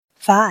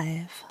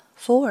5,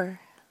 4,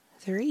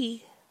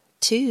 3,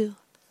 2,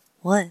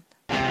 1.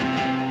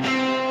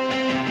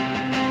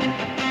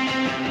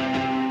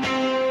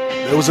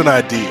 There was an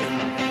idea,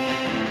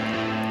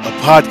 a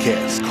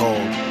podcast called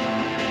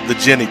The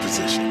Jenny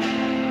Position.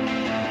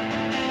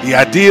 The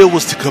idea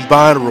was to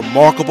combine a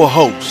remarkable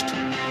host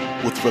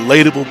with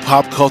relatable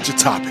pop culture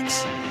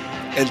topics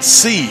and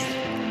see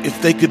if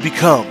they could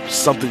become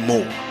something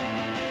more.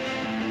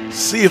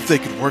 See if they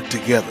could work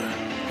together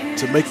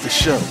to make the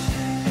show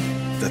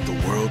that the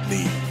world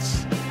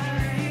needs.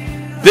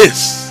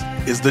 This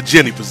is The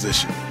Jenny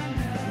Position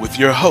with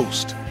your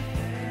host,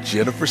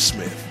 Jennifer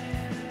Smith.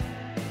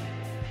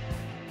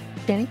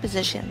 Jenny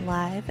Position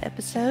live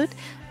episode.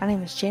 My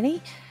name is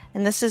Jenny,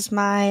 and this is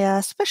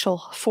my special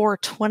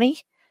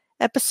 420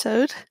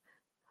 episode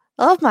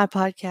of my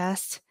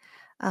podcast,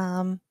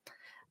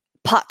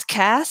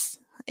 podcast,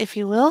 if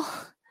you will,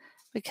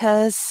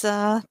 because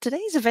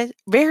today's a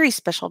very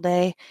special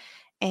day,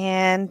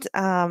 and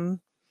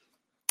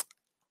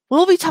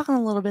we'll be talking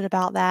a little bit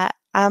about that.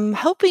 I'm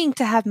hoping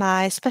to have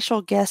my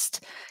special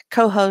guest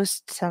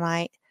co-host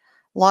tonight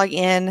log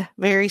in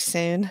very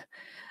soon.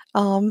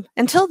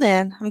 Until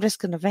then, I'm just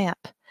going to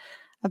vamp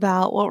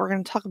about what we're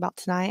going to talk about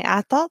tonight.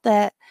 I thought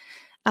that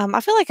I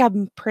feel like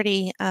I'm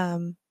pretty,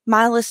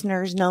 my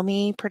listeners know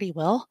me pretty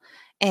well,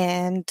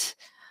 and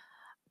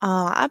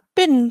I've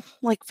been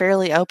like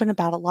fairly open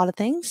about a lot of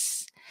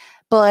things,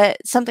 but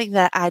something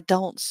that I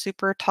don't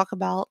super talk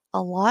about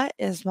a lot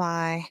is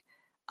my,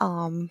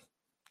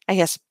 I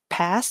guess,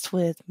 past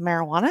with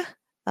marijuana,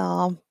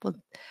 with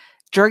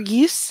drug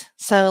use.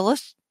 So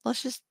let's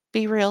just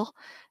be real.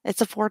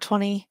 It's a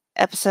 420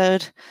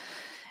 episode,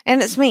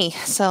 and it's me,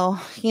 so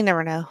you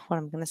never know what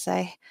I'm going to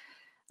say.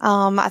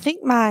 I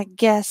think my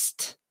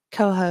guest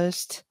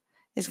co-host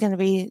is going to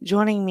be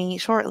joining me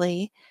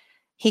shortly.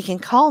 He can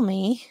call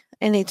me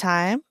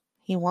anytime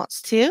he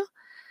wants to,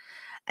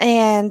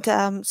 and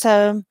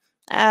so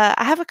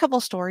I have a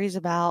couple stories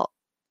about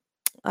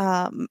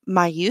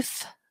my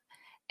youth,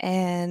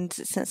 and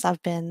since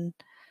I've been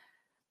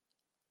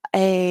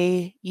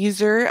a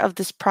user of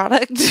this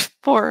product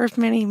for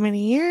many,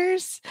 many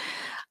years,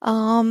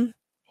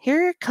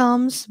 here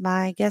comes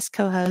my guest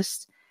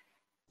co-host,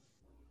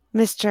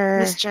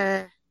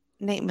 Mr.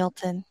 Nate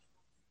Milton.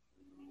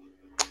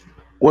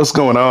 What's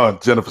going on,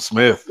 Jennifer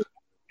Smith?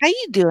 How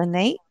you doing,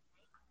 Nate?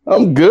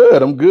 I'm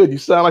good. You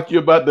sound like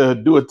you're about to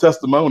do a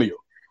testimonial.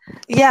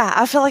 Yeah,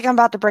 I feel like I'm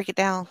about to break it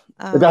down.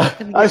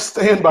 I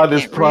stand by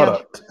this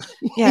product.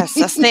 Yes,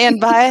 I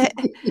stand by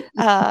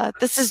it.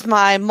 This is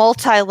my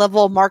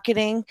multi-level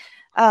marketing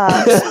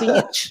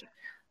speech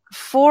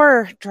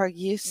for drug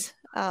use.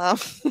 How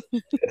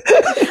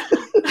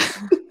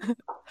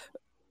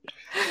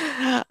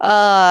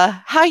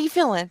are you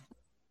feeling?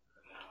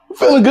 I'm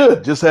feeling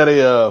good. Just had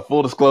a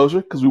full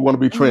disclosure because we want to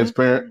be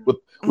transparent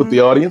with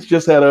the audience.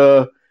 Just had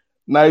a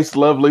nice,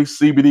 lovely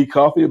CBD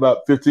coffee about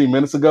 15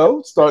 minutes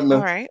ago, starting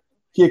to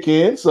kick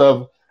in.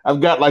 So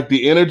I've got like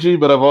the energy,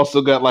 but I've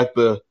also got like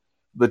the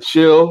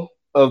chill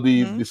of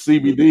the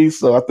CBD.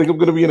 So I think I'm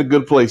going to be in a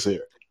good place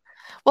here.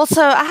 Well,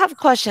 so I have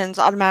questions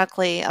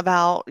automatically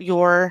about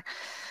your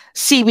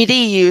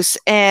CBD use,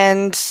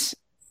 and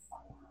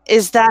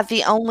is that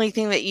the only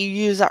thing that you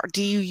use, or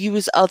do you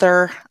use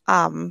other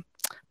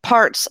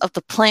parts of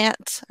the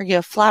plant? Are you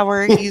a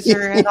flower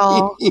user at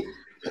all?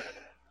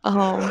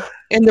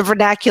 In the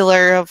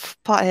vernacular of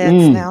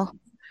potheads now.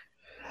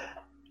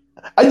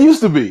 I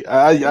used to be.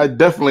 I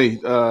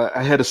definitely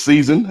I had a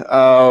season,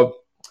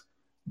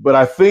 but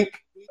I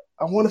think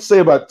I want to say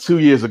about 2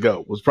 years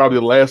ago was probably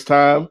the last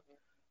time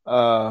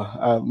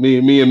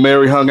me and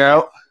Mary hung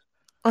out.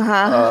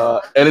 And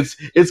it's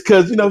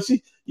because you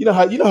know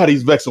how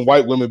these vexing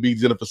white women be,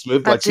 Jennifer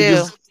Smith. Like she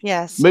just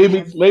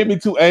made me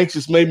too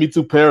anxious, made me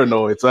too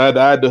paranoid. So I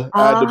had to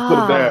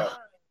put it down.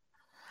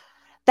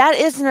 That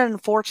is an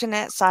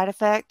unfortunate side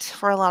effect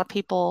for a lot of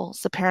people,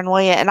 the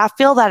paranoia, and I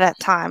feel that at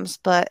times.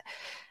 But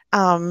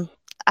I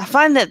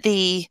find that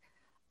the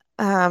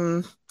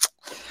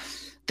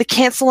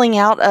canceling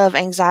out of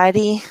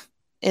anxiety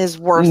is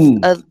worth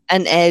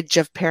an edge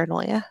of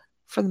paranoia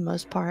for the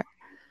most part.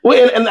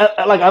 Well, and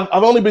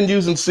I've only been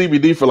using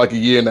CBD for like a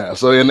year now.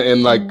 So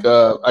I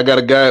got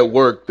a guy at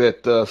work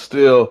that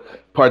still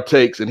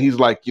partakes, and he's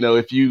like,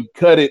 if you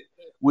cut it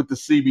with the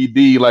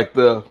CBD, like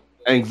the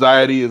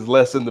anxiety is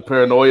lessened, the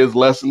paranoia is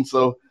lessened.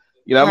 So,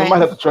 I might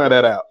have to try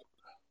that out.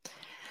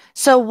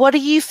 So what do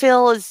you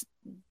feel is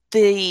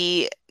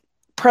the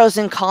pros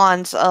and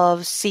cons of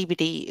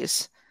CBD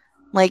use?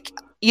 Like,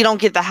 you don't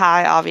get the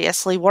high,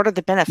 obviously. What are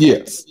the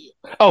benefits?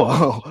 Yeah.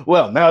 Oh,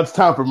 well, now it's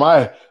time for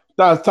my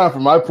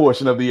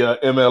portion of the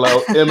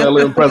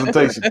MLM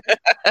presentation.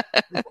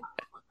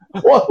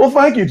 Well,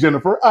 thank you,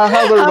 Jennifer.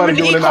 How's everybody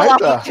doing tonight?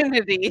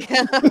 Opportunity.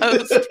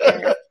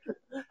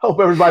 Hope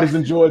everybody's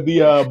enjoyed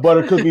the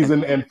butter cookies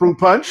and fruit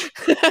punch.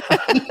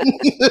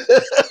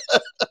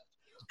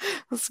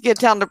 Let's get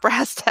down to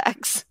brass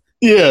tacks.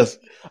 Yes.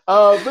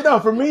 But no,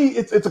 for me,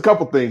 it's a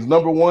couple things.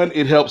 Number one,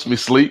 it helps me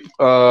sleep.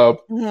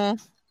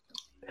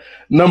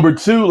 Number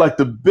two, like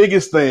the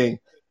biggest thing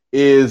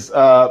is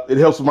it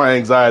helps with my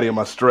anxiety and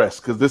my stress,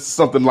 because this is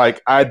something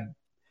like I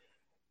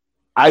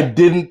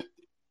didn't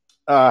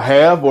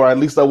have, or at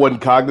least I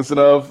wasn't cognizant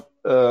of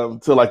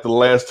until like the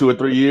last 2 or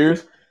 3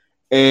 years.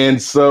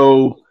 And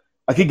so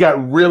like it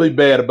got really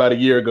bad about a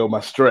year ago,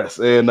 my stress.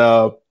 And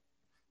I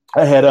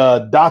had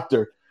a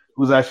doctor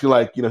who's actually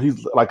like,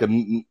 he's like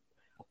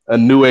a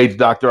new age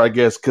doctor, I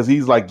guess, because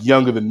he's like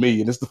younger than me.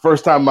 And it's the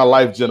first time in my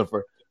life,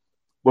 Jennifer,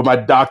 where my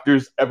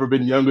doctor's ever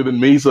been younger than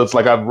me. So it's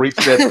like I've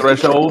reached that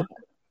threshold.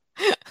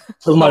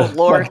 So Oh,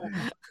 Lord.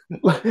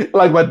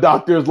 like my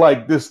doctor is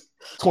like this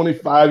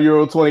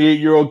 25-year-old,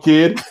 28-year-old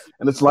kid.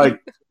 And it's like,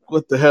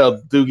 what the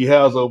hell, Doogie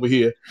How's over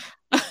here?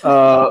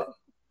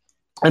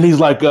 And he's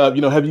like, have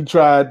you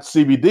tried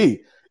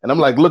CBD? And I'm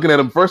like looking at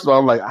him. First of all,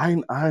 I'm like,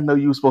 I know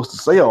you were supposed to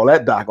say all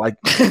that, doc. Like,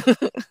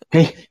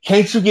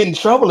 can't you get in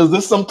trouble? Is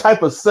this some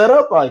type of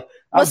setup? Like,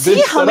 was he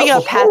a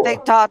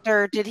homeopathic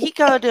doctor? Did he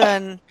go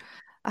to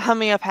a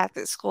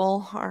homeopathic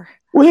school? Or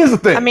well, here's the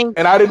thing. I mean,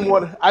 and I didn't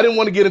want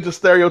to get into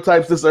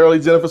stereotypes this early,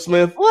 Jennifer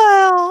Smith.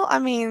 Well, I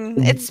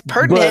mean, it's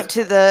pertinent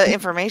to the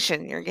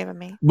information you're giving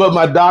me. But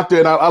my doctor,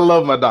 and I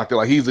love my doctor.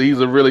 Like, he's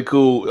a really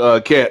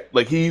cool cat.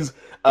 Like, he's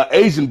an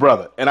Asian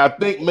brother, and I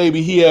think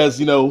maybe he has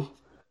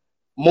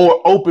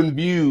more open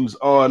views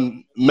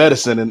on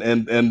medicine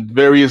and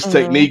various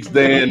techniques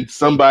than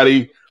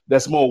somebody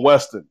that's more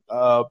Western.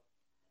 I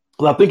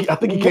think he came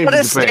from Japan. What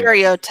a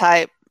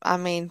stereotype! I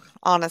mean,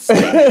 honestly,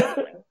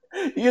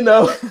 if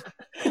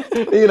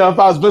I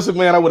was Vince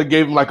McMahon, I would have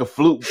gave him like a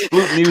flute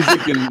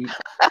music and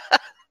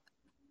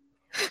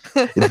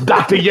it's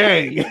Dr.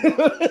 Yang.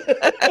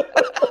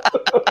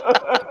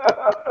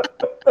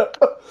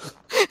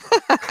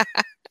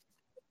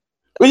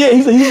 But yeah,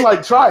 he's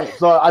like, try it.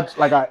 So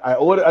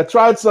I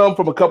tried some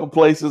from a couple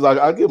places.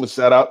 I'll give him a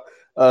shout out.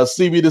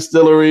 CB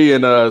Distillery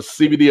and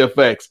CBD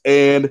FX.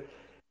 And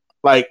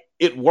like,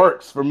 it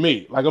works for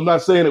me. Like, I'm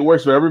not saying it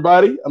works for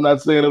everybody. I'm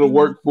not saying it'll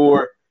work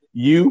for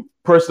you,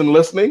 person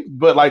listening.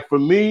 But like, for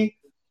me,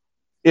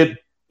 it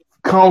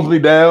calms me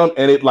down,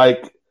 and it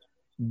like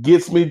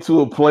gets me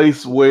to a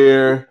place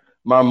where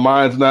my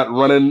mind's not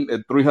running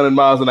at 300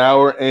 miles an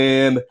hour,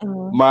 and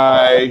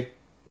my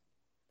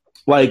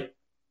like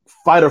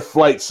fight or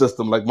flight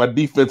system, like my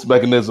defense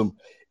mechanism,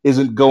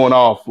 isn't going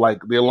off.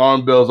 Like, the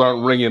alarm bells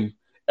aren't ringing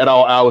at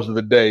all hours of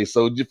the day.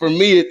 So for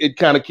me, it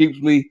kind of keeps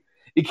me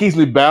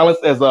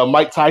balanced. As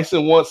Mike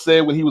Tyson once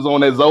said when he was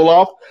on that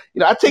Zoloft,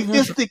 I take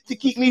this to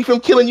keep me from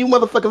killing you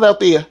motherfuckers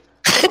out there.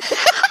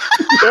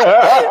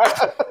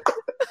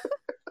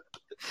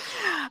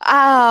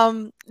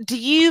 Do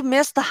you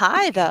miss the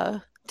high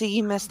though? Do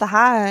you miss the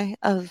high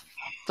of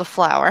the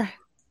flower?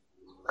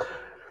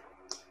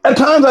 At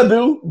times I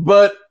do,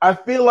 but I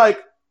feel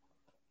like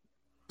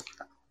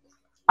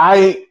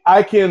I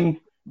can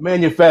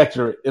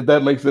manufacture it, if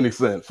that makes any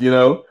sense.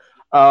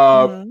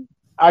 I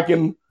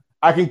can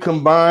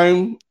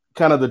combine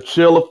kind of the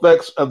chill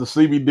effects of the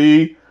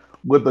CBD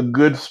with a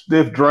good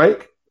stiff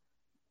drink,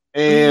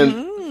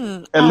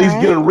 and at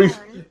least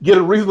get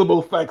a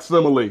reasonable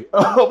facsimile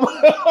of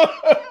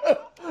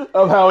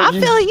how it I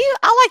feel you.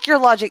 I like your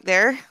logic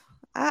there.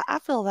 I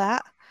feel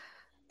that.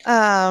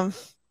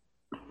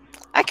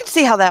 I can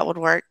see how that would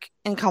work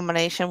in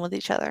combination with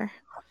each other.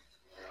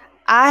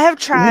 I have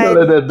tried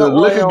the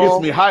liquor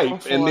gets me hype,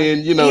 before. And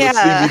then the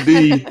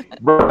CBD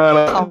burn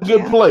a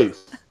good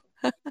place.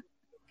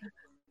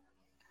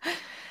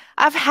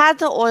 I've had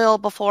the oil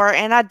before,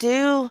 and I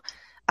do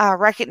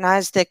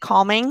recognize the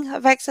calming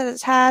effects that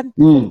it's had,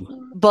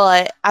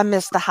 but I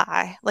miss the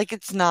high. Like,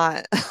 it's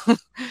not,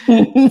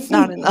 it's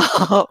not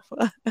enough.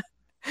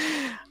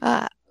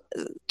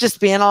 Just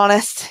being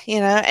honest,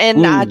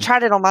 and I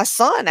tried it on my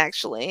son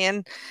actually,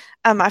 and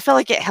I feel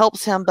like it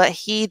helps him, but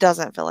he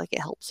doesn't feel like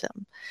it helps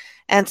him.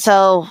 And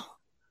so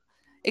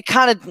it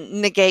kind of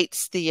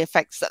negates the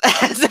effects that it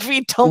has. If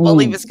you don't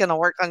believe it's going to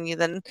work on you,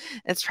 then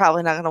it's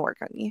probably not going to work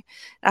on you.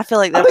 And I feel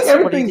like that's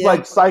everything's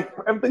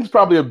everything's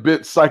probably a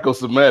bit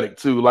psychosomatic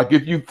too. Like,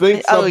 if you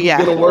think something's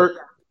going to work,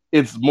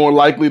 it's more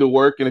likely to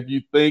work. And if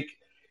you think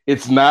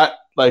it's not,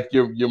 like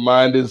your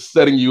mind is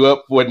setting you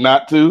up for it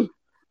not to.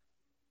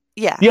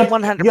 Yeah,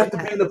 100%. You have to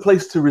be in a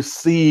place to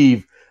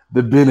receive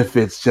the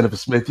benefits, Jennifer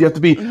Smith. You have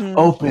to be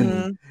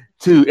open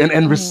to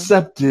and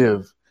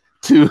receptive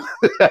to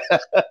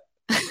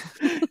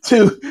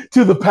to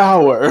the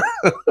power.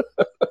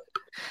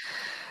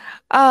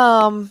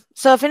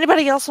 So if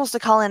anybody else wants to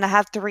call in, I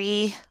have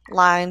 3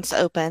 lines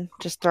open.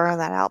 Just throwing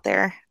that out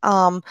there.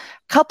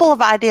 Couple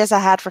of ideas I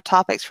had for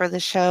topics for the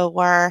show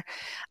were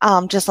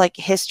just like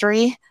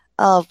history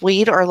of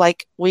weed, or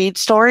like weed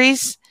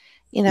stories.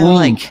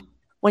 Like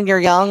when you're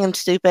young and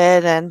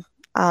stupid and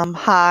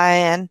high,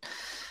 and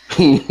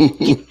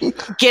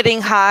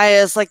getting high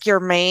is like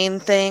your main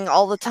thing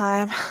all the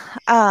time.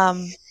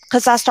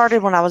 Because I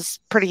started when I was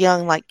pretty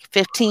young, like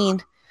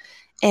 15,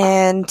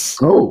 and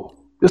just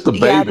a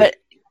baby.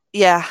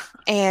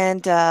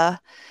 And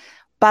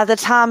by the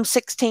time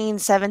 16,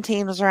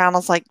 17 was around, I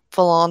was like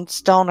full on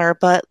stoner,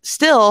 but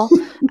still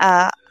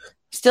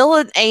still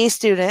an A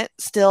student,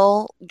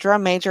 still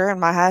drum major in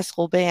my high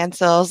school band.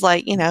 So I was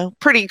like,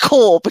 pretty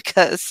cool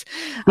because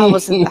I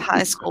was in the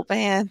high school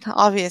band,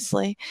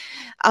 obviously.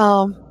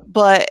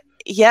 But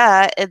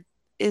yeah, it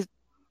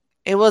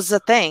it was a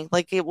thing.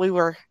 Like we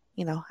were,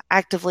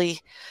 actively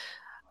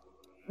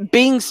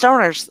being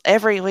stoners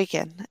every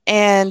weekend.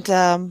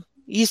 And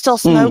you still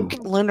smoke,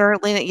 Lunar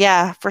Lena?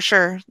 Yeah, for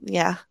sure.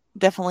 Yeah,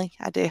 definitely,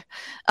 I do.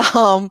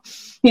 Um,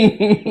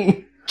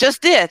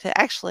 just did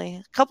actually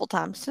a couple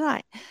times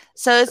tonight.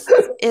 So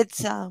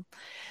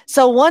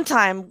so one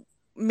time,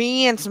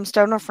 me and some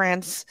stoner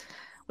friends,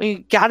 we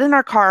got in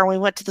our car and we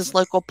went to this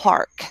local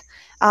park.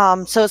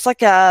 So it's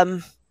like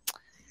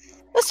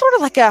it's sort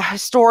of like a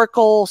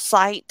historical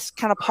site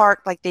kind of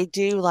park, like they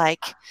do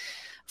like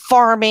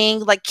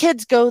farming. Like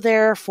kids go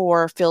there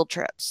for field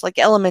trips, like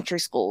elementary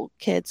school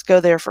kids go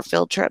there for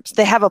field trips.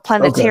 They have a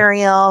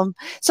planetarium.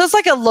 Okay. So it's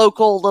like a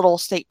local little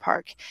state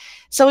park.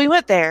 So we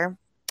went there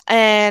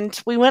and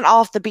we went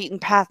off the beaten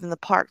path in the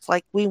park.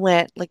 Like we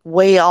went like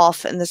way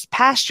off in this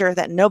pasture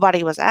that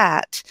nobody was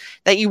at,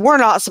 that you were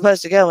not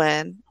supposed to go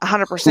in.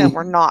 100%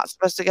 were not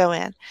supposed to go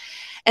in.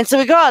 And so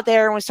we go out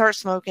there and we start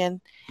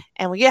smoking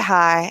and we get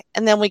high,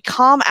 and then we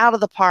come out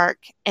of the park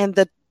and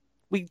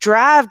we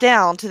drive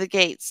down to the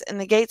gates, and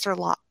the gates are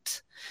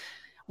locked.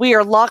 We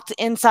are locked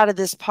inside of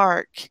this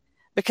park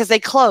because they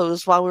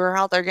closed while we were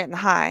out there getting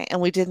high,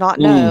 and we did not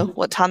know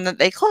what time that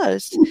they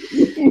closed.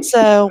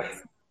 So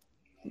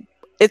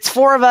it's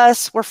 4 of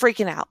us. We're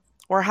freaking out.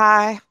 We're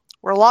high.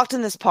 We're locked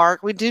in this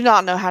park. We do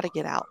not know how to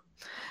get out.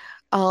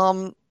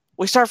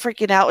 We start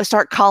freaking out. We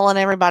start calling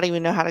everybody we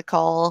know how to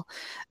call.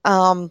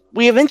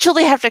 We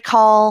eventually have to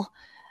call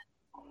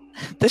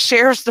the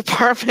sheriff's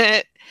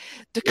department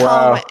to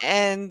come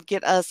and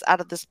get us out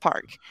of this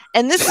park.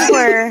 And this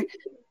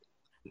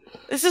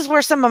is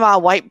where some of my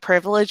white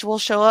privilege will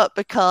show up,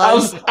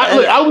 because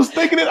I was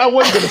thinking it. I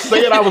wasn't going to say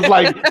it. I was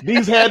like,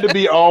 these had to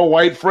be all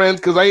white friends,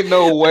 because ain't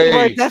no way.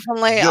 We're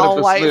definitely Jennifer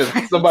all white Smith,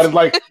 friends. Somebody's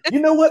like, you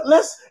know what?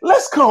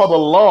 Let's call the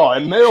law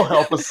and they'll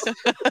help us.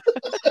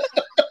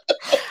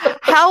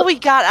 How we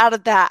got out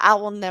of that, I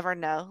will never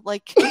know.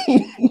 Like,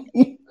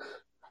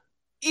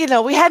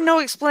 we had no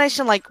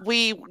explanation. Like,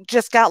 we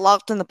just got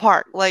locked in the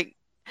park. Like,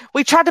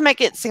 we tried to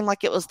make it seem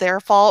like it was their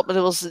fault, but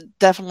it was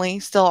definitely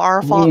still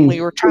our fault.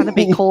 We were trying to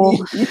be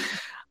cool.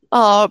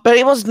 But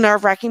it was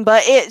nerve-wracking.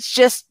 But it's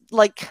just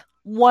like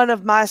one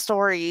of my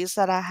stories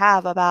that I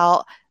have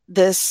about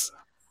this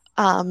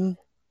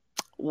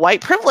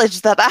white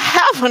privilege that I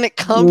have when it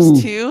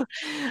comes to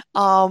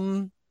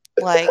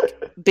like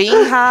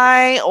being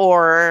high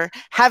or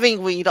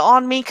having weed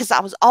on me, because I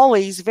was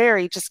always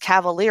very just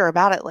cavalier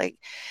about it. Like,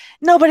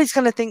 nobody's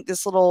going to think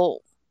this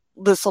little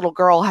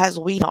girl has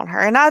weed on her.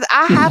 And I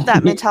have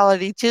that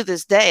mentality to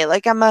this day.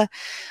 Like, I'm a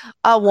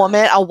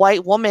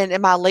white woman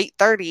in my late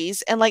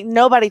 30s, and like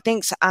nobody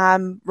thinks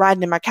I'm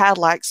riding in my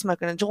Cadillac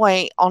smoking a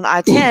joint on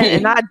I-10.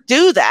 And I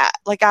do that.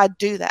 Like, I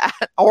do that,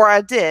 or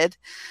I did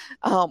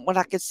when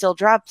I could still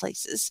drive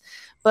places.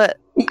 But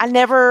I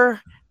never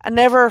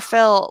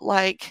felt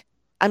like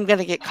I'm going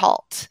to get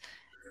caught.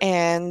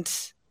 And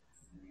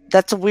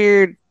that's a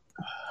weird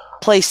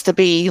place to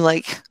be.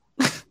 Like,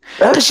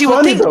 because you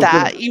would think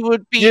that you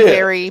would be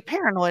very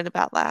paranoid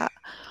about that.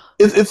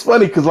 It's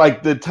funny because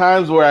like the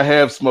times where I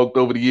have smoked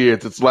over the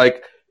years, it's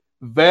like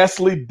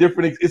vastly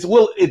different.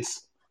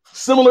 It's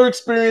similar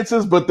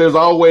experiences, but there's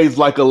always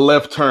like a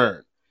left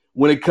turn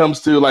when it comes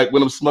to like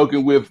when I'm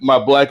smoking with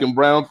my black and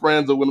brown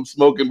friends or when I'm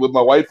smoking with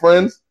my white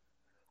friends.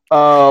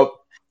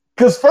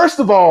 Because first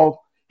of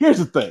all, here's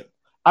the thing.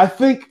 I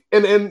think,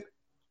 and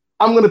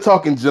I'm going to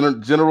talk in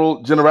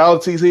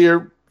generalities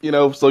here.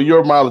 So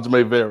your mileage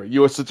may vary.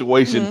 Your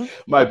situation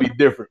might be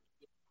different.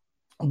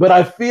 But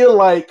I feel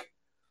like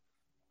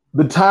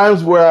the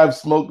times where I've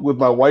smoked with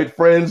my white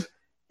friends,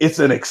 it's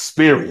an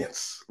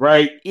experience,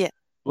 right? Yeah.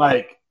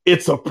 Like,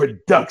 it's a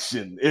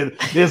production.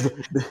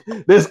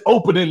 There's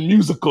opening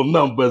musical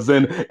numbers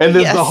and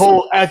there's the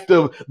whole act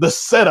of the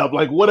setup,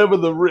 like whatever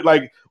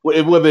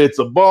whether it's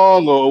a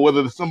bong or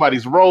whether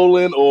somebody's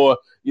rolling or,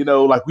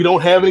 like we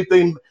don't have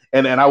anything.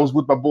 And I was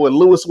with my boy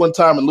Lewis one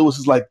time, and Lewis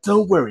is like,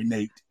 "Don't worry,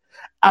 Nate,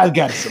 I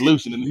got a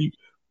solution." And he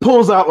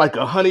pulls out like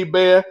a honey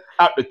bear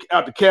out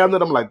the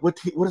cabinet. I'm like, what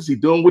is he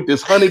doing with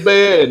this honey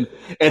bear?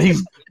 And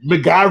he's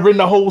MacGyvering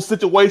the whole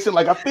situation.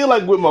 Like, I feel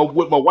like with my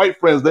white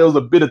friends, there was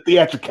a bit of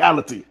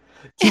theatricality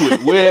to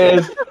it.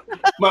 Whereas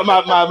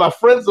my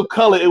friends of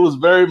color, it was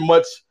very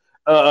much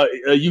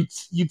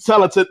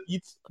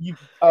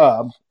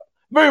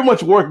very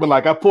much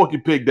workmanlike. I porky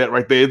pigged that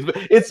right there.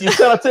 It's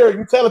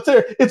utilitarian.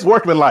 It's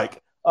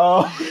workmanlike.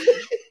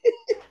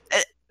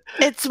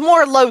 It's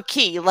more low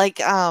key. Like,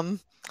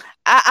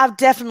 I've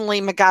definitely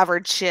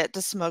MacGyvered shit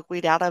to smoke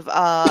weed out of.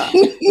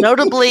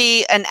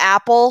 Notably, an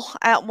apple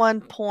at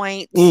one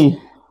point.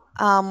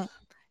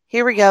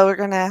 Here we go. We're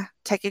gonna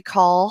take a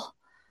call.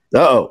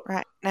 Uh-oh.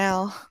 Right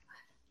now.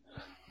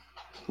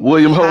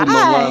 William Holden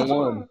on line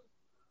 1.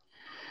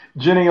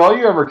 Jenny, all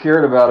you ever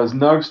cared about is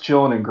nugs,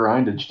 chilling, and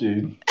grindage,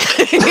 dude.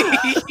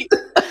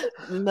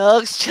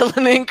 Nugs,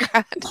 chilling, and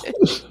grinding.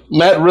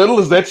 Matt Riddle,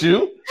 is that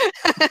you?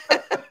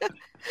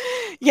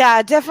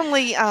 Yeah,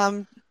 definitely.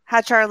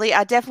 Hi, Charlie.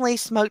 I definitely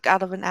smoked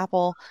out of an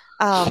apple.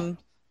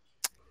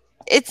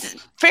 It's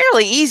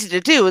fairly easy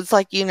to do. It's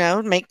like,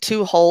 make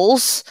two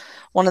holes,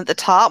 one at the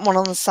top, one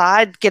on the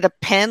side, get a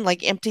pen,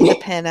 like empty the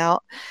pen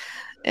out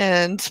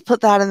and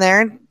put that in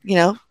there.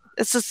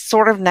 It's a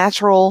sort of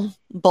natural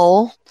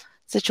bowl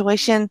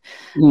situation.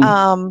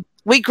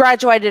 We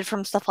graduated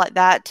from stuff like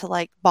that to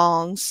like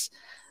bongs.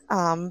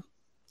 And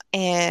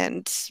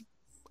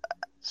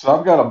So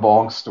I've got a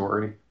bong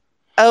story.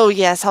 oh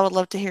yes, I would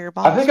love to hear your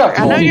bong I think story. I've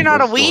I know told you're you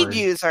not a this weed story.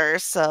 user,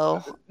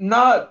 so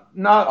Not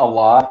a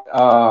lot.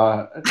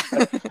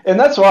 And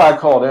that's why I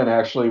called in,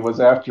 actually, was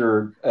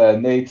after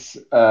Nate's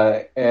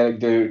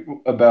anecdote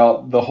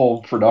about the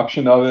whole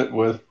production of it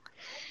with,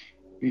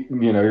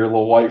 your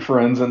little white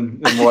friends and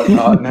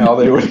whatnot, and how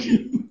they would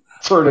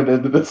turn it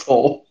into this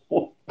whole,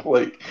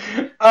 like,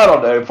 I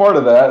don't know. Part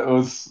of that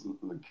was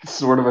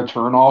sort of a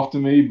turn off to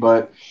me,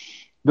 but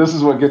this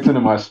is what gets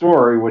into my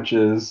story, which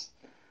is,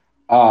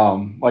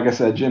 like I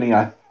said, Jenny,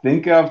 I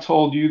think I've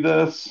told you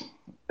this.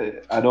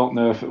 I don't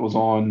know if it was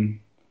on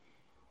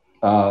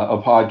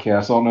a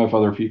podcast. I don't know if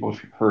other people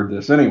have heard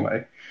this.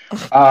 Anyway,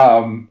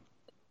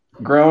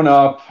 growing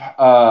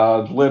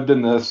up, lived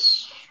in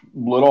this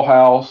little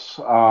house,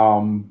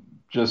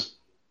 just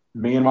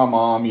me and my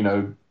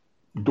mom,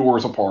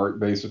 doors apart,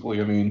 basically.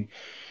 I mean,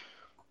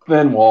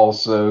 thin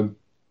walls. So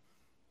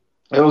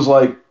it was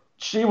like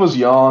she was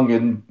young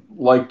and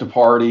liked to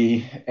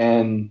party,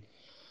 and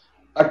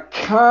I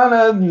kind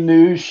of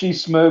knew she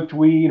smoked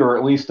weed, or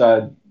at least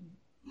I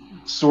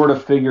sort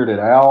of figured it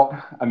out.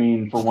 I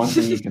mean, for one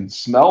thing, you can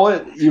smell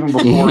it even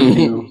before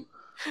you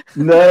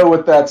know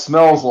what that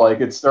smells like.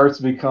 It starts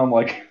to become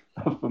like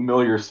a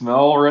familiar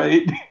smell,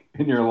 right?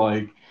 And you're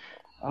like,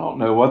 I don't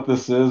know what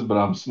this is, but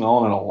I'm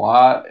smelling it a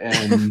lot.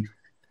 And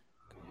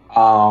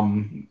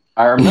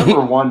I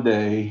remember one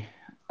day,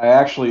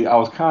 I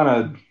was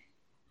kind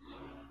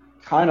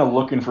of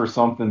looking for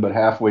something, but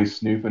halfway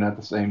snooping at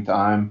the same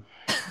time,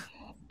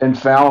 and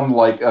found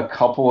like a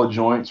couple of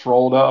joints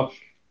rolled up.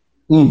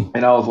 And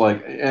I was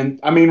like, and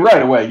I mean,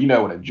 right away, you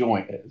know what a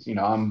joint is.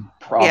 I'm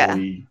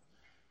probably,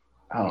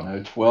 I don't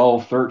know,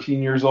 12,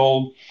 13 years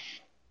old.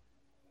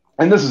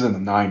 And this is in the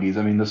 90s.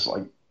 I mean, this is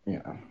like,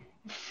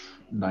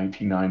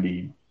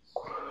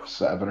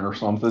 1997 or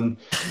something.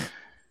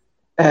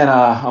 And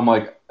I'm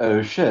like,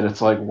 oh shit.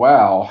 It's like,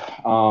 wow.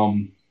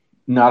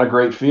 Not a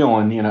great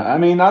feeling. I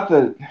mean, not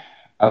that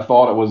I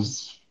thought it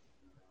was,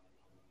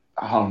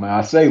 I don't know.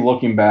 I say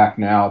looking back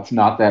now, it's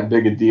not that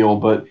big a deal,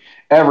 but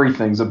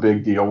everything's a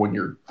big deal when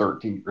you're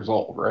 13 years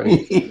old,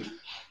 right?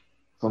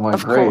 So I'm like,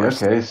 of great,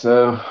 course. okay,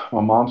 so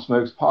my mom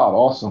smokes pot,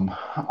 awesome.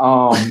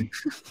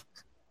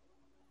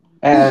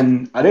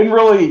 And I didn't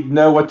really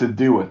know what to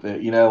do with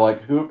it,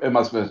 like, who am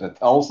I supposed to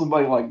tell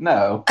somebody? Like,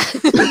 no.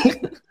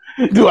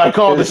 Do I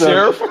call the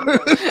sheriff?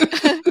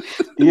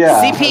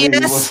 Yeah.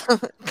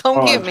 CPS,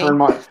 come get me. I'm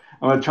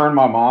going to turn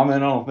my mom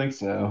in? I don't think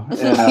so.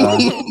 And I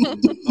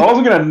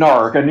wasn't going to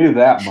narc. I knew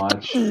that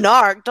much.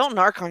 Narc? Don't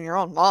narc on your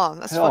own mom.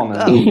 That's Hell fucked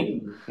no. up.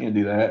 Can't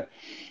do that.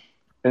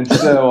 And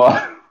so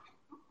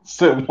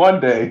one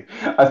day,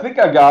 I think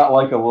I got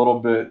like a little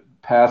bit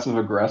passive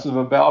aggressive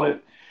about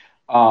it.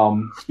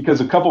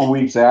 Because a couple of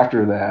weeks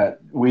after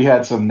that, we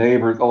had some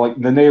neighbors,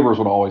 like the neighbors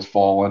would always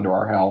fall into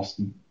our house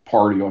and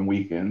party on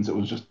weekends. It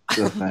was just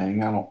the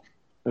thing.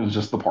 It was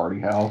just the party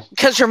house.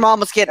 Because your mom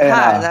was getting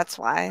high, that's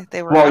why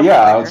they were. Well,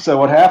 yeah. There. So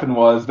what happened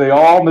was they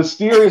all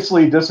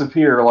mysteriously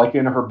disappear, like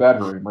in her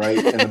bedroom, right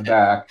in the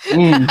back,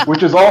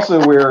 which is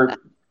also where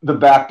the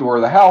back door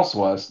of the house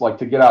was. Like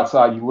to get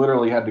outside, you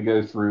literally had to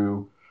go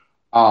through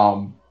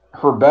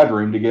her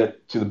bedroom to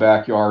get to the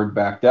backyard,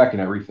 back deck,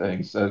 and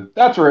everything. So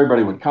that's where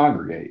everybody would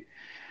congregate.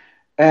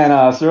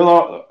 And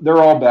so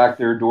they're all back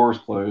there, doors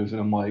closed,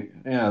 and I'm like,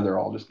 yeah, they're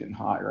all just getting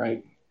high,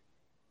 right?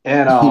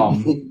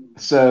 And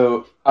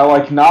so I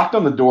like knocked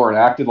on the door and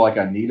acted like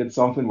I needed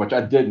something, which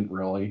I didn't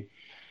really.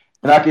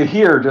 And I could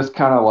hear just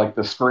kind of like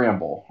the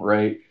scramble,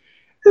 right?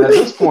 And at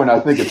this point, I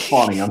think it's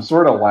funny. I'm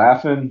sort of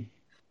laughing.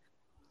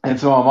 And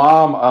so my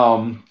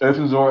mom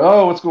opens the door.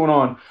 Oh, what's going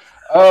on?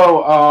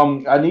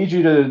 Oh, I need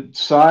you to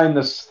sign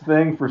this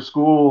thing for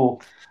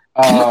school.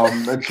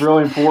 It's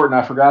really important.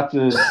 I forgot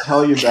to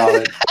tell you about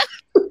it.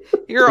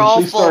 You're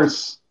awful.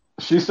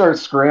 She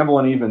starts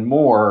scrambling even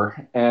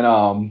more, and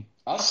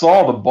I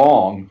saw the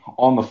bong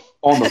on the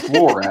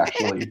floor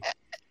actually.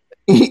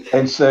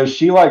 And so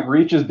she like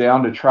reaches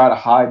down to try to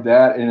hide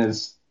that, and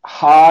is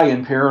high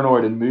and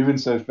paranoid and moving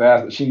so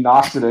fast that she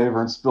knocks it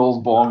over and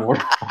spills bong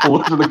water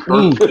all over the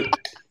carpet.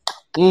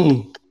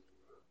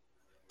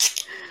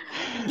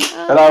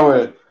 And I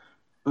went,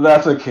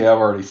 that's okay, I've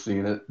already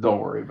seen it. Don't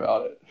worry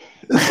about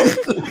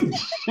it.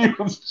 She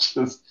was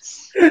just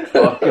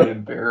fucking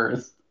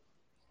embarrassed.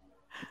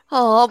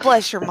 Oh,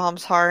 bless your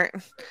mom's heart.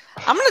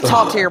 I'm going to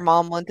talk to your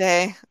mom one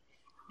day.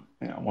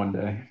 Yeah, one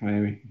day,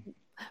 maybe.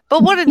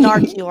 But what a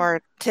narc you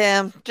are,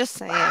 Tim. Just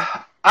saying.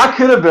 I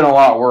could have been a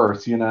lot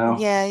worse,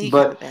 Yeah, you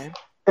but could have been.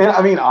 And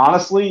I mean,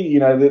 honestly,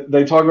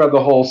 they talk about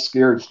the whole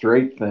scared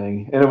straight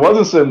thing, and it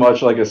wasn't so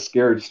much like a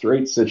scared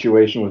straight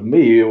situation with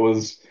me. It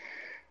was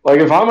like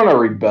if I'm gonna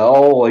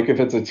rebel, like if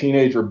it's a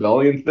teenage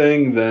rebellion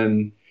thing,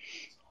 then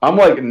I'm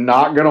like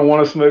not gonna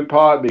want to smoke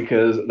pot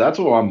because that's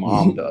what my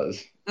mom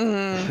does.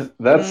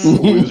 That's Mm.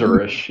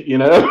 loserish, you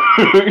know.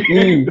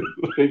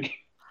 Like,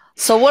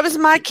 So what is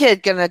my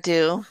kid gonna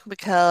do?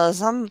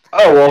 Because I'm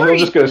oh well, he'll pretty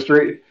just go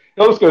straight.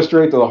 He'll just go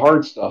straight to the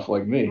hard stuff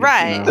like me, you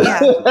right. know.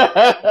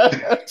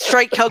 Yeah,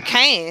 straight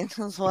cocaine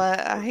is what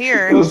I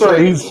hear. He'll So start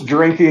he's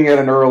drinking at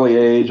an early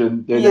age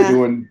and Yeah.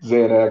 doing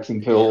Xanax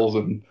and pills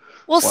and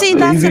Well, see, whatnot.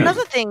 that's he's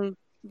another thing.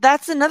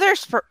 That's another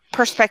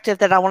perspective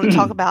that I want to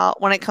talk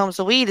about when it comes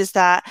to weed is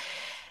that,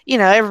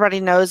 everybody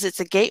knows it's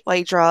a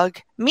gateway drug.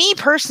 Me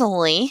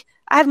personally,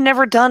 I've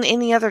never done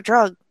any other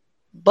drug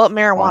but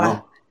marijuana.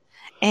 Wow.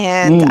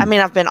 And I mean,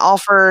 I've been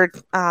offered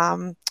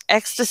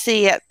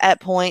ecstasy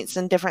at points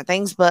and different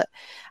things, but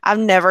I've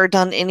never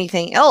done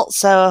anything else.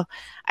 So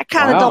I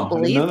kind of don't Wow,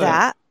 I didn't know believe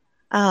that.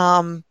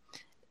 that.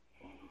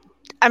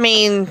 I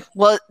mean,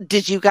 what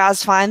did you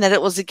guys find that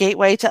it was a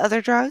gateway to other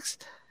drugs?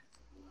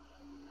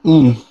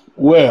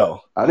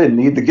 well. I didn't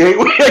need the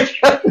gateway.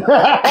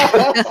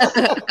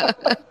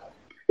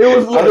 It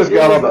was I just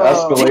got on the You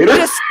escalator.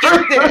 just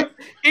skipped it.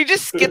 You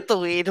just skipped the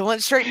weed and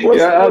went straight.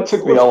 Yeah, I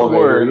took the elevator.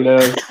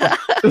 word?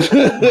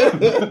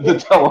 The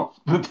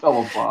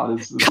telephone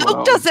is what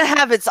Coke doesn't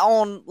have its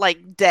own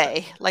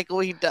day like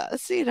weed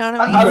does. You know what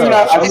I mean? I mean,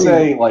 I'd I mean-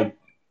 say like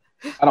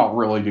I don't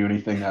really do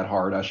anything that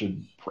hard. I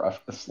should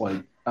preface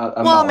I'm Well,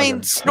 I not like mean,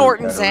 a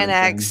snorting cokehead or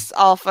anything. Xanax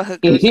off a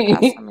hooker's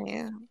ass. I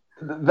mean,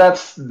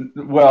 That's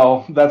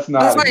that's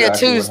not like a exactly what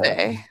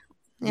Tuesday.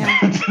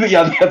 happened. Yeah.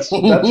 Yeah, that's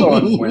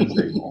on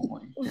Wednesdays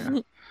only. Yeah.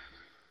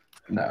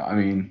 No, I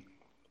mean,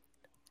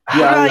 How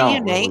yeah, I about you,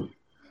 don't Nate? really.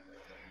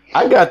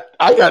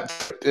 I got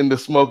into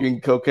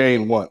smoking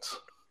cocaine once.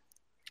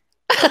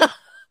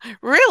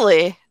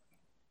 Really?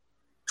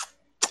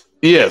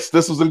 Yes,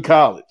 this was in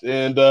college,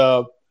 and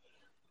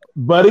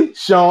buddy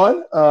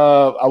Sean,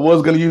 I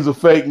was going to use a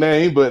fake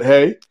name, but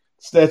hey,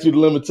 statute of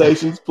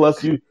limitations.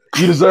 Plus, you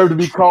deserve to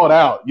be called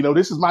out.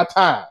 This is my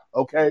time.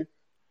 Okay,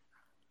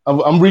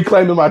 I'm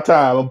reclaiming my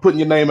time. I'm putting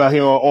your name out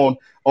here on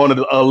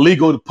a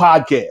legal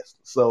podcast,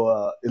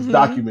 so it's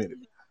documented.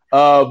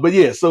 But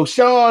yeah, so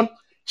Sean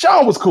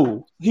was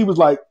cool. He was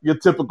like your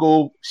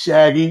typical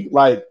shaggy,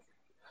 like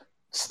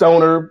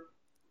stoner,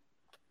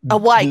 A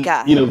white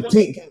guy.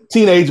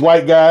 teenage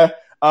white guy.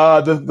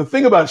 The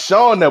thing about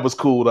Sean that was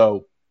cool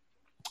though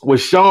was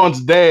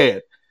Sean's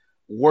dad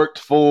worked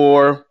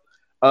for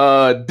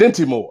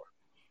Dentimore.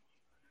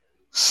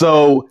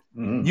 So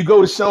you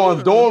go to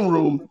Sean's dorm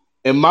room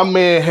and my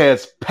man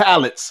has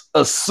pallets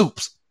of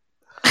soups.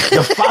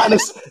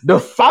 The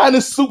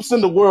finest soups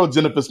in the world,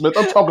 Jennifer Smith.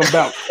 I'm talking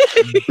about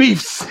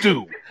beef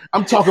stew.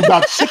 I'm talking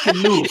about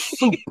chicken noodle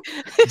soup,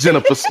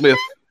 Jennifer Smith.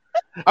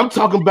 I'm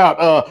talking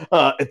about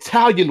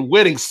Italian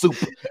wedding soup,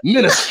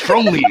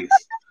 minestrones.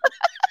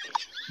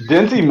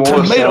 Dinty Moore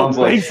Tomato sounds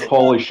like paste.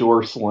 Pauly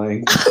Shore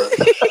slang.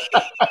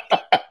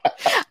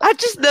 I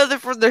just know that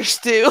from their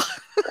stew.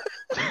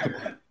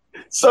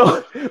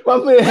 So my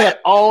man had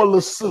all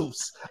the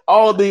soups,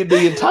 all the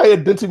entire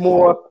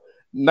Dentimore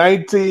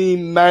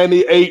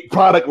 1998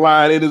 product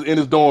line in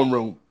his dorm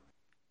room.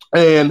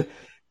 And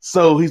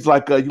so he's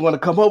like, you want to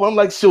come over? I'm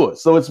like, sure.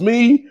 So it's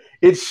me,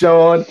 it's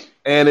Sean,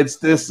 and it's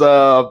this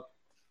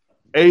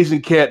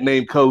Asian cat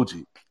named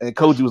Koji. And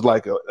Koji was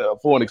like a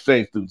foreign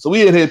exchange student. So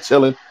we in here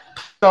chilling.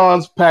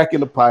 Sean's packing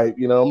the pipe,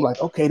 I'm like,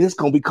 okay, this is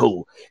gonna be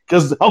cool.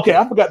 Because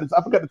I forgot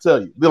to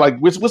tell you. They're like,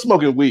 we're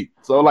smoking weed.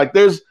 So like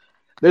there's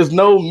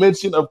no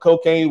mention of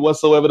cocaine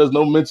whatsoever. There's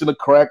no mention of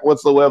crack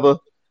whatsoever.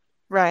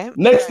 Right.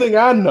 Next thing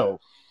I know,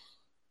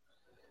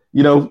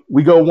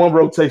 we go one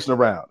rotation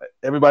around.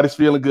 Everybody's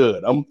feeling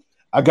good.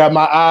 I got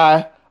my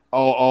eye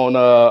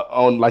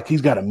on like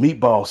he's got a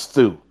meatball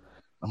stew.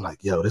 I'm like,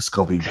 yo, this is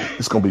gonna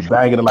be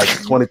banging in like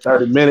 20,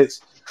 30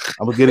 minutes.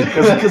 I'm gonna get it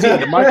because he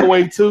had the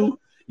microwave too.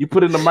 You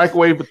put it in the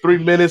microwave for 3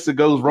 minutes, it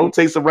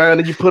rotates around,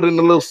 and you put it in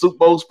a little soup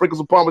bowl, sprinkle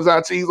some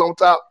Parmesan cheese on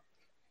top.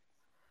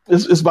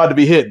 It's about to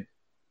be hidden.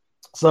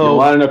 So you're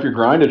lining up your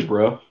grindage,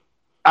 bro.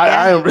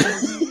 I am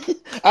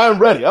I'm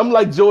ready. I'm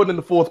like Jordan in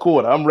the fourth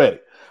quarter. I'm ready.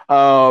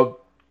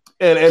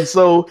 And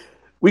so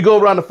we go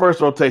around the first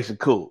rotation,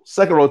 cool.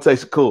 Second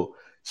rotation, cool.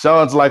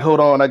 Sean's like,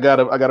 hold on, I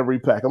gotta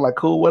repack. I'm like,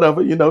 cool,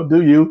 whatever,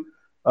 do you.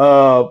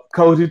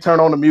 Koji, turn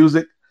on the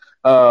music.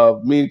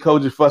 Me and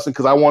Koji fussing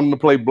because I want him to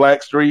play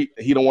Black Street.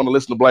 He don't want to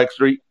listen to Black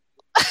Street,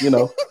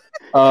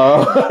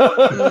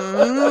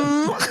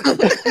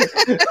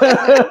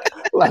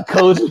 Like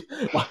Koji,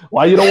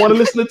 why you don't want to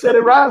listen to Teddy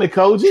Riley,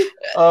 Koji?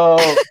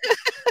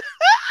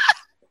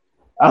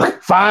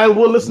 Fine,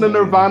 we'll listen to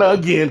Nirvana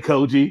again,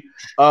 Koji.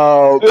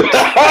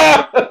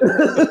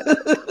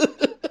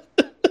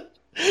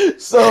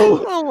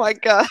 So, oh my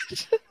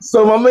gosh.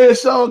 So my man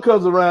Sean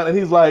comes around and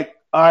he's like,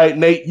 all right,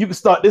 Nate, you can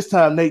start this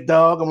time, Nate,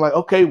 dog. I'm like,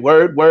 okay,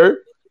 word.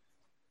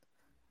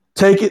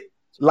 Take it,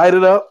 light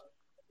it up.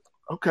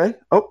 Okay.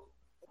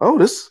 Oh,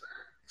 this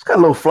got a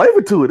little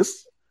flavor to it.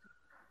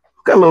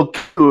 got a little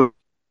cute.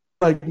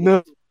 Like,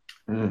 no,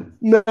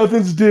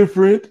 nothing's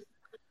different.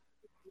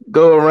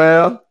 Go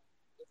around,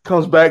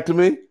 comes back to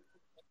me.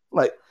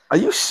 Like, are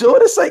you sure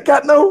this ain't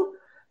got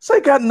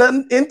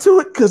nothing into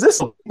it? Because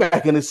this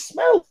back and it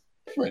smells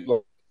different.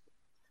 Like,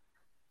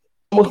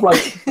 almost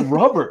like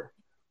rubber.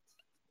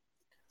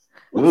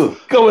 What's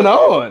going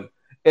on?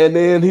 And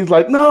then he's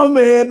like, no,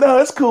 man, no,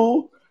 it's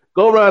cool.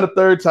 Go around the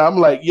third time. I'm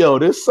like, yo,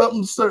 there's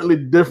something certainly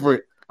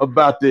different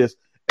about this.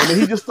 And then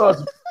he just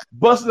starts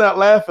busting out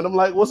laughing. I'm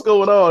like, what's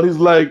going on? He's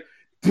like,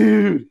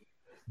 dude,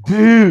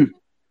 you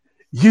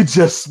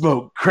just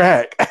smoked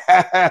crack.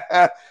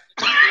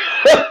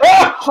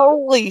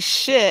 Holy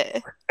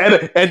shit.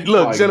 And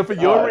look, Jennifer,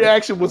 your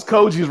reaction was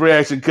Koji's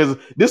reaction because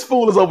this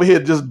fool is over here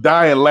just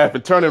dying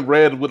laughing, turning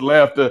red with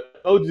laughter.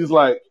 Koji's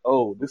like,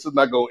 oh, this is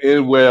not going to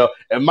end well.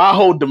 And my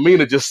whole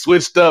demeanor just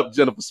switched up,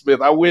 Jennifer Smith.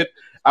 I went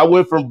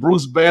from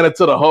Bruce Banner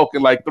to the Hulk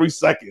in like 3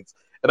 seconds.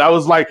 And I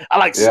was like,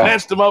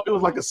 snatched him up. It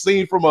was like a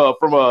scene from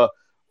a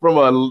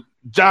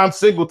John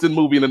Singleton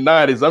movie in the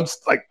 90s. I'm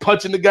just like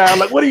punching the guy. I'm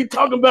like, what are you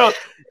talking about?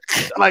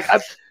 Because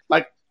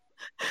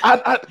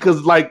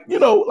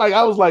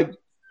I was like,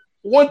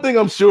 one thing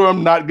I'm sure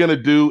I'm not gonna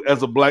do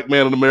as a black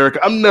man in America,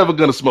 I'm never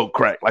gonna smoke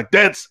crack. Like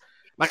that's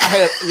like I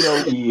had,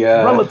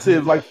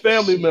 relatives, like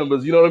family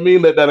members, you know what I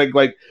mean, that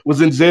like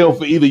was in jail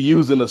for either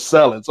using or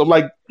selling. So I'm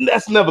like,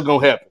 that's never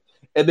gonna happen.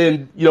 And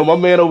then, my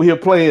man over here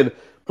playing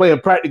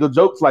practical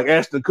jokes like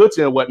Ashton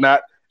Kutcher and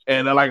whatnot.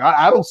 And they're like,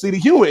 I don't see the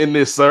humor in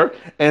this, sir.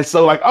 And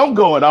so like I'm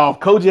going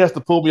off. Koji has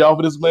to pull me off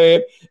of this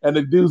man. And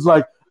the dude's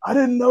like, I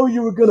didn't know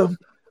you were gonna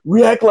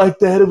react like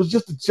that. It was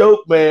just a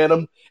joke,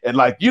 man. And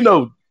like,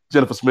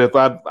 Jennifer Smith,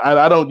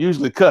 I don't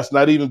usually cuss,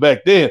 not even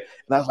back then.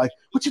 And I was like,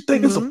 what you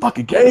think? This is a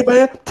fucking game,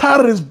 man?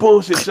 Tired of this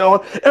bullshit,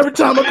 Sean. Every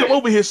time I come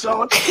over here,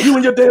 Sean, you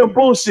and your damn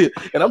bullshit.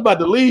 And I'm about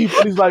to leave.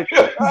 And he's like,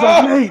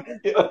 Nate.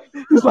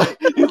 He's like,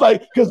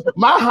 because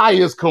my high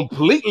is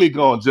completely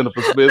gone,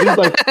 Jennifer Smith.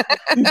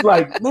 He's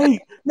like,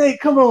 Nate,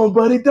 come on,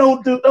 buddy.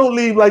 Don't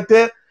leave like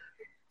that.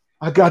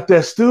 I got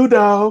that stew,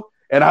 dog.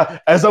 And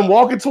as I'm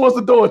walking towards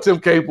the door,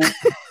 Tim Capel,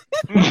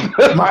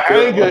 my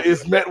anger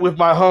is met with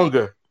my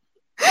hunger.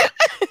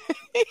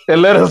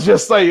 And let us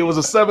just say it was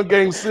a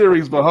 7-game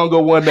series, but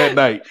Hunger won that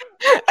night.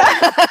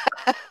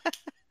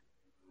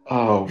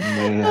 Oh,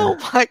 man. Oh,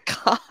 my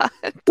God.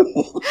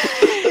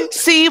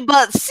 See,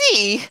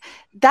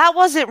 that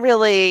wasn't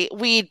really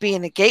weed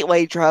being a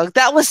gateway drug.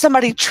 That was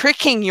somebody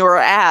tricking your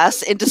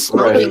ass into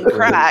smoking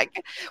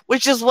crack,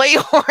 which is way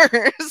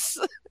worse.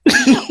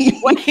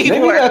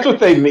 Maybe that's what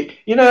they mean.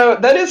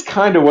 That is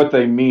kind of what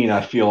they mean,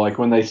 I feel like,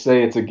 when they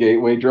say it's a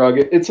gateway drug.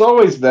 It's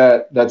always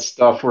that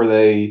stuff where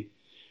they,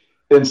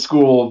 in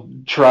school,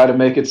 try to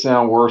make it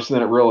sound worse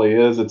than it really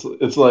is.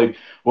 It's like,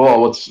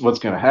 well, what's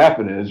going to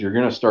happen is you're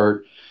going to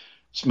start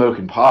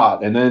smoking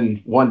pot, and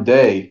then one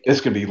day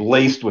it's going to be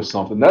laced with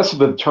something. That's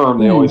the term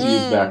they always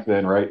used back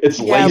then, right? It's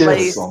laced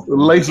with something.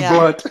 Laced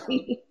blunt.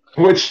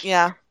 Which,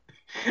 I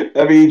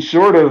mean,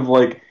 short of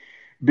like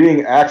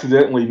being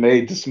accidentally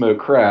made to smoke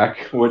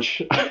crack,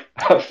 which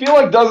I feel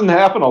like doesn't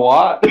happen a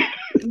lot.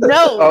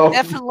 No,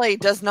 definitely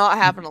does not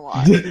happen a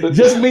lot.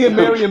 Just me and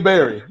Marion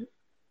Barry.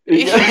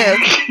 Yeah.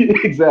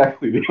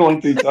 Exactly. The only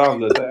 2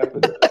 times that's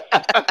happened.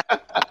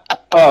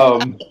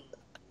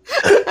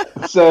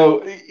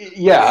 So,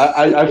 yeah,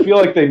 I feel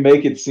like they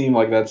make it seem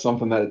like that's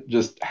something that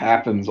just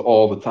happens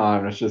all the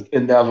time. It's just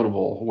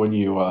inevitable when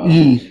you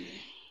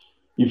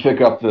pick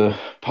up the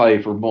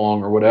pipe or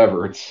bong or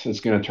whatever. It's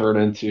going to turn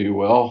into,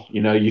 well,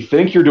 you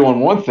think you're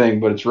doing one thing,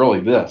 but it's really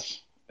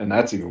this, and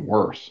that's even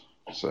worse.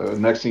 So the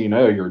next thing you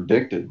know, you're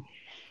addicted.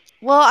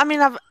 Well, I mean,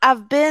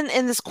 I've been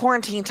in this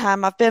quarantine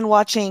time. I've been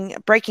watching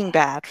Breaking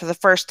Bad for the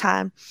first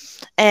time,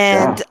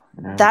 and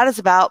that is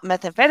about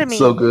methamphetamine.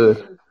 So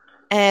good.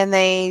 And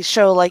they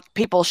show like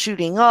people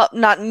shooting up,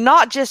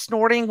 not just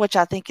snorting, which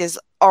I think is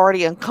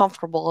already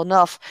uncomfortable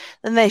enough.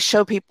 Then they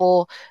show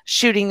people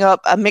shooting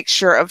up a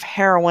mixture of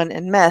heroin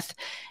and meth,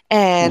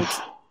 and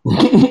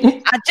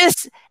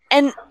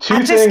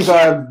Two things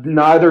I've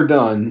neither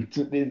done.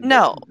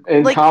 No,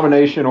 in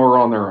combination or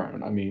on their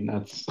own. I mean,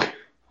 that's.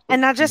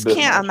 And I just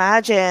can't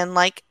imagine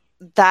like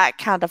that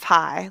kind of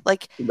high.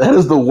 Like that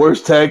is the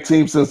worst tag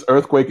team since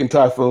Earthquake and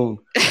Typhoon.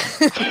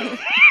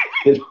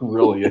 It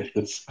really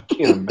is. I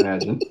can't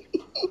imagine.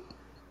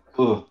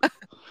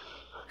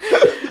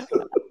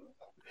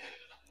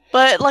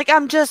 But like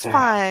I'm just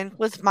fine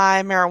with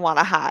my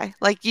marijuana high.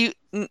 Like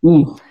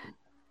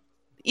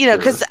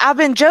because I've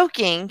been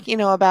joking,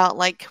 about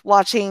like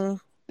watching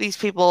these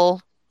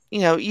people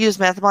use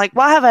meth. I'm like,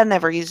 why have I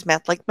never used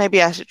meth? Like, maybe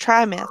I should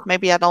try meth.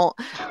 Maybe I don't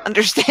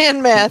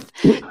understand meth.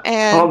 And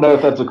I don't know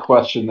if that's a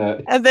question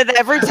that. And then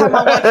every time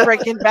I watch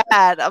Breaking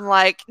Bad, I'm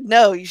like,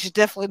 no, you should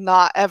definitely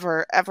not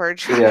ever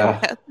try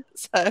meth.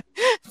 So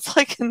it's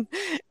like an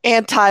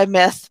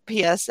anti-meth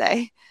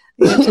PSA,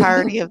 the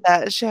entirety of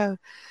that show.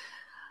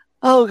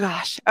 Oh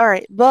gosh. All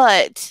right.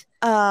 But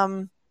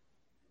the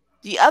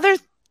other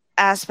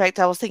aspect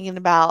I was thinking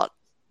about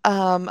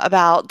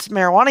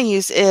marijuana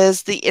use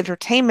is the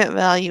entertainment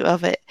value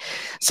of it.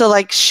 So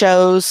like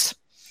shows,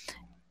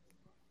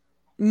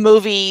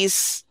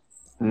 movies,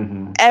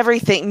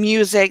 everything,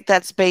 music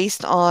that's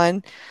based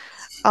on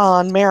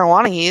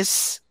marijuana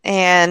use.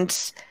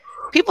 And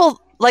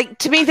people, like,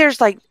 to me, there's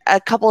like a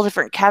couple of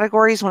different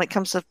categories when it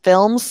comes to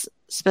films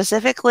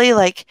specifically.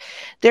 Like,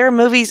 there are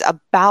movies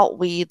about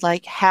weed,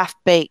 like Half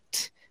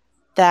Baked,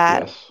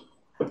 that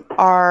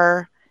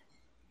are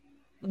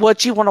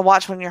what you want to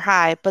watch when you're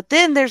high. But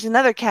then there's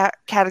another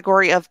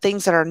category of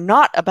things that are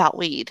not about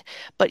weed,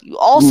 but you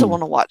also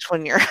want to watch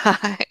when you're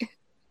high.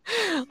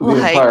 The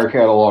entire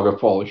catalog of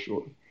Pauly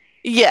Shore.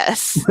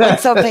 Yes, like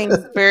something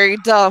very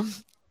dumb.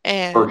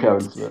 Or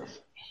Kevin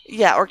Smith.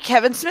 Yeah, or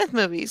Kevin Smith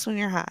movies when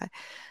you're high.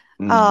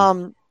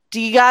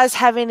 Do you guys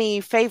have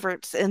any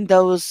favorites in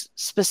those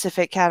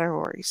specific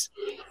categories?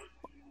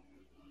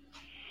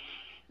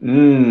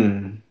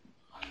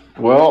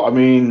 Well, I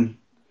mean,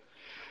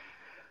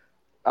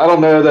 I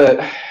don't know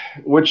that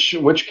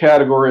which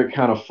category it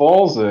kind of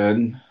falls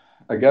in.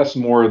 I guess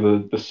more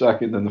the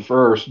second than the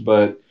first,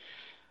 but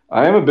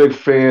I am a big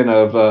fan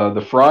of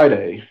the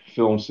Friday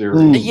film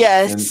series.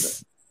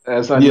 Yes. And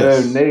as I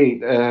know,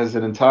 Nate has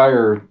an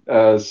entire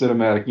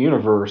cinematic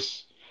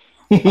universe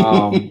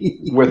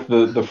with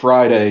the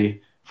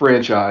Friday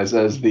franchise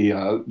as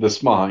the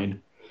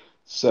spine.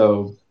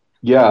 So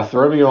yeah,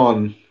 throw me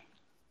on.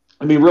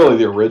 I mean, really,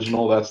 the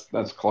original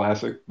that's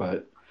classic,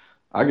 but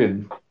I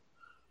can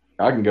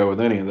go with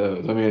any of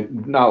those. I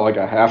mean, not like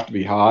I have to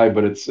be high,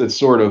 but it's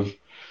sort of,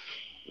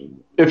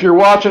 if you're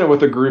watching it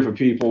with a group of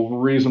people,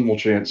 reasonable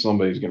chance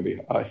somebody's going to be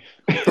high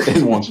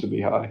and wants to be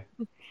high.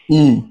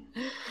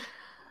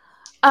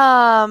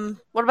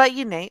 What about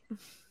you, Nate?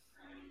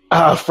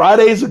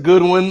 Friday's a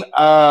good one.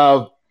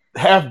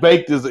 Half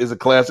Baked is a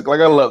classic.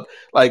 Like, I love,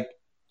 like,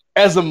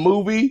 as a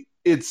movie,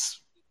 it's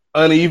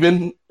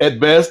uneven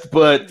at best,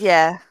 but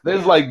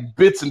there's like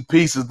bits and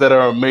pieces that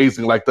are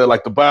amazing. Like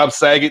the Bob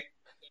Saget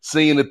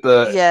scene at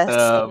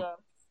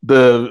the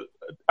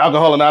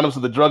Alcohol Anonymous or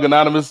the Drug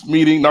Anonymous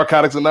meeting,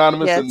 Narcotics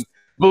Anonymous, and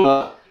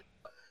you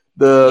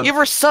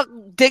ever suck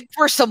dick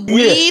for some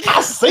weed?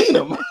 I seen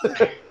him.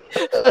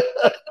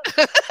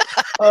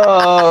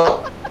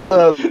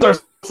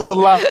 There's a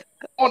lot. I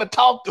want to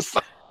talk to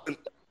something.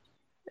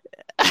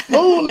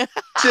 Moon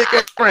chick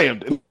at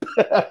Brandon.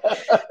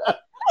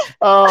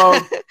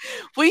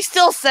 We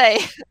still say,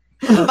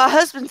 my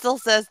husband still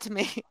says to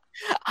me,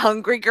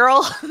 "Hungry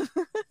girl."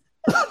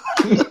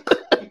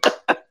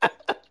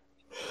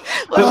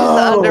 Which is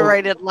an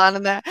underrated line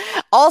in that.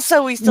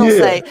 Also, we still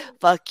say,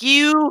 "Fuck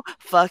you,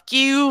 fuck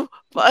you,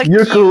 fuck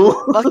You're you,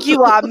 cool. fuck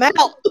you, I'm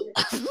out."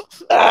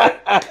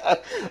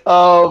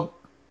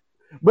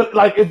 But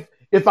like,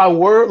 if I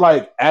were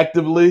like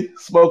actively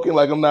smoking,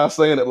 like, I'm not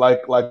saying it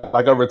like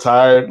I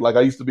retired, like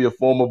I used to be a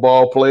former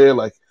ball player,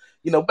 like,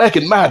 you know, back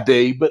in my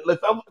day. But if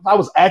I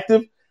was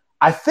active,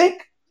 I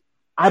think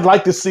I'd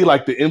like to see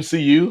like the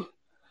MCU,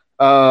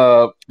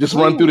 just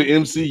run through the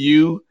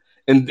MCU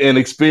and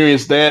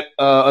experience that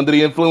under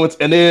the influence.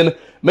 And then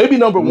maybe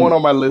number one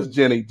on my list,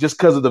 Jenny, just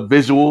because of the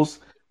visuals,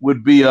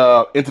 would be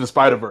Into the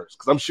Spider-Verse,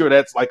 because I'm sure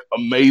that's like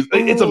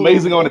amazing. It's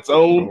amazing on its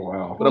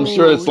own, but I'm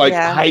sure it's like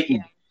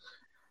heightened.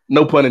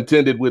 No pun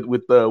intended with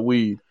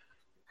weed.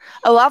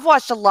 Oh, I've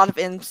watched a lot of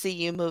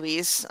MCU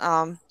movies,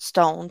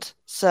 stoned.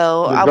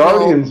 So the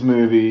Guardians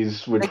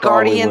movies would the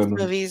probably Guardians win.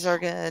 movies are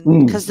good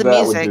because the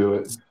music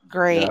is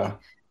great.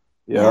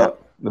 Yeah.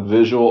 The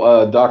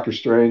visual. Doctor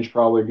Strange,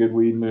 probably a good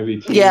weed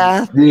movie too.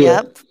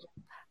 Yep.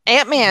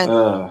 Ant-Man.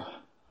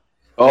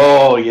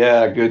 Oh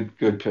yeah, good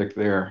pick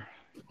there.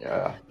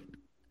 Yeah.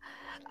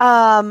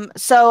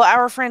 So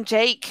our friend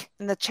Jake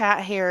in the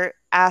chat here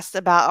asked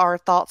about our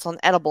thoughts on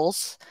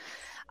edibles.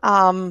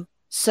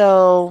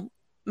 So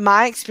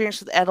my experience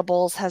with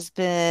edibles has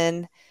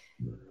been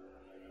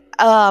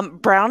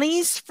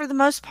brownies for the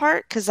most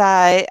part, because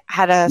I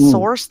had a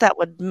source that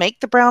would make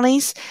the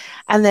brownies,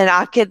 and then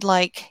I could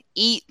like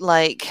eat,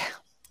 like,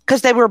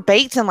 because they were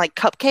baked in like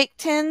cupcake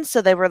tins,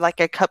 so they were like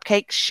a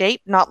cupcake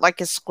shape, not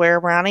like a square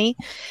brownie.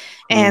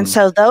 And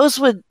so those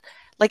would,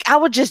 like, I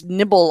would just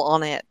nibble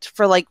on it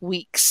for like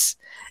weeks.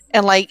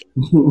 And like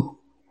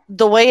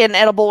the way an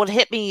edible would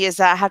hit me is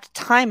that I have to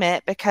time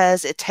it,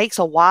 because it takes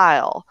a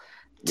while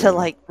to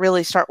like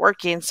really start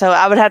working. So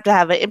I would have to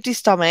have an empty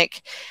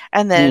stomach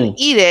and then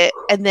eat it,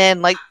 and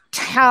then like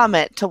time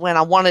it to when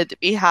I wanted to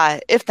be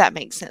high, if that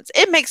makes sense.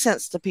 It makes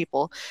sense to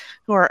people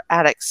who are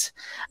addicts.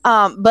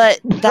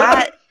 But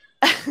that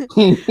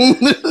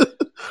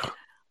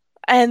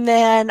and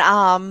then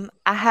I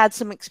had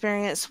some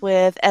experience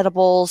with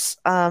edibles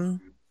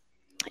in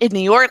New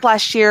York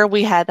last year.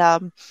 We had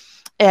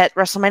at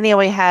WrestleMania,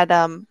 we had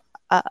a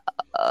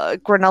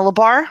granola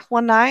bar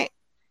one night,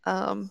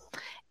 and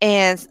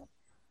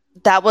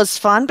that was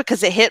fun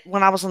because it hit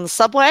when I was on the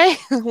subway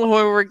when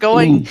we were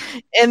going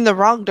in the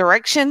wrong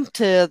direction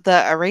to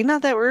the arena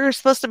that we were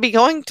supposed to be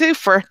going to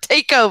for a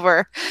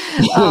takeover.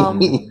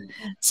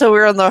 So we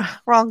were on the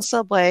wrong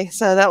subway.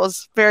 So that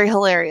was very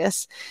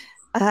hilarious.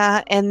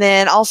 And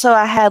then also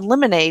I had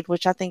lemonade,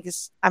 which I think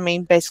is, I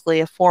mean, basically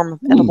a form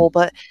of edible,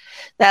 but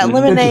that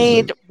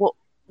lemonade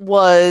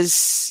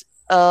was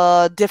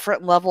a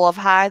different level of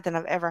high than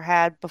I've ever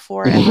had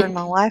before ever in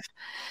my life.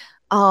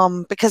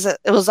 Because it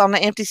was on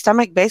an empty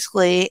stomach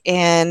basically,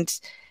 and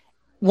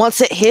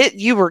once it hit,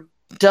 you were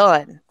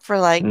done for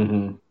like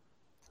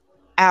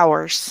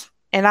hours.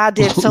 And I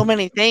did so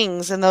many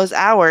things in those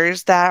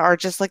hours that are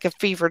just like a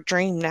fever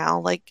dream now.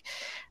 Like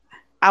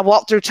I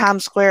walked through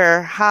Times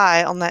Square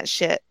high on that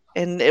shit,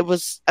 and it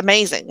was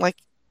amazing. Like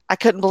I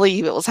couldn't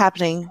believe it was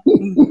happening.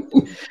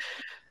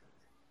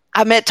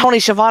 I met Tony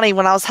Schiavone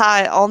when I was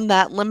high on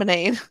that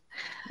lemonade.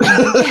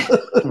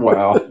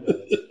 Wow.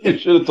 You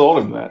should have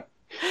told him that.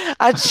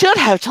 I should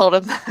have told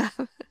him that.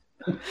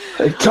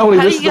 Hey, Tony,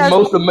 this is the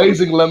most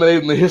amazing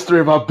lemonade in the history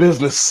of our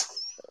business.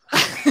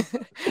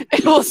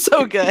 It was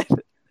so good.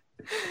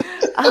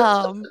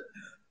 And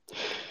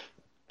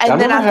I've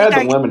then never had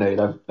the lemonade.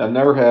 I've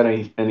never had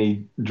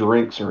any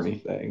drinks or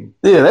anything.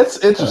 Yeah,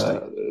 that's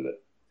interesting.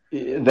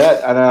 And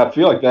I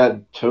feel like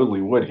that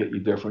totally would hit you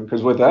different,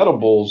 because with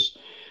edibles,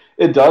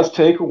 it does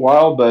take a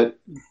while, but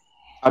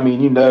I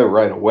mean, you know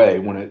right away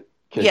when it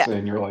kicks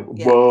in, you're like,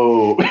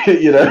 whoa,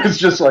 it's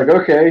just like,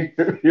 okay,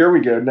 here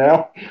we go.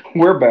 Now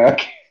we're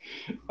back.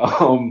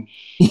 God,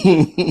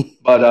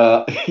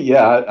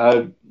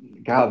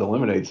 the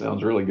lemonade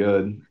sounds really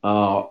good.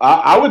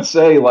 I would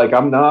say, like,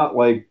 I'm not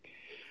like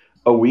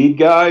a weed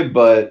guy,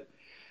 but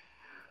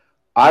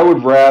I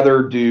would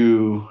rather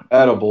do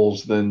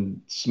edibles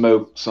than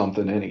smoke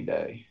something any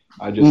day.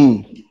 I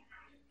just,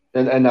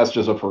 and that's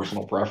just a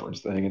personal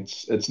preference thing.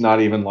 It's not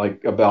even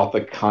like about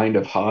the kind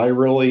of high,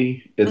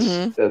 really.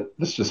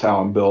 It's just how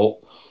I'm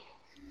built.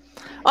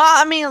 Well,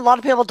 I mean, a lot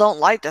of people don't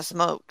like to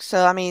smoke,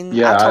 so I mean,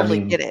 I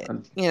totally get it.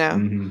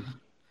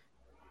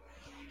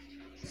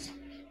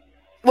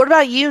 What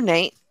about you,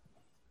 Nate?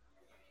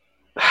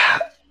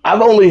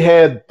 I've only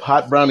had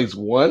pot brownies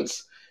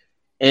once,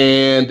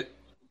 and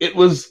it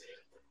was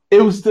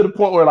to the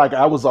point where like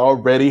I was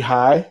already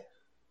high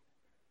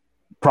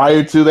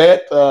prior to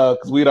that,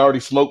 because we'd already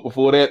smoked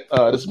before that.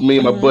 This is me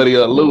and my buddy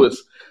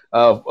Lewis,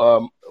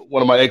 one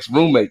of my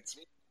ex-roommates,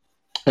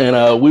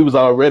 and we was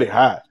already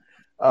high.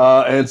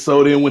 And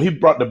so then when he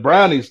brought the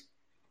brownies,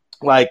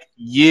 like,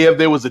 yeah,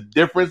 there was a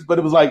difference, but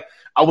it was like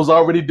I was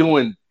already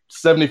doing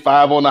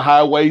 75 on the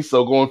highway,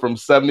 so going from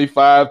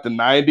 75 to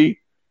 90,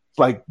 it's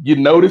like you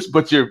notice,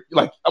 but you're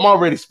like, I'm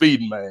already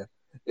speeding, man.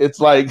 It's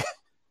like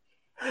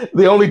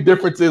the only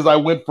difference is I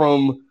went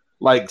from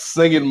like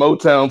singing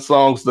Motown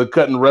songs to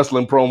cutting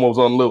wrestling promos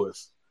on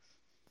Lewis.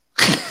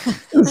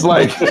 It's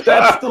like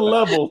that's the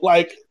level.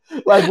 Like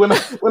when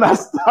I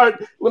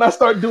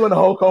start doing the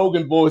Hulk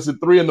Hogan voice at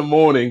 3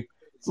 a.m,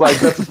 it's like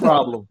that's a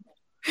problem.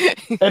 And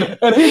here's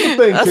the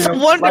thing, that's Tim,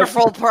 a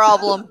wonderful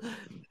problem.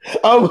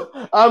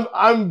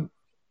 I'm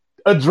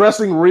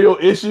addressing real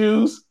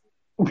issues,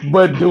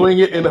 but doing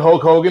it in the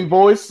Hulk Hogan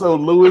voice, so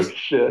Lewis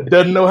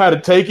doesn't know how to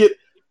take it.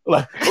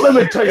 Like, let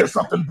me tell you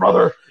something,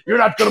 brother. You're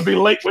not going to be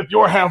late with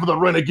your half of the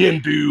rent again,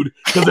 dude.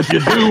 Because if you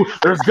do,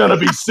 there's going to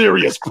be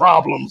serious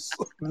problems.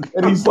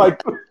 And he's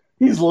like,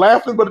 he's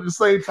laughing, but at the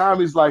same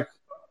time, he's like,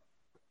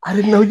 I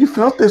didn't know you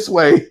felt this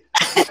way.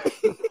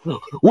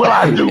 Well,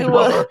 I do,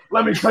 brother.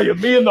 Let me tell you,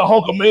 me and the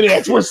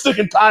Hulkamaniacs, we're sick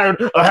and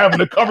tired of having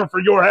to cover for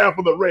your half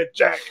of the rent,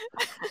 Jack.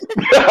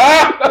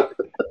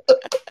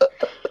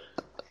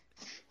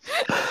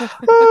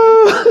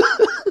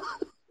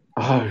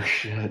 Oh,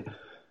 shit.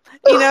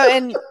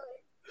 And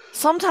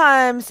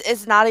sometimes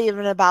it's not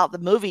even about the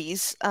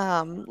movies.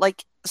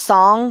 Like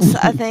songs,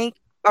 I think,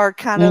 are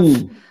kind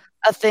of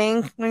a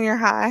thing when you're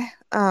high.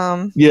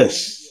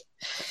 Yes.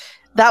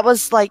 That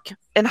was like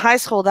in high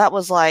school, that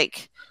was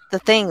like the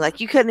thing. Like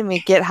you couldn't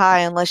even get high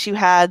unless you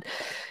were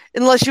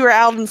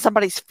out in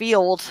somebody's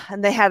field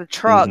and they had a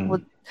truck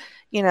with,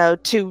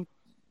 2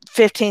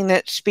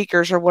 15-inch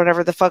speakers or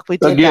whatever the fuck we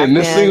did. Again,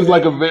 this seems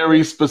like a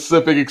very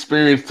specific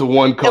experience to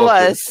one culture. It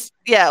was.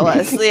 Yeah, it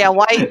was. Yeah,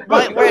 white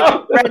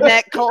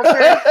redneck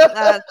culture.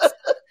 That's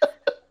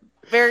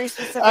very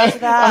specific to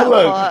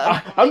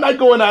that. I'm not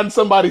going out in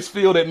somebody's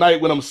field at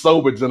night when I'm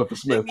sober, Jennifer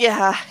Smith.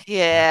 Yeah.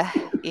 Can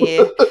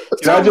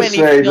I just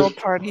say,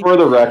 for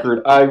the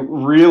record, I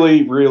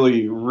really,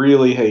 really,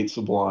 really hate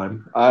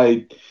Sublime.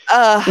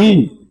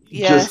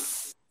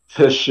 Just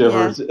piss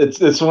shivers. Yeah.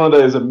 It's one of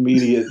those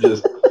immediate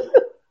just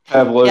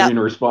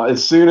Pavlovian response.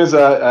 As soon as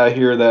I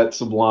hear that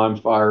Sublime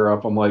fire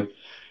up, I'm like,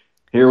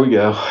 here we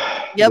go.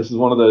 Yep. This is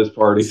one of those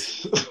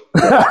parties.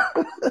 But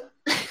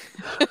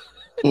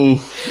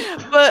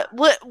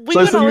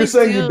so you're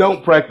saying you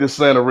don't practice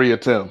Santeria,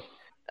 Tim?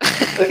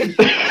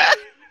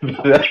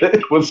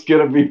 That was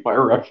going to be my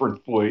reference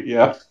point,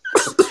 yeah.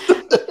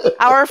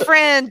 Our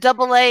friend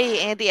Double A,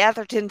 Andy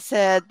Atherton,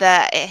 said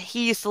that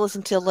he used to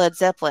listen to Led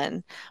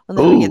Zeppelin when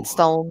they would get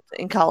stoned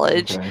in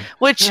college,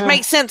 which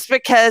makes sense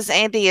because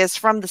Andy is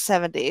from the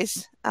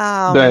 70s.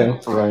 Damn.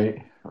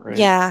 Right.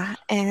 Yeah.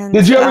 And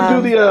did you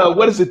ever do the,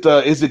 what is it?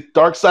 Is it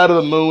Dark Side of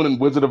the Moon and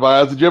Wizard of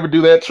Oz? Did you ever do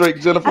that trick,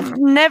 Jennifer? I've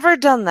never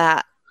done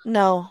that.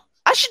 No.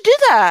 I should do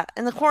that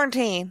in the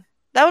quarantine.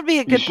 That would be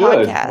a good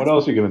podcast. What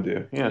else are you going to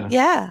do?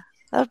 Yeah.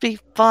 That would be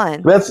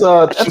fun. That's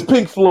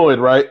Pink Floyd,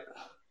 right?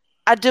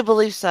 I do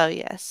believe so,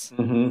 yes.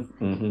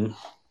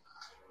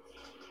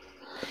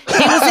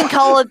 He was in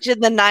college in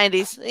the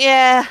 90s.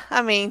 Yeah,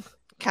 I mean,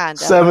 kind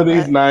of.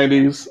 70s,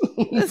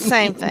 90s.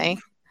 Same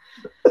thing.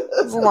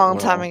 It was a long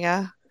time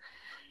ago.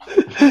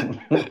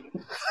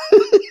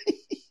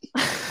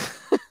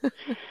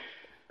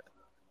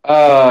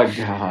 Oh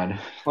God!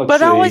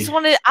 I always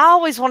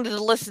wanted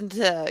to listen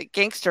to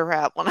gangster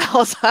rap when I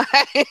was high.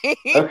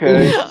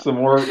 Okay, some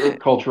more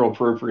cultural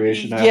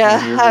appropriation.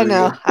 Yeah, here. I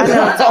know.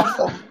 It's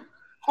awful,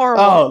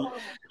 horrible. Oh,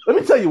 let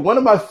me tell you, one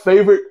of my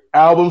favorite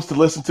albums to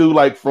listen to,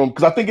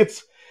 because I think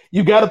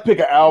you got to pick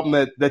an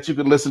album that you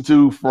can listen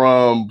to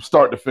from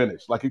start to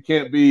finish. Like it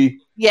can't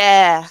be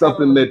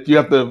something that you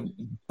have to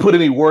put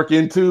any work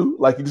into.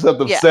 Like you just have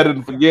to set it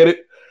and forget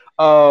it.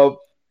 But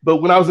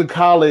when I was in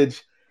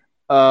college,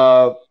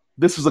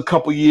 this was a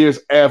couple years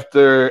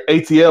after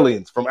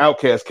AT-Aliens from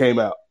Outkast came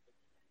out.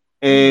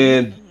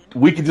 And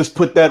we could just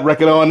put that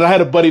record on. And I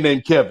had a buddy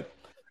named Kevin.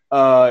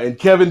 And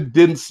Kevin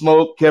didn't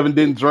smoke. Kevin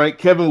didn't drink.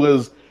 Kevin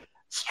was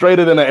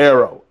straighter than an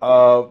arrow.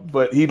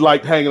 But he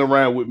liked hanging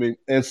around with me.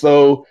 And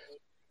so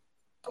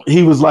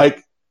he was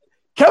like,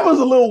 Kevin was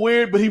a little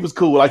weird, but he was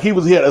cool. Like he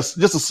had just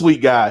a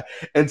sweet guy.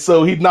 And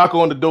so he'd knock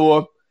on the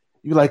door.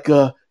 He'd be like,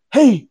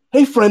 hey,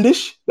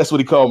 friendish. That's what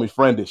he called me,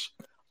 friendish.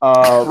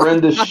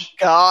 Friendish. Oh,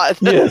 God.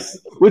 Yes.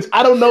 Which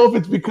I don't know if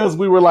it's because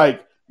we were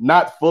like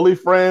not fully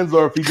friends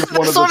or if he just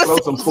wanted to throw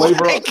some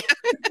flavor on.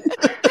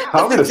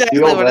 I'm going to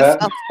steal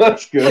that.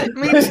 That's good.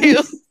 Me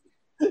too.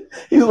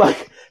 He's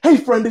like, hey,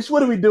 friendish,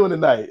 what are we doing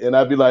tonight? And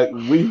I'd be like,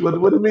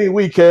 what do you mean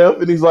we,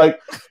 Kev? And he's like,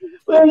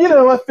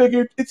 well, I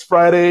figured it's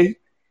Friday.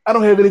 I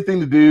don't have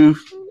anything to do.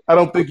 I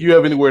don't think you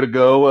have anywhere to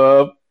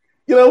go.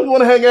 You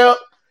want to hang out?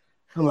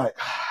 I'm like,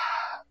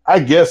 I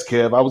guess,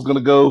 Kev. I was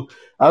gonna go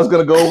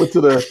over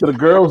to the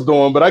girls'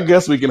 dorm, but I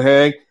guess we can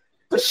hang.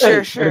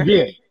 Sure. And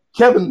again,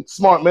 Kevin,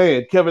 smart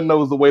man. Kevin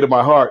knows the way to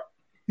my heart.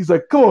 He's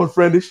like, come on,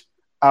 friendish.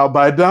 I'll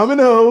buy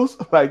dominoes.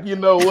 Like, you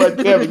know what,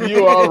 Kevin,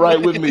 you're all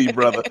right with me,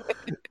 brother.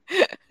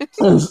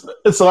 And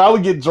so I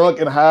would get drunk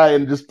and high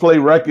and just play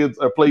records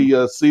or play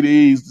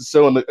CDs,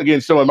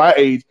 showing my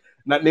age.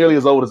 Not nearly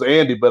as old as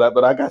Andy,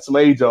 but I got some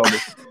age on me.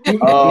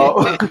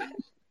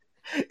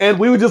 And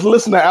we would just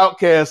listen to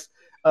Outkast,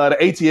 the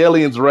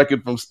AT-Aliens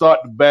record from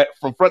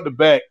front to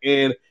back.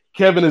 And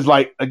Kevin is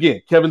like,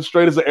 again, Kevin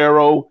straight as an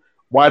arrow,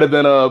 whiter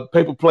than a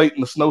paper plate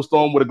in a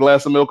snowstorm with a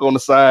glass of milk on the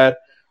side.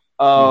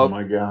 Oh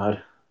my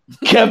God.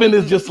 Kevin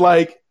is just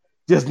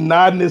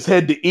nodding his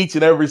head to each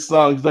and every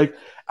song. He's like,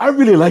 I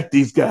really like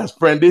these guys,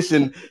 friendish.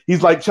 And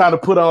he's like trying to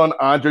put on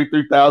Andre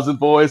 3000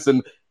 voice.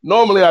 And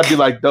normally I'd be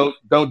like, don't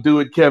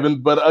do it,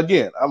 Kevin. But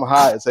again, I'm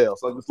high as hell.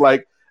 So I'm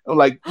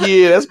like,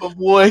 yeah, that's my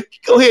boy.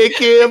 Go ahead,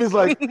 Kev. He's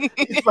like,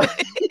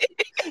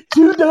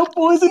 two dope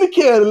boys in a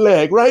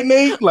Cadillac, right,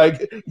 Nate?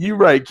 Like, you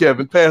right,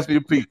 Kevin. Pass me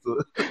a pizza.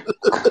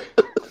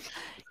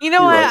 You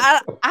know what?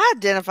 Right. I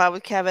identify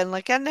with Kevin.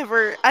 Like I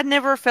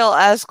never felt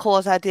as cool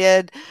as I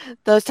did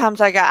those times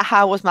I got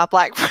high with my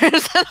black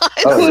friends in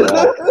high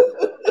school.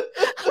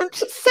 I'm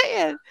just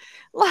saying,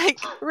 like,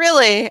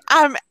 really,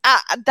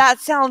 that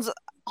sounds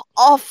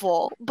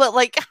awful, but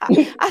like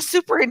I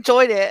super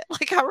enjoyed it.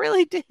 Like I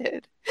really did,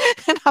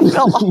 and I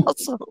felt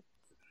awesome.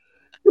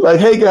 Like,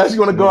 hey guys, you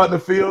want to go out in the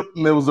field?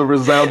 And it was a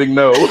resounding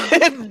no.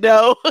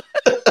 No.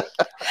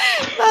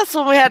 That's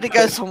when we had to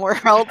go somewhere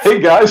else. Hey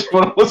guys, you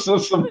want to listen to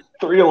some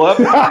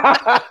 311?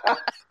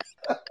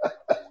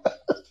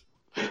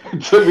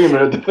 It took me a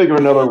minute to think of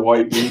another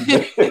white weed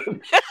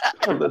band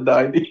from the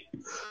 90s.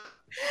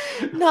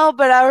 No,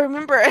 but I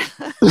remember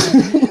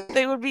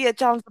they would be at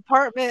John's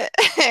apartment,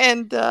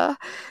 and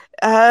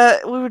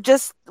we would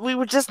just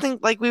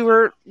think like we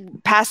were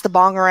pass the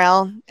bong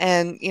around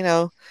and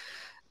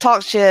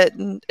talk shit,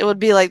 and it would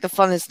be like the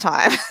funnest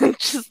time.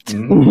 Just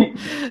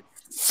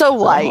so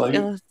white.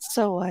 It was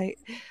so white.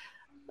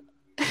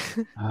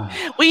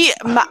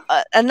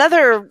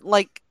 Another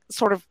like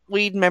sort of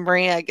weed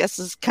memory, I guess,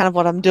 is kind of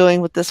what I'm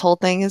doing with this whole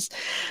thing is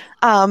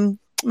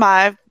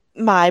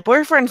my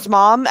boyfriend's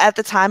mom at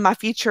the time, my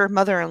future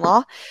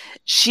mother-in-law,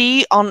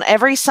 she on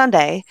every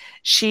Sunday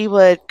she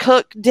would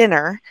cook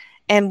dinner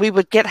and we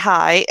would get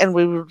high and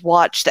we would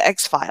watch the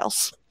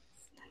X-Files.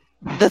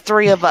 The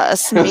three of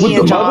us, me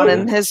and John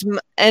and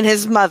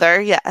his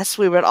mother. Yes,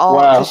 we would all,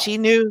 because she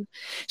knew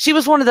she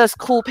was one of those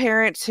cool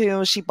parents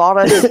who she bought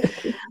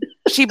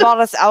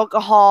us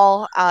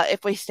alcohol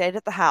if we stayed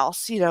at the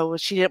house. She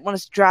didn't want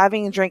us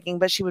driving and drinking,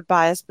 but she would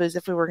buy us booze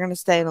if we were going to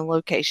stay in a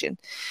location.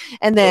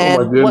 And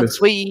then once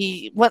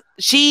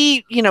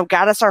she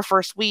got us our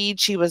first weed.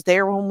 She was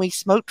there when we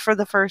smoked for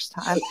the first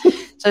time,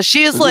 so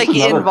she was like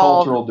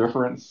involved. Cultural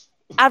difference.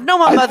 I've known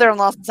my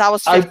mother-in-law since I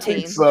was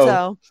 15,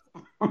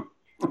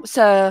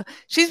 so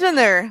she's been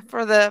there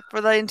for the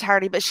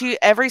entirety. But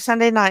every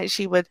Sunday night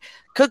she would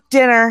cook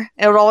dinner.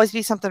 It would always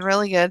be something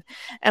really good,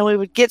 and we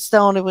would get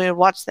stoned and we would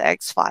watch the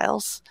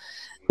X-Files.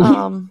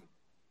 So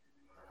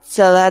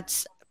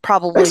that's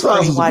probably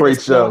X-Files is a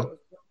great show.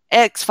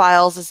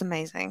 X-Files is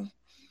amazing.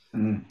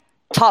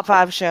 Top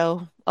 5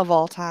 show of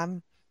all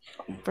time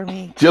for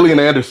me. Gillian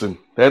Anderson.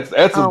 That's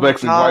a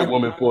vexing white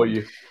woman for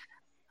you.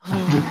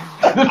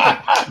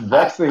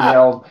 Vexing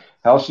hell.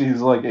 how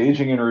she's like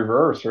aging in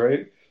reverse,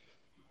 right?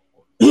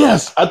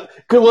 Yes, I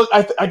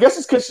guess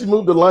it's because she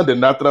moved to London.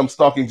 Not that I'm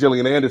stalking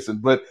Gillian Anderson,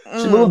 but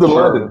she moved to Mm.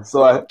 London,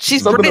 so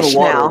She's something in the British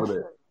water now. over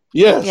there.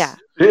 Yes. Yeah.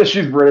 Yeah,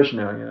 she's British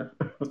now. Yeah.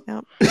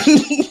 Yep.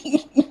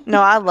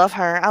 No, I love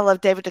her. I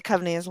love David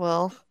Duchovny as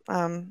well.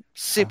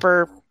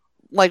 Super,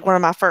 like one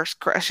of my first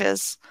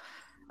crushes.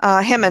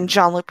 Him and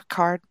Jean-Luc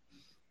Picard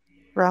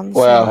around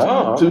the same Wow, time.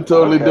 Oh, two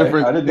totally okay.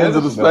 different I didn't know ends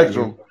of this the about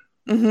spectrum.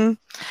 you. Hmm.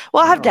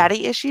 Well, I have Oh.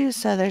 daddy issues,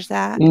 so there's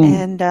that, Mm.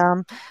 and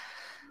a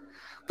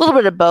little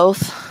bit of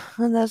both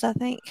in those, I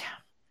think.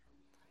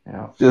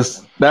 Yeah.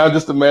 Just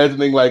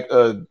imagining like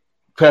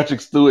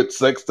Patrick Stewart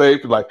sex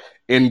tape, like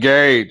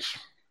engage,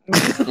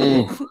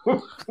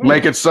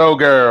 make it so,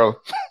 girl.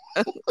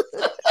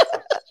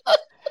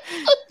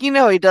 You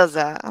know he does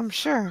that, I'm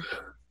sure.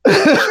 I'm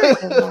sure he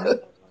does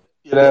that.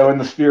 You know, in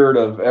the spirit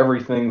of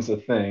everything's a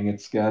thing,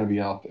 it's got to be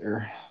out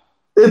there.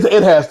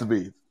 It has to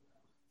be.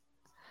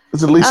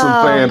 It's at least some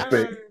Um,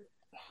 fanfic.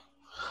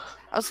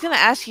 I was gonna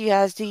ask you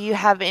guys, do you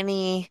have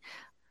any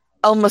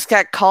almost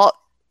got caught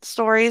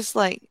stories,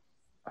 like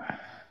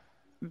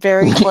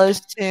very close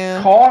to?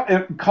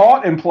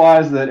 Caught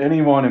implies that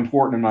anyone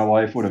important in my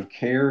life would have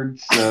cared.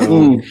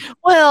 So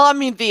Well, I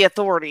mean the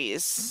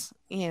authorities,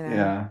 you know.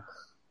 yeah.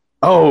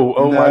 Oh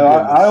No, my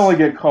I only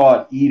goodness. get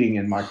caught eating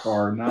in my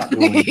car, not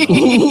doing drugs.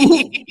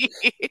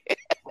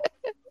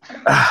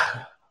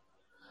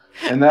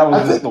 And that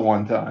was just the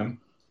one time.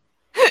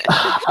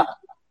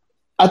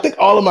 I think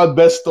all of my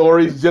best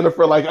stories,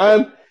 Jennifer, like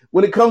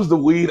when it comes to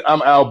weed,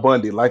 I'm Al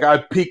Bundy. Like I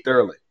peaked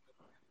early.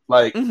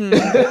 Like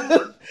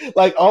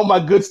like all my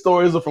good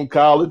stories are from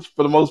college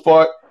for the most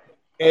part.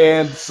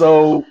 And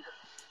so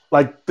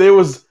like there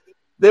was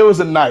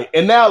a night.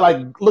 And now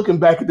like looking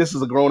back at this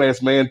as a grown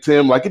ass man,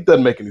 Tim, like it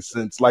doesn't make any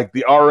sense. Like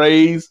the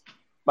RAs,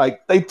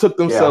 like they took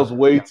themselves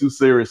way too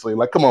seriously.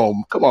 Like come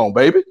on,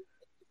 baby.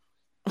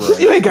 Right.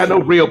 You ain't got no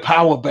real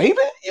power, baby.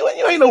 You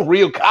ain't no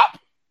real cop.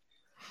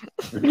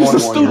 You're You're just a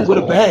student with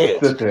a badge.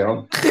 Sit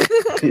down.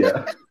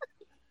 Yeah.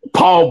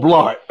 Paul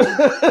Blart.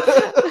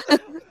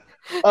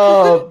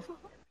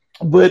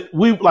 But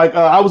we like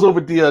I was over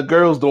at the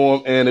girls'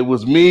 dorm, and it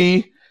was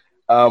me,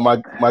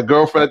 my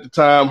girlfriend at the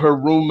time, her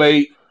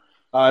roommate,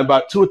 and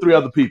about 2 or 3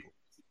 other people.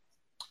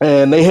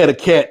 And they had a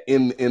cat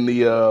in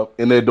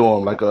their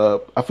dorm. Like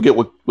I forget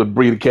what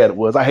breed of cat it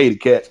was. I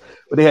hated cats,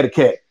 but they had a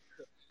cat.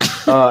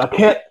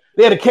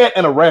 They had a cat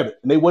and a rabbit,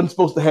 and they wasn't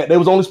supposed to have. They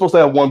was only supposed to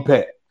have one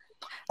pet.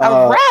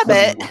 A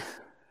rabbit.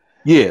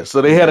 Yeah,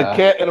 so they had a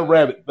cat and a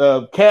rabbit.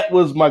 The cat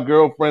was my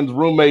girlfriend's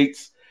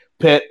roommate's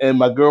pet, and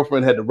my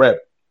girlfriend had the rabbit.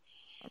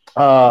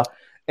 So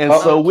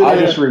I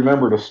just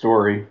remembered a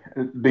story.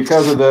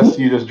 Because of this,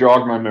 you just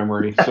jogged my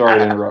memory. Sorry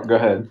to interrupt. Go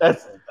ahead.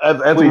 That's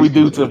what we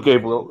do, Tim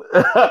Capel.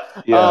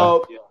 Yeah.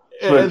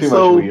 Smoke too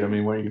much weed. I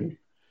mean, what are you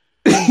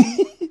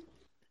doing?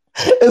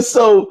 And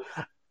so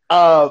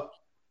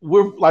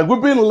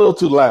we're being a little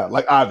too loud.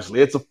 Like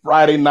obviously, it's a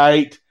Friday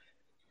night.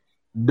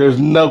 There's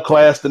no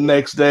class the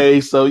next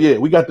day, so yeah,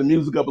 we got the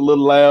music up a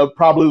little loud.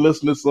 Probably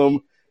listening to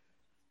some.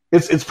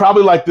 It's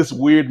probably like this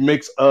weird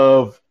mix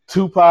of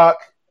Tupac,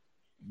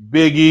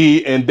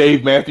 Biggie, and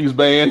Dave Matthews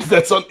Band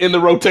that's in the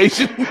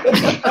rotation,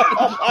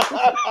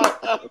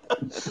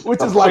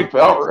 which is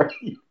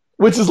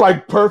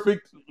like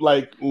perfect,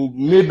 like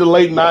mid to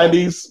late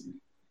 '90s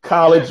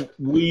college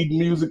weed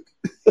music.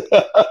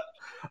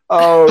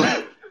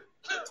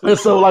 And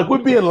so like we're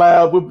being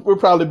loud, we're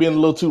probably being a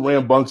little too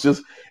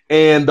rambunctious,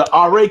 and the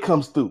RA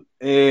comes through,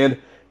 and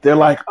they're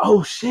like,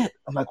 "Oh shit!"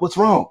 I'm like, "What's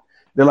wrong?"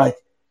 They're like,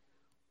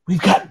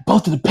 "We've got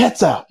both of the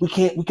pets out. We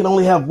can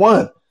only have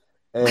one."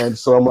 And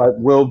so I'm like,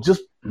 "Well,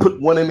 just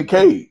put one in the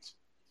cage."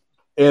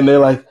 And they're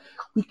like,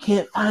 "We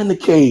can't find the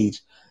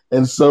cage."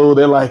 And so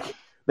they're like,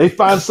 they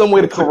find some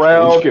way to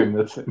corral.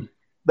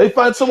 They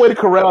find some way to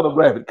corral the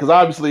rabbit, because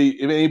obviously,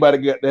 if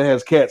anybody that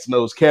has cats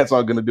knows cats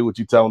aren't going to do what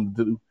you tell them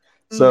to do.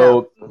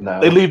 So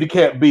they leave the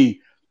cat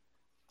be.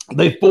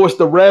 They force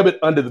the rabbit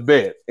under the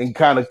bed and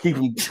kind of keep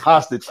him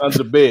hostage under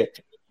the bed.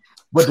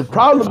 But the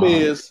problem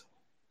is,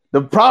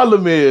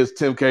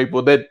 Tim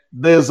Capel, that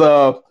there's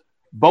a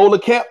bowl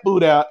of cat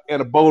food out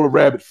and a bowl of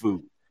rabbit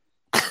food.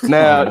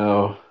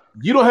 Now,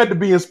 you don't have to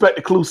be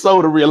Inspector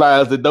Clouseau to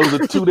realize that those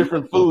are 2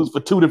 different foods for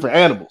 2 different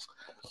animals.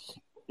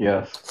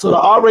 Yes. So the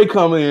RA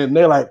come in, and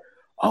they're like,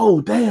 "Oh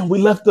damn, we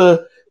left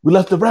the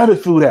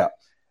rabbit food out,"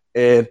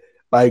 and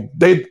like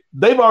they've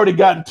already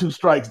gotten 2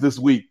 strikes this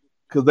week,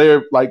 because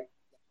they're like,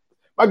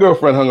 my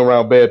girlfriend hung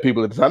around bad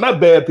people at the time, not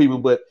bad people,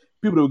 but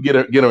people that would get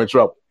her in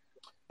trouble.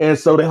 And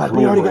so they're like,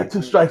 "We already got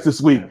 2 strikes this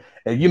week,"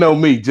 and you know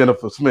me,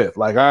 Jennifer Smith,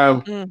 like I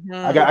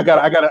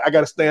got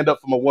to stand up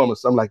for my woman.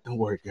 So I'm like, "Don't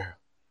worry, girl,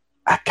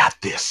 I got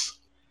this."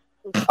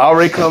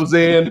 RA comes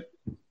in,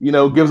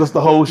 gives us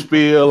the whole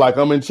spiel, like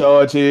I'm in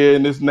charge here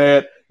and this and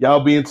that. Y'all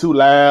being too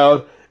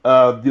loud.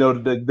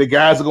 The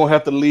guys are gonna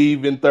have to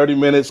leave in 30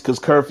 minutes because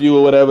curfew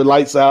or whatever,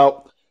 lights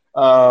out.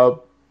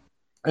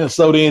 And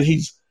so then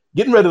he's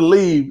getting ready to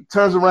leave,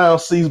 turns around,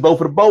 sees both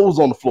of the bowls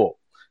on the floor.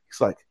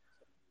 He's like,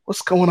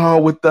 "What's going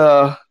on with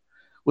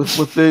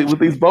with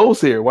these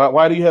bowls here?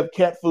 Why do you have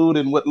cat food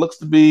and what looks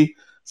to be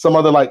some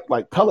other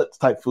like pellets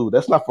type food?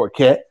 That's not for a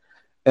cat.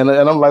 And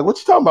I'm like, what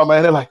you talking about,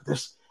 man? They're like,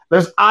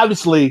 there's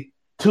obviously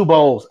two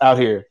bowls out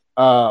here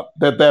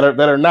that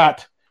are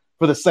not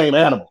for the same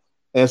animal.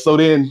 And so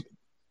then,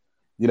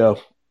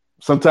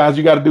 sometimes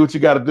you got to do what you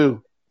got to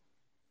do.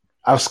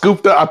 I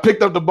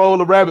picked up the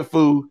bowl of rabbit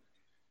food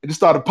and just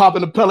started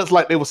popping the pellets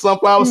like they were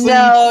sunflower seeds.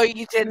 No,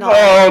 you did not.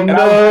 Oh,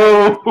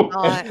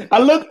 no.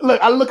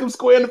 I look him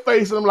square in the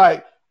face and I'm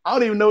like, I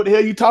don't even know what the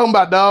hell you talking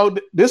about, dog.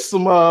 This is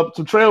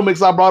some trail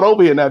mix I brought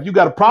over here. Now, if you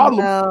got a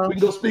problem, we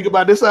can go speak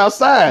about this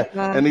outside.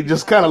 And he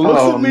just kind of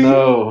looks at me,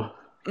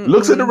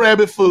 looks at the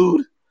rabbit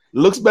food,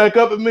 looks back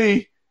up at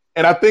me,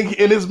 and I think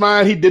in his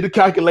mind he did the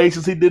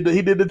calculations, he did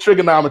the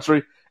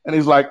trigonometry, and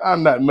he's like,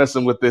 I'm not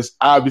messing with this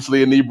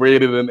obviously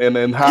inebriated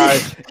and high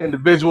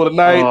individual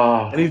tonight.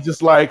 And he's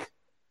just like,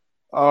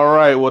 all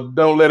right, well,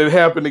 don't let it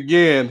happen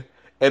again.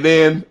 And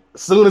then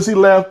as soon as he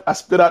left, I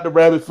spit out the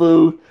rabbit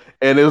food,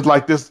 and it was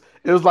like this.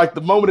 It was like the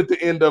moment at the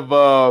end of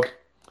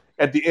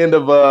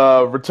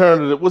Return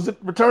to the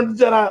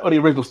Jedi or the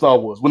original Star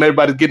Wars when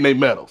everybody's getting their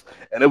medals,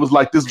 and it was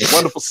like this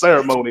wonderful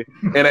ceremony,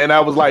 and I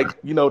was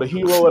like, the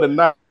hero of the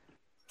night.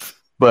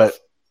 But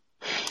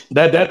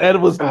that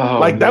was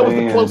that was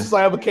the closest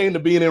I ever came to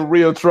being in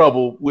real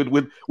trouble with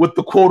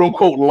the quote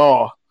unquote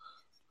law.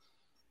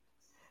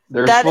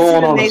 There's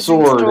falling on a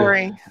sword.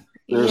 Story.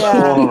 There's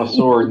falling on a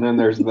sword, and then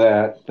there's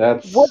that.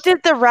 What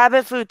did the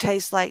rabbit food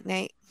taste like,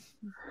 Nate?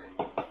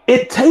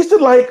 It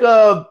tasted like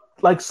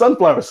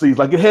sunflower seeds.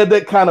 Like it had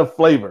that kind of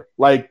flavor,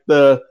 like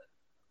the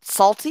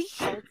salty,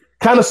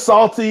 kind of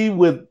salty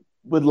with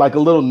like a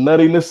little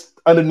nuttiness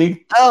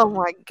underneath. Oh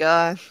my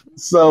god!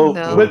 So,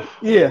 but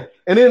yeah,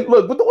 and then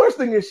look. But the worst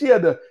thing is she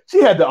had the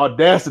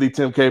audacity,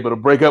 Tim Capel, to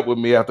break up with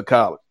me after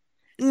college.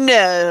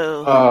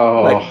 No.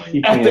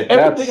 After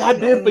everything I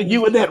did for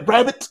you and that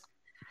rabbit.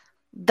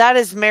 That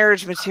is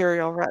marriage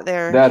material right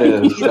there. That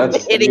is.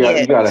 That's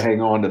idiot. You got to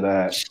hang on to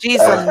that. She's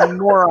a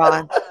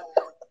moron.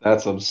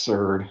 That's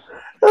absurd.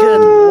 Good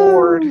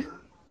Lord.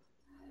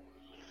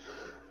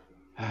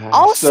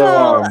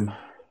 Also,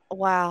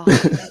 wow.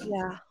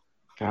 Yeah.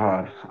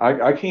 God,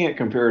 I can't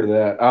compare to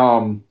that.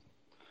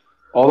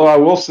 Although I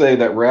will say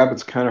that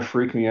rabbits kind of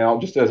freak me out,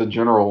 just as a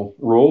general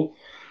rule.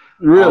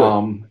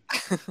 Really?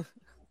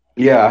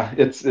 Yeah,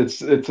 it's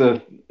a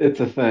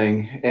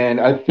thing,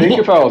 and I think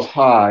if I was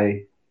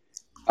high,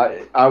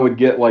 I would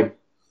get like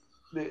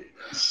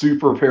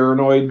super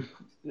paranoid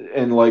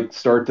and like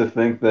start to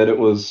think that it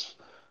was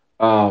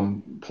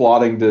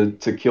plotting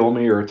to kill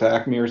me or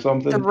attack me or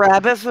something. The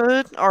rabbit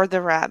food or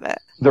the rabbit?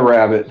 The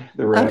rabbit.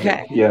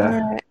 Okay. Yeah.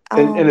 Right.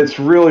 And it's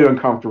really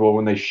uncomfortable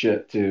when they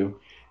shit too.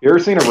 You ever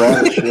seen a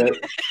rabbit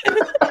shit?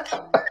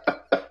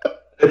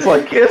 It's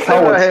like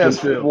pellets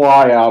just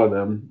fly out of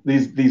them.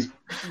 These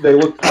they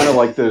look kind of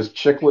like those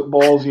chiclet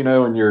balls, in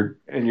your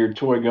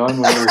toy gun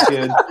when you were a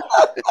kid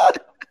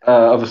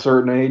of a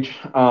certain age.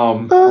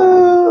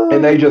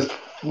 And they just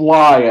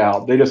fly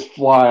out. They just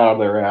fly out of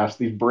their ass,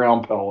 these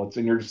brown pellets,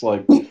 and you're just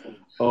like,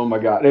 oh my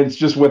god. And it's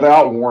just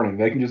without warning.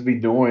 They can just be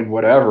doing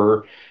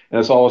whatever, and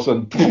it's all of a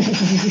sudden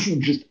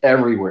just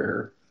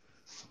everywhere.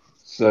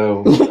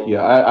 So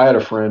yeah, I had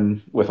a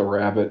friend with a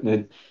rabbit,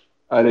 and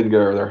I didn't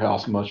go to their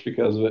house much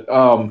because of it.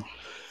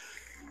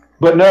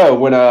 But no,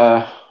 when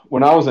I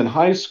was in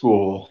high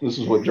school, this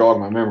is what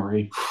jogged my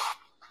memory.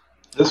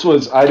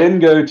 I didn't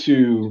go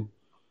to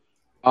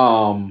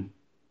prom.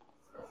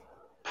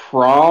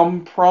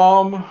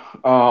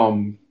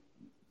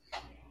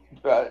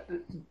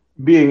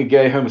 Being a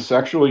gay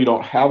homosexual, you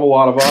don't have a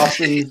lot of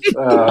options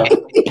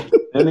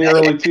in the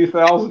early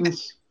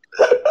 2000s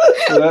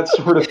for that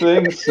sort of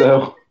thing.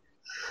 So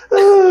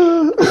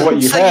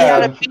what you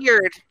had a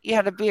beard. You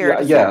had a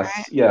beard. Yeah,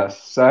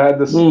 yes. So I had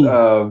this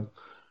one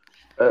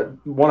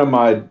of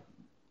my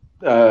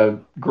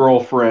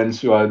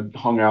girlfriends who I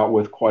hung out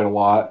with quite a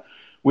lot.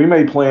 We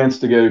made plans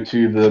to go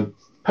to the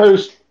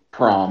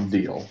post-prom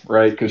deal,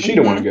 right? Because she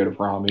didn't want to go to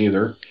prom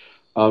either.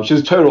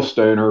 She's a total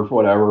stoner,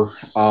 whatever.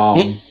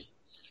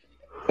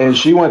 And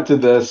she went to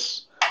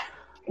this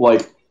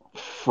like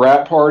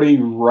frat party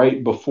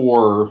right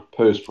before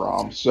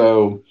post-prom.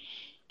 So,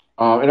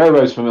 and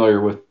everybody's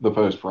familiar with the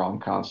post-prom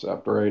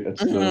concept, right?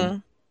 It's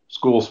the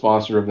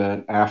school-sponsored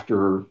event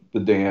after the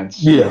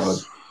dance.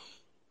 Yes.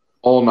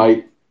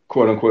 All-night,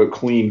 quote-unquote,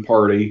 clean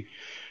party.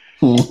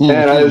 And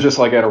I was just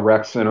like at a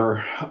rec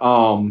center.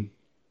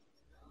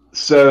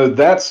 So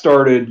that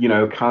started,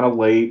 kind of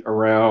late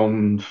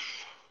around,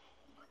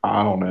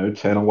 I don't know,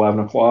 10, 11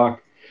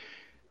 o'clock.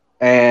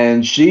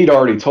 And she'd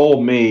already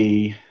told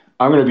me,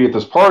 I'm going to be at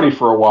this party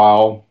for a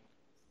while,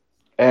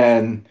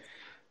 and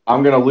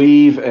I'm going to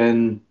leave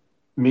and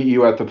meet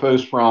you at the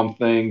post-prom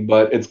thing,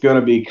 but it's going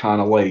to be kind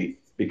of late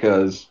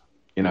because,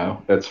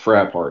 it's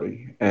frat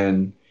party.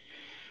 And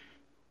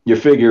you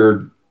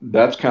figured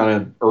that's kind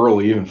of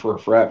early even for a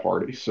frat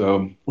party.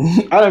 So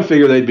I didn't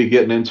figure they'd be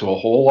getting into a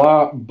whole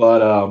lot,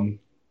 but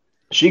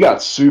she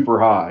got super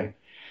high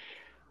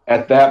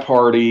at that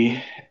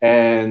party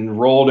and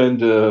rolled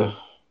into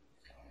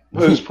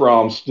post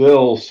prom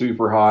still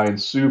super high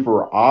and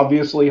super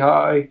obviously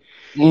high.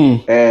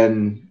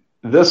 And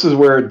this is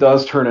where it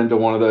does turn into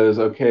one of those,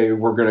 okay,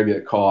 we're going to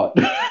get caught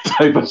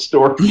type of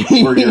stories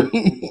where you're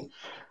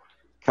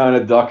kind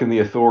of ducking the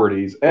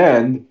authorities.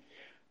 And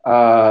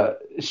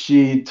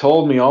she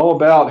told me all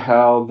about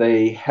how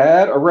they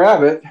had a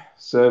rabbit.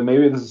 So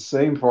maybe this is the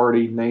same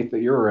party, Nate,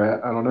 that you were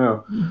at. I don't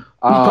know.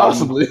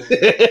 Possibly.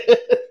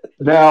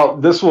 Now,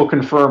 this will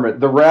confirm it.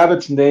 The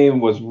rabbit's name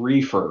was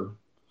Reefer.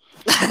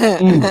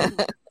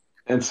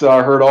 And so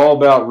I heard all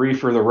about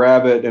Reefer the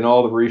rabbit and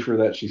all the reefer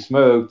that she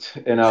smoked.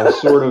 And I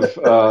was sort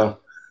of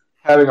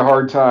having a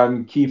hard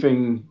time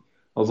keeping.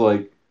 I was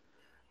like,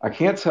 I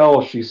can't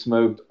tell if she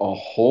smoked a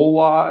whole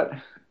lot.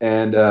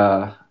 And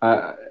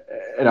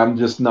I'm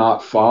just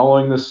not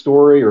following the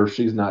story, or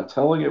she's not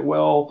telling it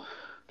well.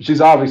 But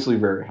she's obviously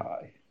very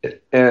high.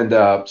 And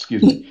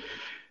excuse me.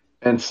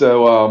 And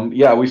so,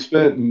 yeah, we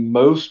spent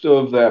most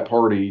of that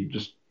party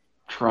just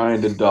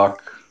trying to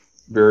duck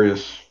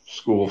various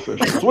school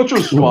officials, which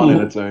was fun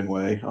in its own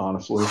way,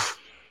 honestly.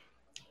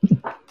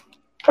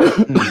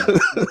 And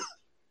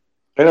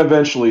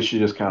eventually she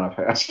just kind of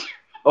passed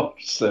out.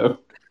 So,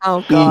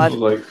 oh, God. I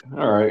was like,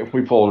 all right,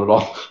 we pulled it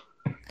off.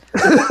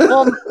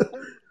 Well,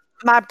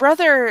 my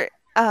brother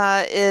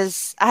I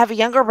have a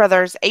younger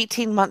brother, is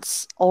 18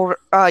 months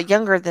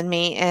younger than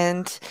me,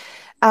 and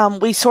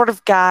we sort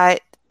of got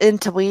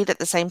into weed at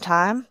the same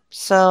time.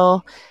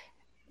 So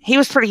he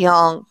was pretty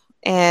young,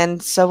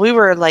 and so we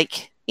were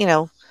like,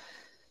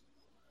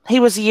 he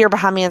was a year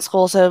behind me in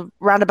school. So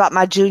round about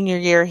my junior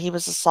year, he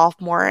was a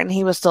sophomore, and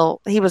he was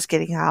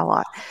getting high a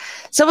lot.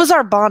 So it was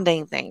our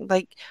bonding thing.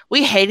 Like,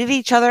 we hated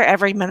each other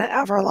every minute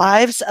of our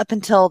lives up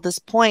until this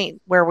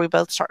point where we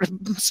both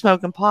started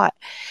smoking pot.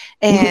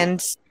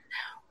 And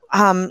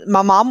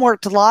my mom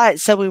worked a lot,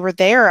 so we were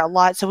there a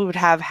lot. So we would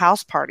have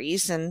house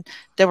parties, and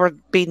there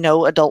would be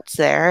no adults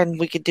there, and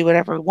we could do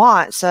whatever we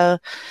want. So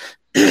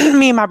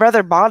me and my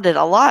brother bonded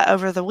a lot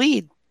over the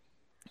weed.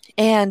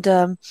 And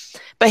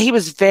but he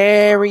was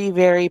very,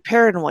 very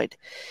paranoid.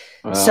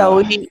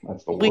 So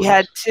we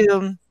had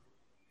to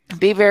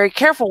be very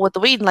careful with the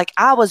weed. And like,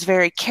 I was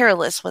very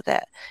careless with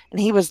it, and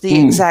he was the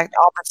exact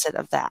opposite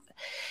of that.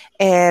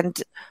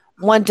 And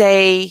one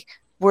day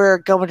we're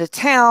going to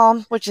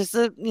town, which is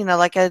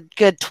like a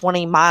good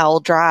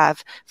 20-mile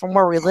drive from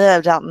where we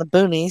lived out in the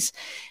boonies.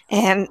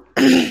 And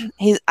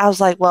I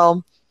was like,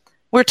 well,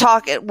 we're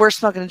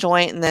smoking a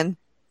joint, and then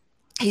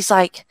he's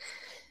like,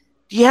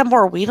 do you have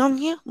more weed on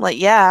you? I'm like,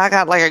 yeah, I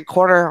got like a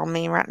quarter on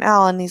me right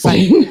now. And he's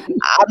like,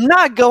 I'm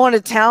not going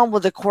to town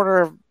with a quarter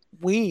of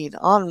weed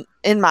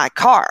in my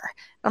car.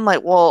 I'm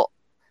like, well,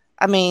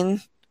 I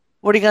mean,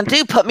 what are you going to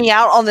do? Put me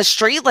out on the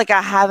street like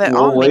I have it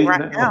on me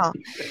right now?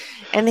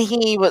 And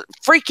he was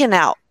freaking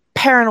out,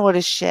 paranoid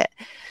as shit.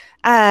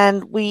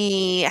 And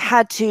we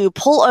had to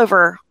pull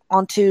over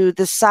onto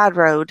the side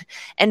road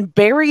and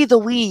bury the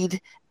weed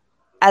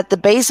at the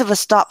base of a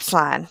stop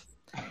sign.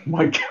 Oh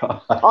my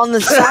God. On the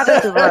side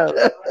of the road.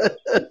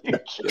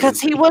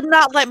 Because he would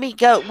not let me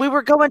go. We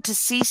were going to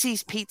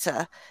Cece's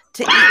Pizza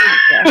to eat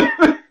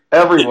pizza.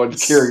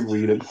 Everyone's carrying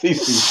weed at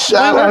Cece's.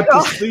 Shout out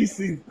to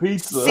Cece's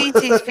Pizza.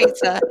 Cece's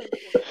Pizza.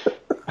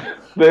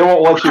 They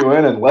won't let you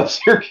in unless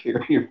you're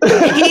carrying.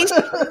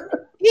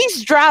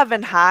 He's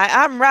driving high.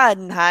 I'm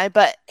riding high,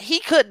 but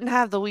he couldn't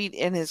have the weed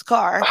in his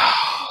car.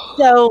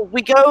 So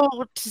we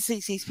go to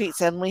Cece's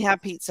Pizza, and we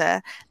have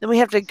pizza. Then we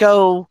have to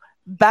go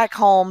back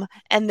home,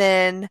 and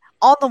then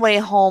on the way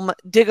home,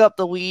 dig up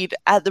the weed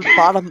at the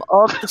bottom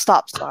of the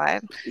stop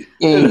sign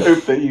And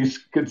hope that you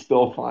could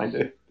still find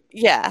it.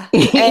 Yeah,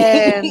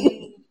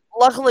 and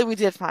luckily we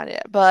did find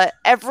it. But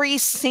every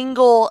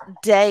single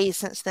day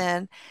since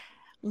then,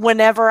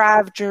 whenever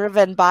I've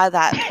driven by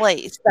that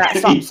place, that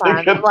stop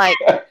sign, I'm like,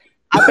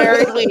 I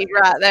buried weed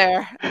right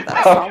there.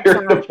 I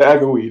buried a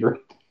bag of weed.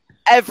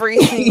 Every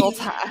single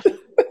time.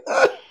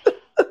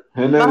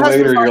 And then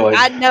later you're like,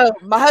 I know.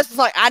 My husband's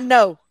like, I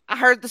know. I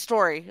heard the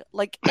story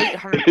like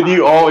 800 times. And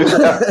you always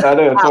have to. I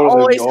know. I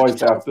You always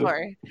have to.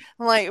 Story.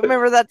 I'm like,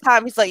 remember that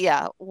time? He's like,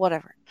 yeah,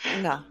 whatever.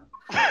 No.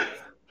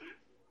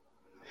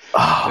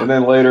 And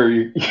then later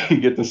you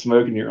get to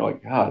smoke, and you're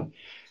like, God,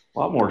 a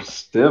lot more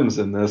stems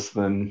in this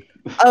than.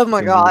 Oh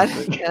my God!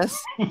 Yes.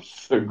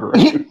 So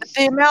gross.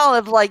 The amount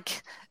of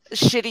like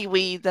shitty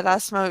weed that I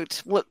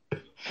smoked,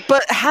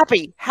 but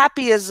happy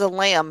as a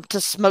lamb to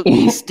smoke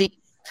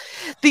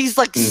these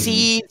like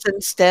seeds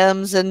and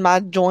stems in my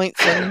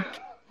joints, and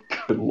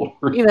good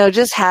Lord.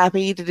 Just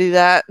happy to do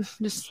that.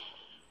 Just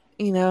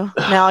now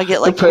I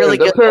get like really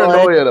good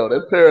paranoia blood. though.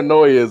 That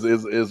paranoia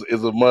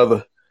is a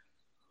mother.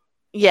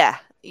 Yeah.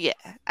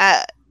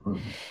 I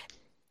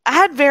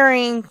had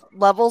varying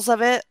levels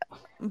of it,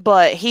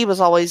 but he was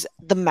always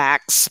the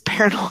max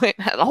paranoid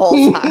at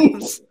all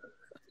times.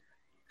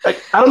 I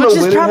don't know which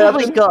when is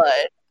probably it happened,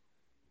 good.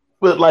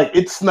 but like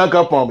it snuck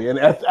up on me, and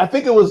I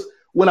think it was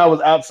when I was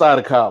outside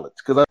of college,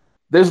 because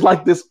there's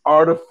like this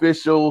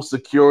artificial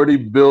security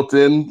built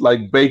in,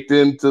 like baked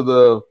into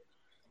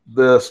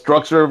the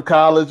structure of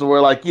college,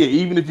 where like, yeah,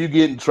 even if you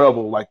get in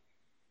trouble, like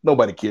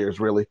nobody cares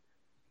really,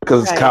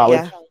 because it's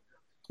college. Yeah.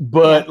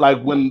 But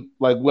when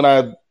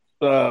I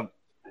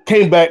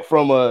came back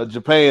from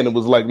Japan and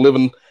was like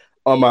living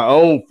on my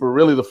own for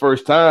really the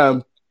first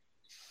time,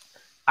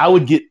 I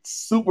would get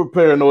super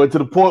paranoid to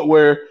the point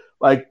where,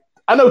 like,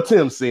 I know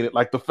Tim's seen it,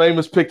 like the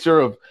famous picture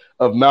of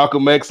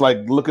Malcolm X like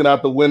looking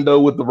out the window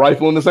with the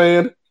rifle in his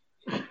hand.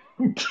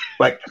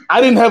 Like, I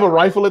didn't have a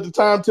rifle at the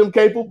time, Tim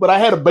Capel, but I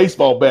had a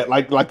baseball bat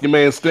like your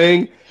man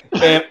Sting,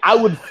 and I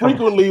would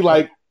frequently,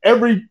 like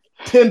every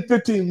 10,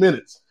 15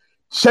 minutes,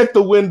 check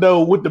the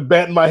window with the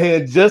bat in my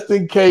hand just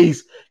in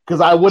case, because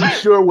I wasn't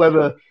sure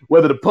whether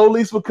the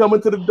police were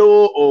coming to the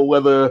door or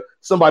whether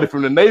somebody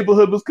from the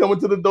neighborhood was coming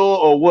to the door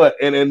or what.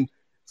 And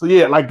so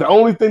yeah, like the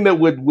only thing that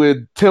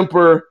would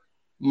temper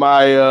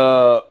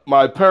my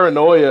my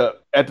paranoia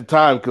at the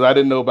time, because I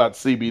didn't know about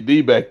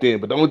CBD back then,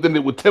 but the only thing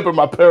that would temper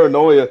my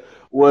paranoia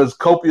was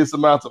copious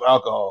amounts of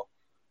alcohol.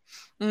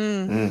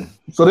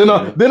 So then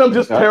I'm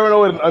just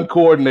paranoid and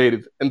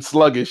uncoordinated and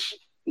sluggish.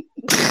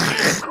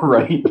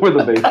 Right, with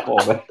a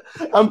baseball bat.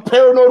 I'm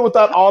paranoid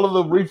without all of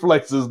the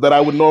reflexes that I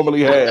would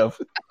normally have.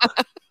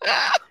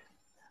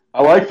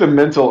 I like the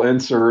mental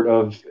insert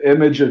of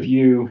image of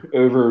you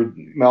over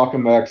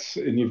Malcolm X,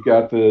 and you've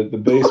got the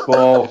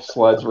baseball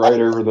slides right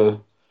over the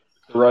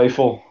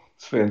rifle.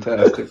 It's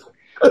fantastic.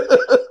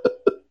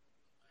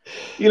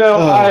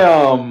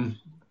 I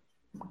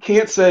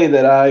can't say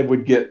that I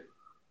would get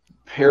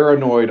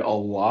paranoid a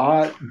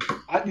lot.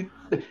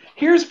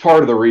 Here's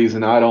part of the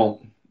reason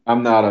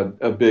I'm not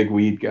a big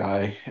weed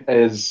guy,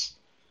 is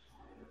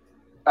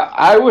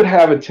I would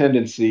have a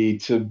tendency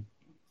to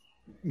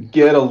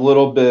get a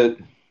little bit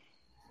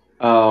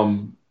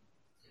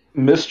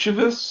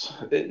mischievous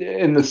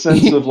in the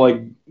sense of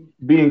like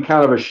being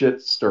kind of a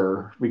shit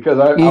stir, because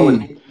I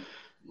would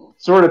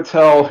sort of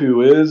tell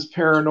who is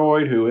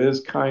paranoid, who is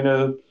kind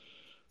of,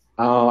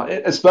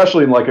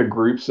 especially in like a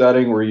group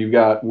setting where you've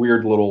got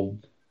weird little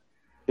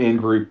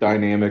in-group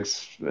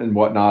dynamics and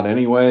whatnot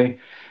anyway,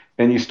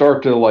 and you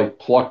start to like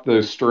pluck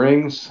those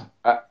strings.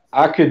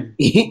 I could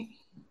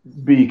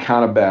be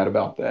kind of bad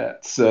about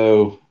that.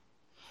 So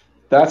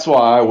that's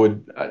why I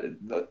would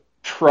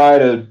try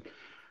to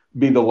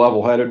be the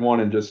level-headed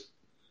one and just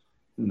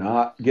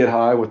not get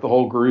high with the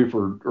whole group,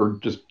 or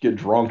just get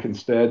drunk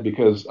instead,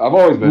 because I've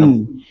always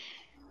been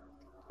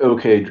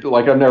okay.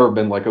 Like, I've never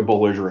been like a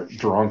belligerent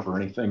drunk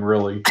or anything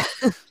really.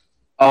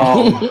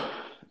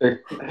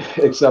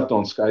 Except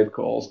on Skype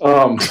calls.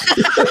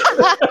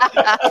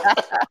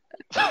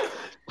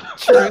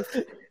 True.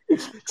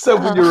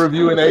 Except when you're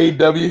reviewing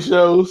AEW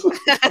shows.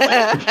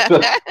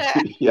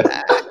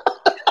 Yeah.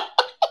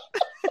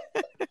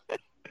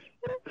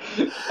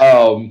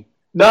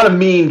 Not a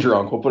mean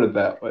drunk, we'll put it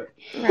that way.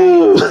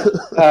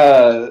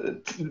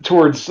 Right.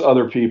 Towards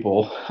other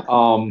people.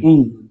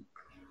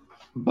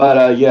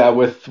 But yeah,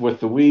 with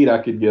the weed, I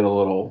could get a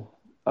little,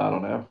 I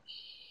don't know,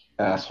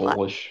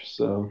 asshole-ish.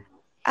 So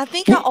I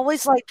think I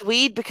always liked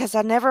weed because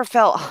I never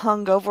felt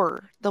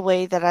hungover the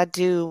way that I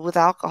do with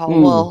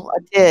alcohol. Well, I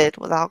did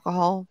with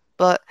alcohol,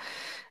 but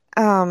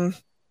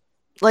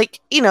like,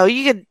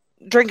 you could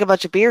drink a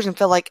bunch of beers and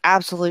feel like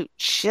absolute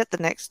shit the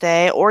next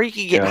day, or you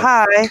could get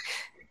high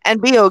and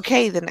be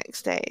okay the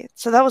next day.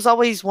 So that was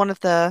always one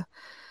of the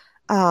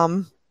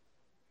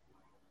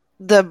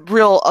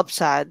real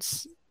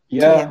upsides.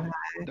 Yeah,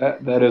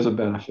 that is a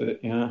benefit.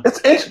 Yeah, it's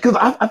interesting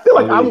because I feel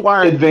like I'm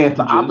wired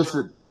the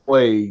opposite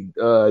way,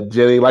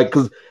 Jenny. Like,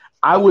 because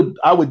I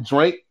would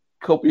drink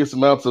copious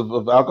amounts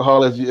of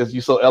alcohol, as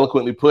you so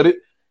eloquently put it,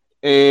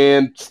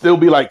 and still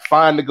be like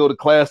fine to go to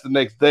class the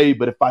next day.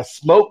 But if I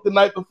smoked the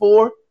night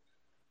before,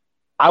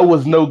 I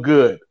was no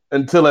good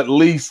until at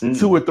least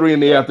 2 or 3 in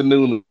the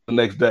afternoon the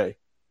next day.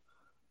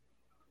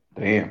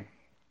 Damn.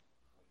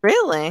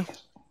 Really?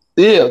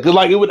 Yeah, because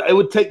like it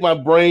would take my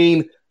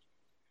brain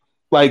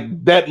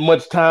like that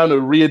much time to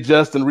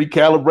readjust and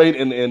recalibrate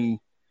and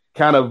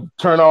kind of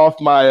turn off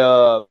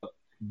my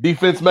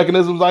defense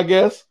mechanisms, I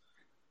guess.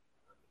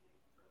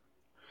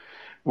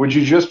 Would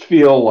you just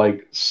feel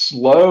like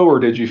slow, or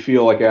did you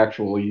feel like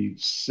actually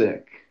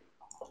sick?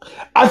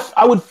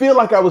 I would feel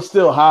like I was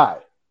still high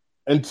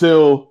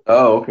until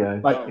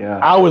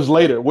hours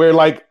later, where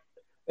like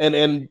and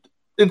it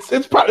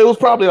was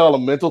probably all a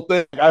mental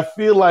thing. I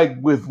feel like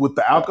with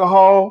the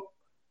alcohol,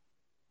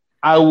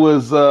 I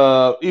was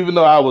even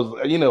though I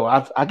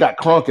was I got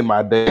crunk in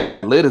my day,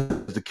 lit as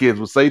the kids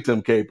would say,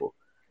 Tim Capel.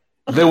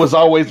 There was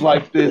always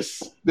like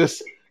this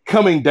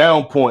coming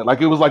down point,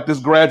 like it was like this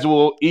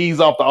gradual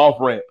ease off the off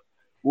ramp.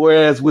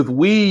 Whereas with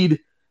weed,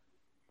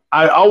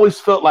 I always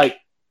felt like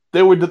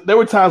there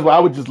were times where I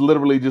would just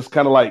literally just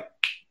kind of like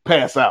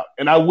pass out,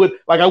 and I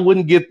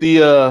wouldn't get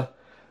the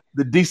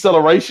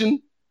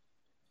deceleration.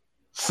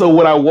 So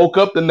when I woke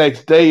up the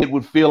next day, it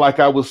would feel like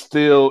I was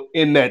still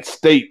in that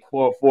state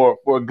for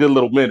a good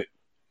little minute.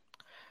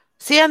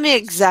 See, I'm the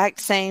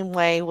exact same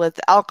way with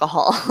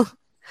alcohol.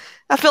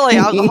 I feel like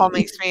alcohol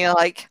makes me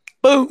like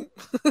boom,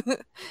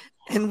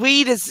 and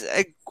weed is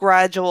a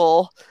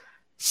gradual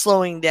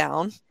slowing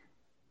down.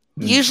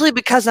 Usually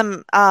because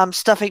I'm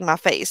stuffing my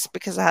face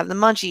because I have the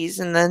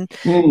munchies, and then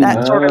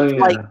that sort of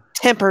like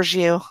tempers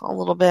you a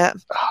little bit.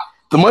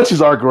 The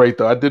munchies are great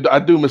though. I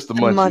do miss the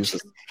munchies.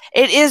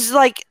 It is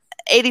like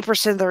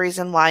 80% of the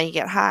reason why you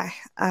get high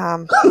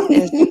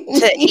is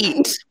to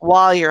eat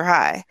while you're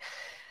high.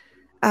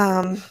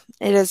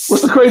 It is.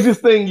 What's the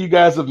craziest thing you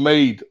guys have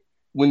made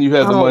when you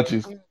had the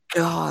munchies?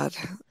 God.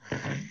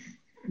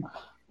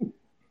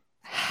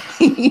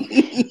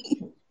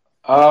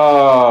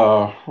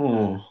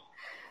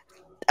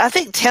 I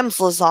think Tim's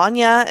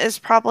lasagna is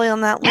probably on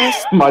that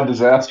list. My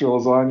disaster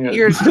lasagna.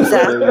 Your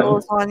disaster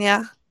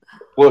lasagna.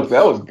 Look,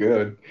 that was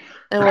good.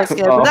 It was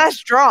good, but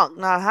that's drunk,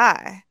 not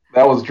high.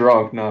 That was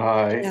drunk, not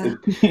high. Yeah.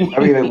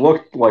 It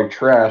looked like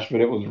trash,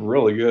 but it was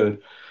really good.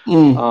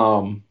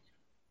 I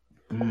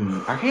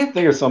can't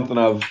think of something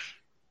of.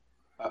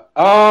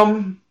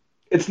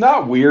 It's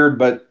not weird,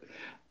 but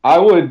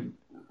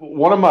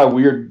one of my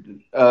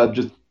weird,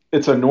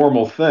 it's a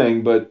normal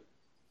thing, but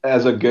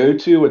as a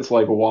go-to, it's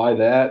like, why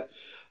that?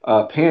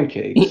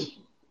 Pancakes.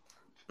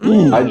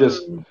 And I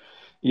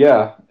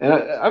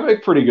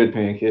make pretty good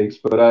pancakes,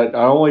 but I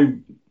only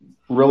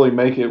really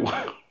make it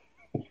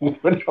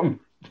when I'm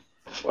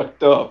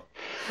fucked up.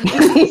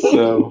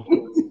 So,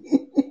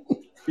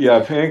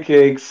 yeah,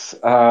 pancakes.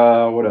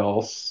 What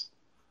else?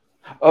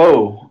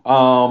 Oh,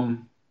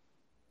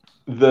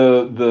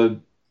 the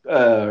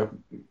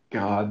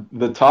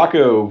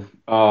taco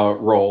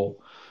roll.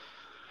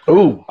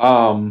 Ooh.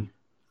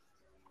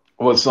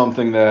 Was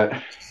something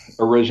that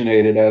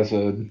originated as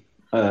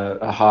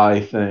a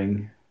high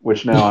thing,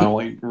 which now I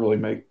only really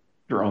make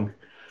drunk.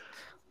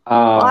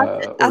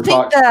 I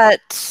think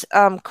that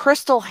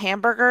Crystal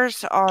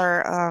hamburgers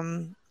are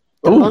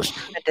the most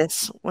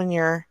tremendous when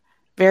you're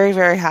very,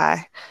 very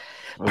high.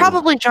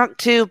 Probably drunk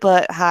too,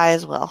 but high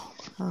as well.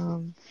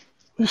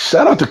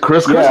 Shout out to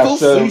Crystal,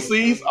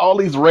 CC's, all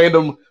these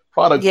random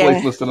product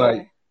placements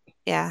tonight.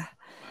 Yeah.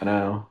 I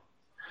know.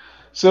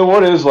 So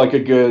what is like a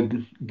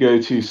good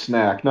go-to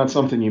snack? Not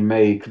something you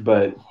make,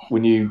 but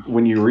when you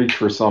reach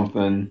for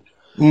something,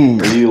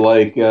 are you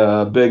like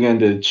big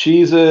into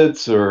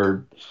Cheez-Its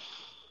or?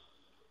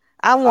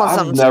 I want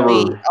something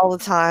sweet all the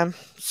time.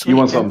 You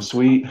want something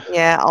sweet?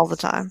 Yeah, all the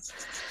time.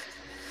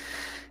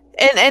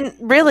 And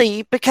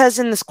really, because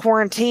in this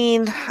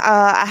quarantine,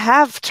 I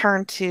have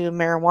turned to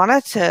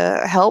marijuana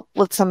to help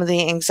with some of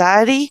the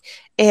anxiety.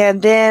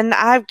 And then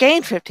I've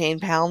gained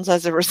 15 pounds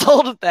as a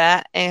result of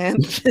that.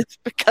 And it's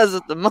because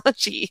of the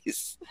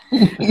munchies.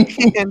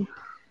 And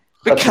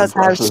because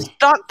I've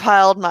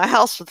stockpiled my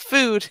house with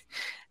food.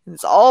 And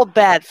it's all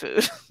bad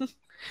food.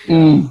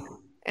 And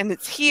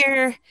it's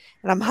here.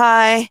 And I'm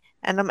high.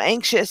 And I'm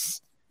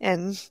anxious.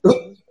 And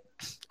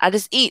I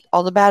just eat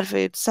all the bad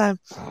food. So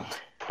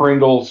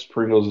Pringles.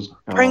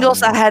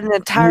 I had an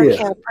entire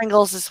can of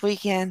Pringles this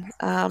weekend.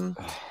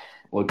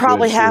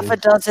 Probably half a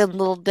dozen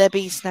Little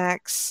Debbie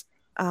snacks.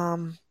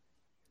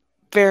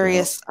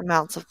 Various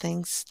amounts of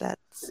things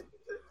that's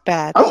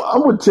bad.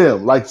 I'm with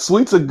Tim. Like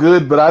sweets are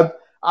good, but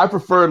I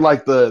prefer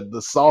like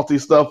the salty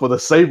stuff or the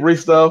savory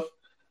stuff.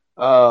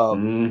 Like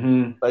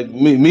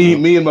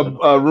me and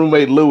my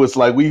roommate Lewis,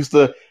 like we used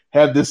to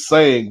have this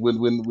saying when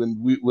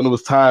it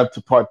was time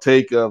to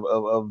partake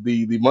of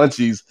the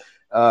munchies.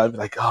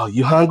 Like, oh,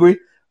 you hungry?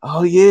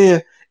 Oh yeah.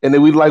 And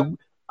then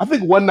I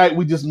think one night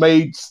we just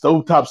made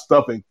stovetop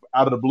stuffing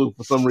out of the blue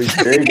for some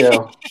reason. There you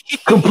go.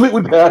 Complete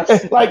with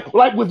like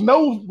with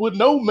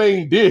no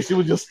main dish. It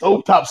was just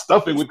stovetop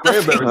stuffing with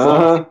cranberry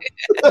sauce.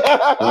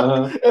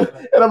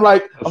 And I'm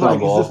like, is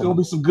this gonna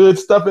be some good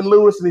stuffing,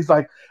 Lewis? And he's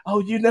like,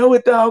 oh, you know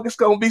it, dog. It's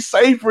gonna be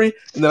savory.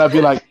 And then I'd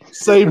be like,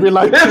 savory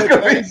like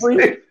Tex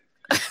Avery.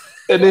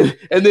 And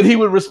then he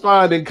would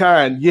respond in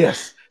kind,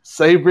 yes,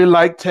 savory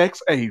like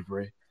Tex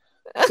Avery.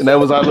 And that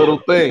was our little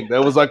thing.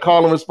 That was our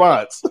call and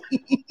response.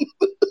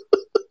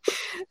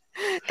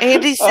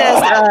 Andy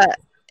says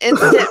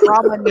instant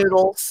ramen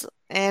noodles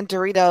and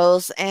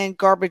Doritos and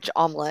garbage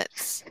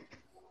omelets.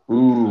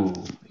 Ooh,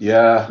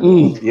 yeah.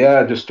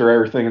 Yeah, just stir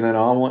everything in an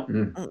omelet.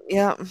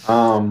 Yeah.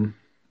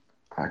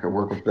 I could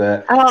work with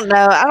that. I don't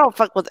know. I don't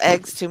fuck with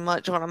eggs too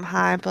much when I'm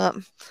high, but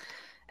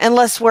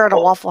unless we're at a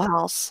Waffle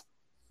House.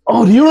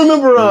 Oh, do you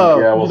remember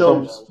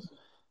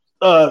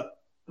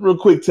real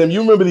quick, Tim,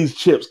 you remember these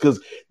chips? Because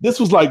this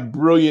was like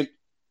brilliant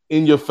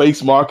in your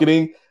face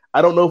marketing.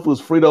 I don't know if it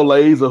was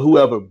Frito-Lay's or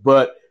whoever,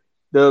 but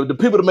the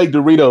people that make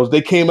Doritos,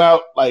 they came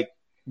out like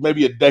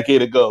maybe a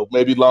decade ago,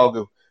 maybe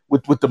longer,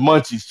 with the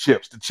munchies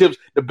chips.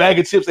 The bag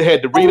of chips, they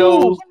had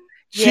Doritos,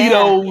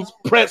 Cheetos,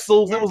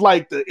 pretzels. It was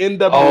like the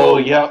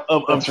NWO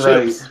of chips.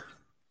 Right.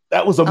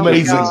 That was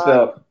amazing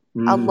stuff.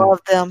 I love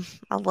them.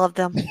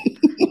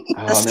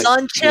 The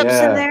Sun chips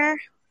in there.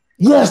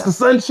 Yes, the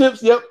Sun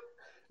chips. Yep.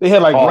 They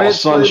had like red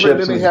flavor,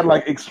 and then they had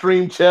like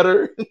extreme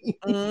cheddar.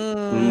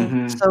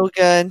 So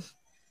good.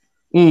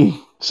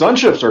 Sun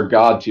chips are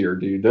god tier,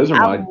 dude. Those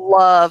are I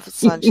love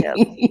Sun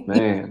chips.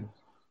 Man.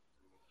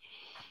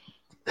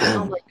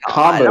 Oh my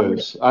God.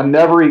 Combos. I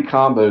never eat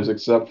combos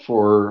except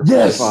for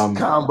if I'm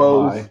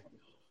combos.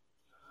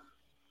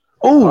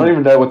 Oh, I don't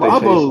even know what they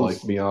taste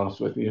like, to be honest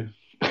with you.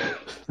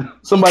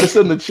 Somebody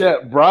said in the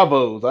chat,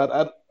 Bravos.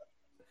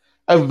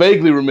 I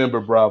vaguely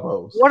remember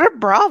Bravos. What are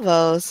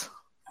Bravos?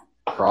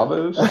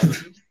 Bravos?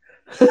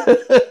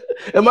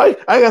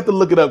 I have to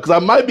look it up because I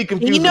might be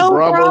confusing Dino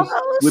Bravos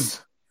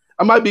Bravos?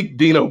 I might be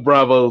Dino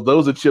Bravos.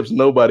 Those are chips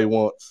nobody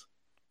wants.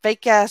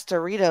 Fake ass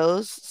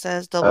Doritos,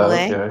 says Double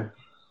A. Okay.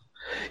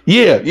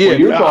 Yeah. Well,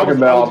 you're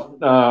talking I was, about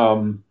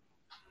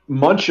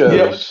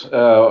Munchos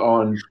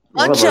on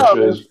one of our Munchos.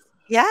 shows.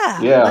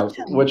 Yeah. Yeah,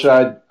 Munchos. which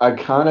I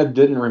kind of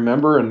didn't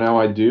remember, and now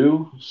I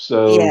do.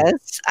 So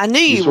Yes, I knew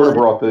you you sort of would.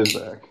 brought those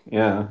back.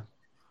 Yeah.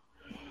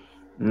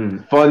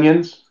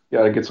 Funyuns.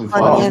 Got to get some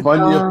Funyuns.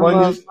 Funyuns.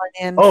 Funyuns.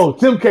 Funyuns. Oh,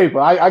 Tim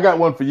Capel. I got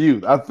one for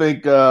you. I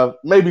think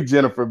maybe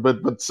Jennifer,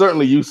 but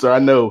certainly you, sir. I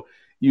know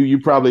you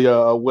probably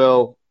are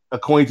well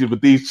acquainted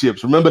with these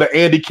chips. Remember the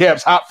Andy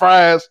Caps hot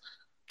fries?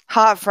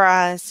 Hot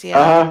fries,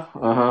 yeah.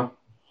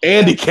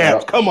 Andy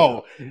Caps, come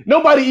on.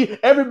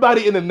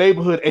 Everybody in the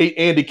neighborhood ate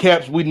Andy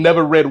Caps. We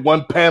never read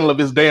one panel of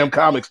his damn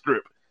comic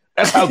strip.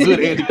 That's how good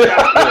Andy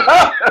Caps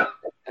were.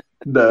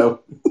 No,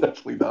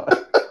 definitely not.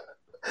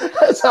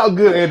 That's how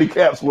good Andy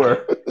Caps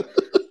were.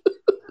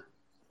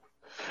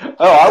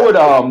 I would,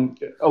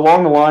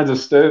 along the lines of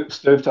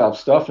stovetop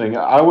stuffing,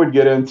 I would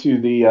get into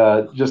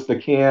the just the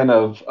can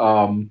of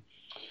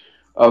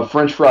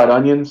French fried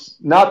onions,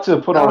 not to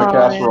put on a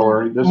casserole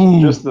or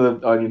just the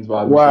onions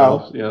by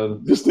themselves. Wow.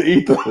 Just to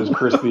eat them. Those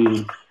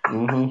crispy.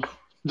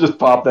 Just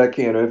pop that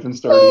can open,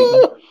 start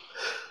eating.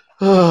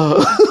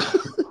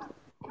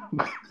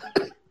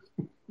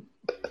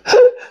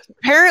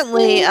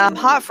 Apparently,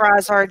 hot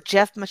fries are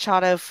Jeff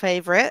Machado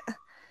favorite.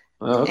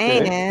 Okay,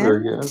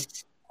 very good.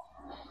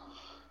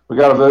 We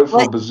got to vote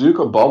for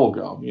Bazooka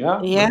Bubblegum.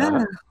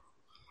 Yeah.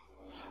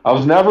 I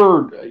was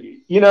never,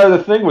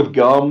 the thing with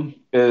gum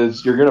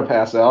is you're going to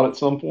pass out at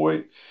some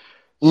point.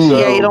 So,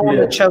 yeah, you don't want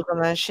to choke on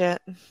that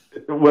shit.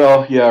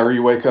 Well, yeah, or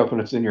you wake up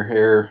and it's in your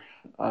hair.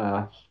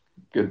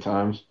 Good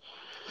times.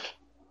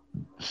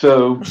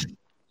 So,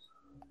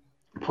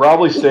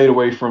 probably stayed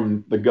away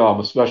from the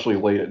gum, especially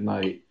late at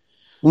night,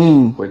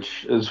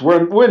 which is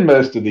when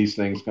most of these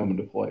things come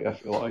into play, I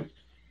feel like.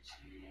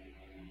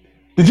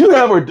 Did you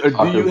have or do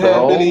you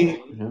have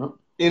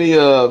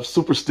any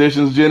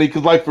superstitions, Jenny?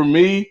 Because like for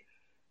me,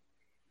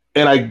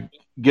 and I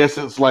guess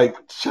it's like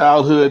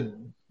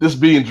childhood, this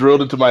being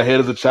drilled into my head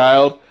as a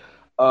child,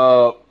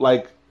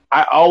 like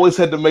I always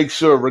had to make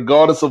sure,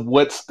 regardless of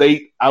what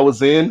state I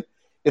was in,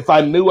 if I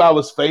knew I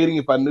was fading,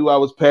 if I knew I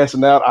was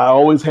passing out, I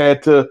always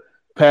had to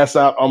pass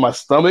out on my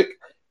stomach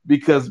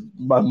because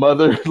my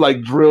mother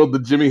like drilled the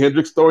Jimi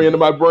Hendrix story into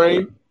my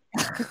brain.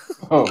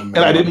 And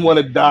I didn't want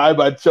to die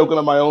by choking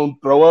on my own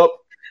throw up.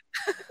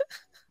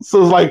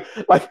 So it's like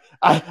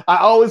I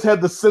always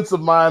had the sense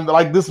of mind that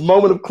like this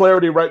moment of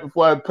clarity right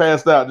before I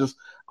passed out, just,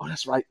 oh,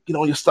 that's right, get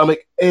on your stomach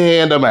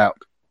and I'm out.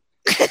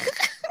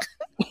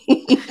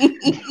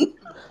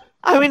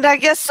 I mean, I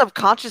guess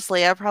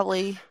subconsciously I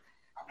probably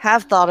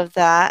have thought of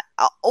that.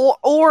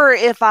 Or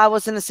if I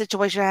was in a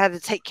situation I had to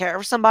take care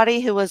of somebody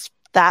who was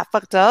that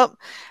fucked up,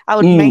 I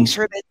would make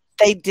sure that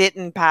they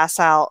didn't pass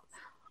out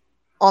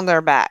on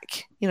their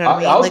back. You know what I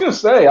mean? I was going to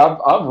say,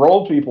 I've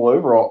rolled people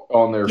over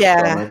on their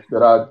stomach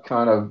that I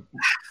kind of,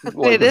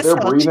 like, if they're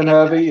breathing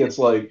heavy, it's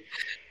like,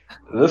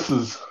 this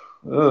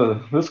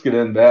could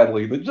end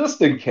badly, but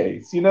just in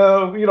case, you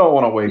don't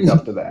want to wake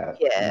up to that.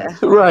 Yeah.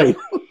 Right.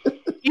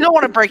 You don't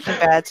want a Breaking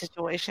Bad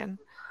situation.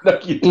 No,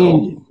 you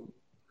don't.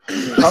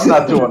 I'm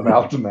not doing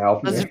mouth to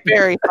mouth. It was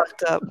very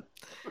fucked up.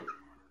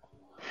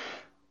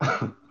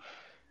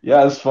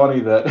 Yeah, it's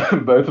funny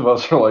that both of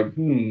us are like,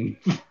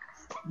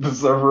 this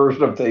is our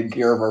version of taking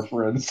care of our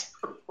friends.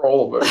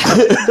 Roll them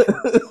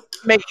over.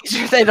 Making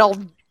sure they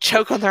don't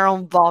choke on their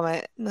own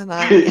vomit.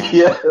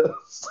 Yes.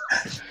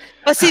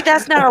 But see,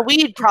 that's not a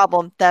weed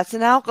problem. That's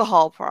an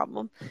alcohol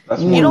problem.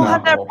 You don't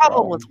have that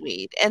problem with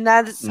weed. And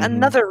that is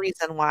another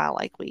reason why I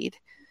like weed.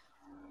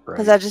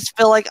 Because I just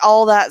feel like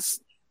all that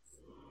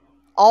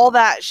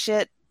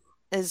shit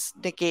is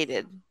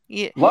negated.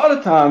 A lot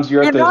of times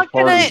you're at those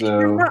parties, though.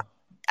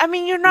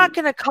 You're not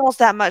going to cause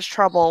that much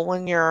trouble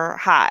when you're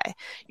high.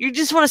 You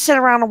just want to sit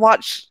around and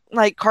watch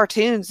like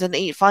cartoons and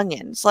eat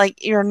Funyuns.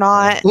 Like you're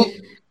not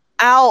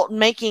out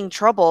making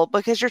trouble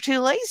because you're too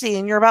lazy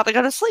and you're about to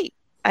go to sleep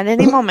at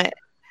any moment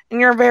and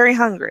you're very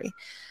hungry.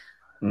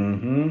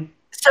 Mm-hmm.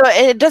 So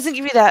it doesn't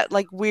give you that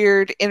like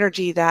weird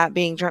energy that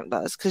being drunk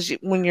does. Because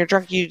when you're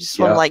drunk, you just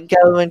want to like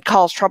go and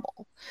cause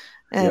trouble.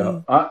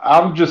 And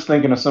I'm just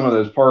thinking of some of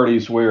those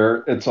parties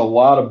where it's a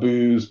lot of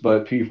booze,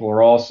 but people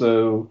are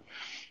also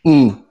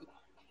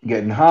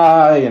getting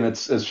high, and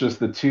it's just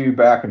the two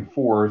back and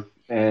forth,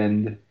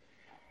 and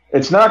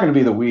it's not going to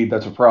be the weed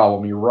that's a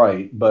problem. You're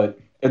right, but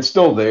it's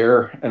still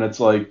there, and it's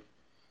like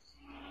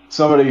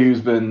somebody who's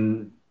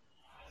been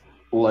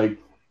like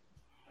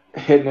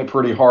hitting it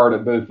pretty hard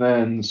at both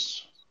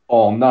ends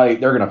all night,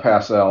 they're going to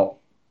pass out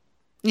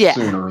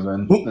sooner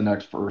than the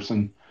next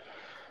person.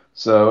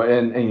 So,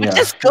 and yeah,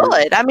 it's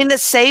good. I mean, it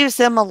saves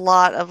them a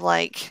lot of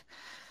like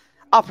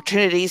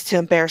opportunities to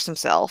embarrass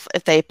themselves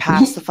if they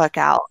pass the fuck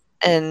out.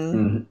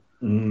 And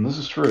this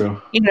is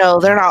true.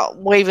 They're not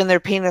waving their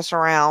penis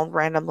around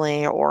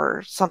randomly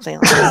or something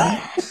like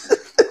that.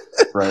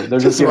 Right. They're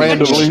just getting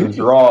randomly. penises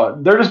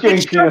drawn. They're just getting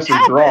Which sure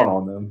penises drawn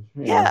on them.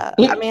 Yeah.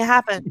 I mean, it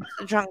happens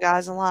to drunk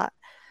guys a lot.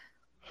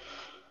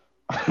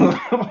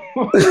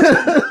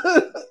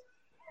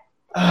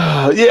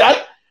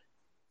 Yeah,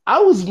 I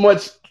was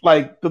much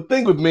like the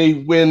thing with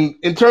me when,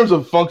 in terms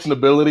of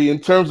functionability, in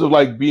terms of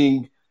like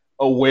being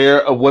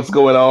aware of what's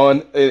going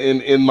on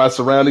in my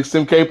surroundings,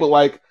 Tim Capel,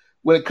 like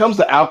when it comes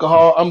to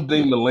alcohol, I'm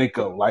Dean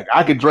Malenko. Like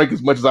I can drink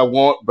as much as I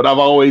want, but I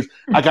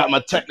got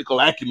my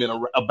technical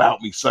acumen about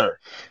me, sir.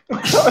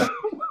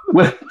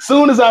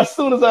 Soon as I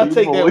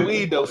take that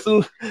weed though,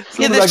 soon as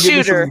I get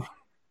shooter.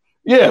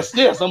 Yes,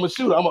 I'm a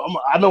shooter.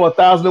 I know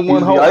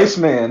 1,001 holes. The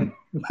Iceman.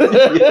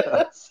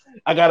 Yes.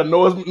 I got a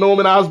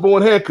Norman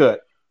Osborn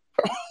haircut.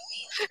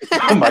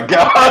 Oh my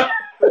god!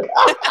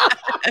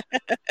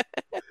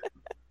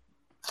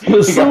 He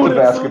got the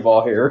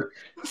basketball hair.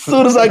 As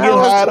soon as I get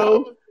high,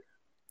 though,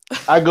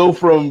 I go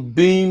from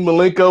Dean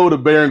Malenko to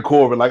Baron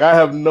Corbin. Like I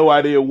have no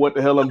idea what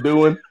the hell I'm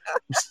doing.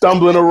 I'm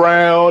stumbling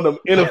around. I'm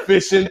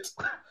inefficient.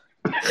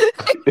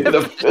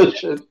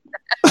 Inefficient.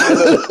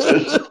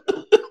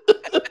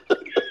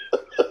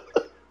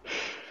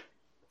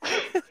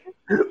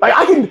 Like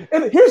I can,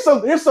 and here's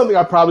something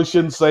I probably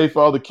shouldn't say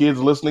for all the kids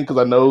listening because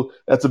I know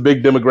that's a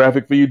big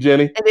demographic for you,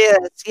 Jenny. It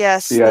is,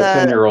 yes.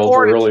 Yeah, 10-year-olds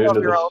are really into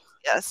this.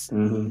 Yes.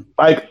 Mm-hmm.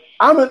 Like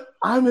I'm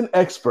an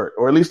expert,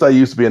 or at least I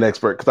used to be an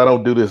expert because I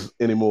don't do this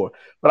anymore.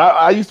 But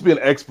I used to be an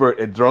expert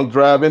at drunk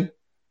driving.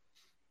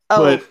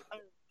 Oh. But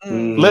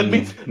let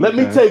me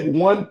take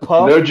one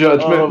puff. No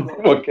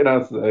judgment. What can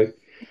I say?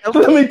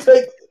 Let me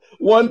take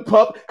one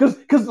puff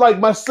because like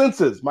my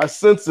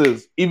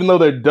senses, even though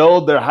they're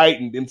dulled, they're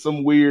heightened in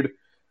some weird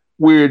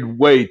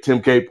way. Tim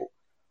Capel.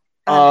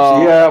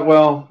 Yeah,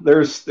 well,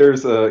 there's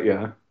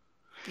yeah.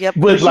 Yep.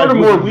 But you're sort of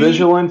more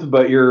vigilant,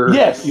 but your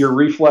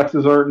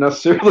reflexes aren't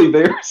necessarily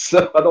there.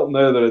 So I don't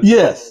know that it's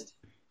yes.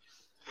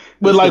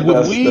 But like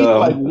with weed,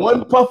 like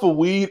one puff of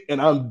weed and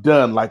I'm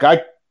done.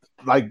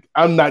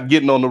 I'm not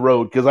getting on the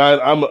road because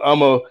I'm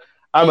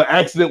an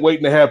accident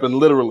waiting to happen,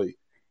 literally.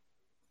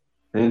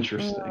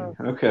 Interesting.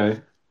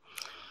 Okay.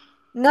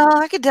 No,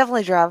 I could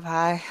definitely drive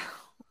high.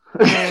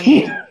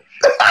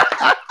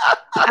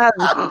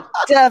 I've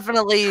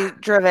definitely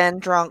driven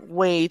drunk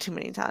way too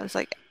many times.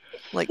 Like,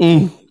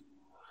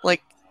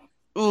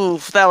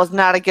 oof, that was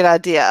not a good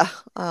idea.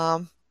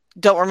 Don't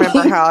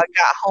remember how I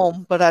got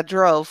home, but I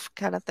drove,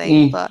 kind of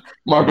thing. But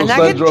Marco's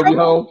son drove you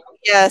home.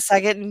 Yes, I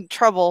get in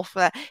trouble for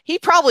that. He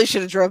probably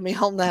should have drove me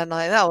home that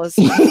night. That was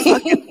a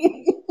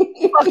fucking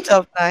fucked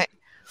up night.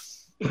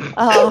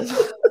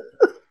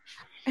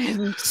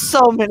 In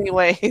so many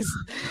ways.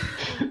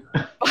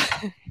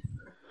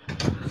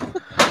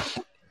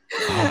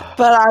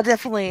 But I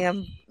definitely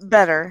am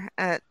better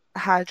at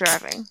high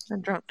driving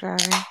than drunk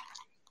driving,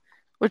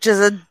 which is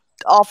an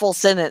awful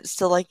sentence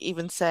to like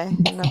even say.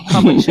 And I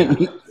probably shouldn't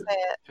say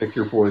it. Pick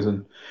your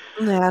poison.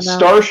 Yeah, no.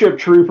 Starship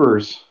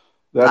Troopers.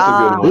 That's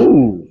a good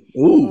one.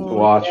 Ooh. To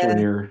watch when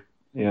you're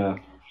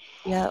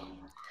Yep.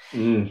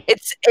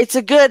 It's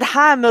a good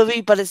high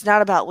movie, but it's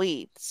not about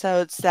weed.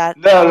 So it's that.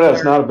 No,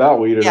 it's not about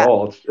weed at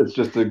all. It's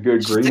just a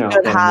good greenhouse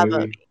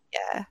movie.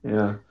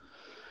 Yeah.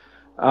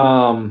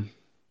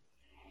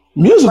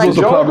 Musicals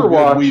are probably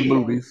good weed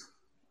movies.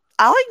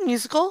 I like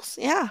musicals.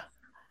 Yeah.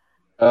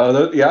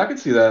 Yeah, I can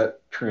see that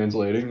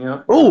translating.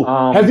 Yeah.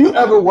 Oh, have you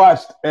ever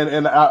watched?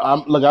 And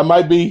I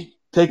might be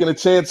taking a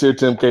chance here,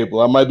 Tim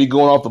Capel. I might be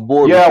going off the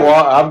board. Yeah,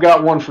 well, I've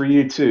got one for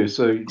you too.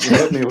 So you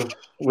hit me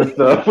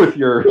with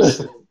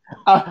yours.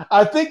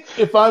 I think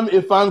if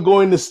I'm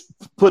going to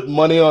put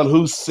money on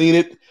who's seen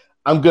it,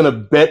 I'm going to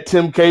bet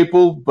Tim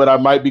Capel, but I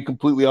might be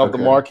completely off the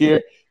mark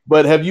here.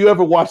 But have you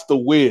ever watched The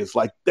Wiz?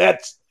 Like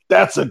that's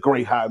a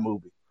great high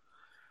movie.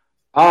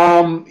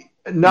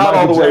 Not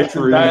all the way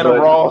through. Diana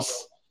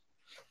Ross.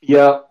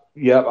 Yeah,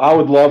 I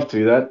would love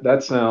to.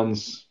 That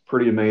sounds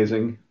pretty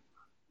amazing.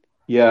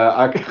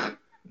 Yeah,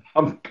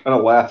 I'm kind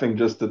of laughing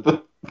just at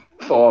the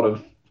thought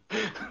of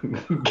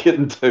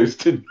getting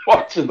toasted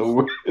watching The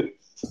Wiz.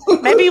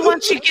 Maybe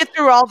once you get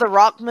through all the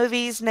rock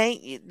movies,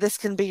 Nate, this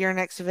can be your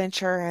next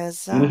venture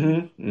as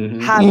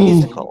high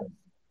musical.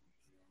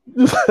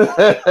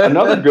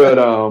 Another good.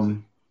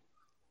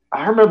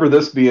 I remember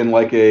this being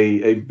like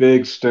a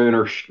big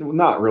stoner,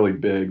 not really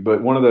big,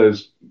 but one of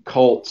those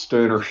cult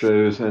stoner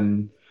shows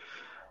in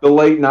the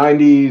late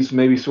 90s,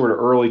 maybe sort of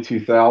early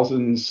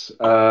 2000s.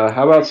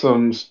 How about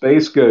some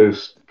Space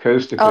Ghost,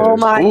 Coast to Coast? Oh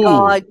my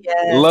God,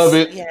 yes. Love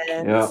it. Yes.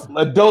 Yeah.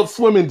 Adult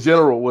Swim in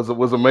general was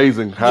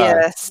amazing.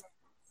 Yes.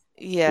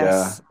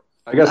 Yeah.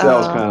 I guess that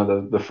was kind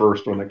of the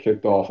first one that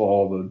kicked off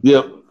all the...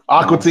 Yep.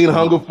 Aqua Teen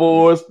Hunger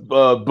Force,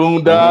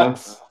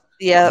 Boondocks.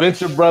 Yeah,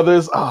 Venture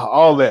Brothers,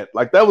 all that.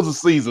 Like that was a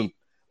season.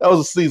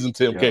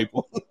 Tim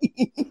Capel.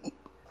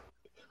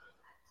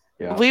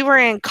 Yeah. We were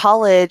in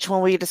college when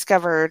we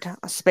discovered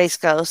Space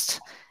Ghost,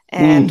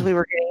 and we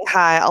were getting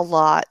high a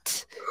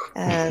lot.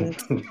 And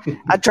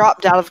I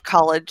dropped out of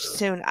college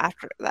soon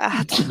after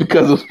that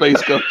because of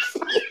Space Ghost.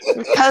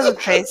 Because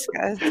of Space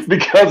Ghost.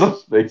 Because of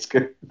Space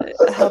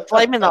Ghost.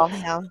 Blame it on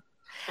him.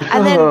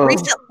 And then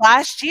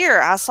last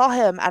year, I saw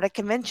him at a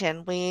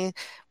convention. We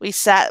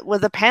sat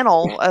with a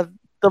panel of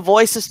the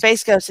voice of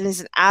Space Ghost, and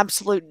he's an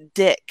absolute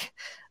dick.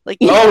 Like,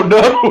 oh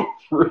no,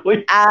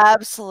 really?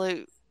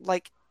 Absolute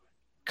like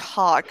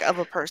cock of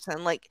a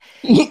person. Like,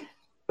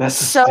 That's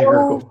so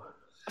hysterical.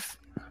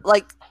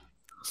 like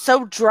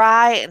so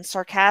dry and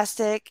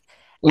sarcastic.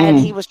 And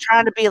he was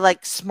trying to be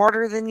like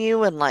smarter than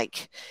you, and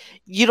like,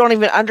 you don't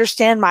even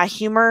understand my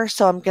humor,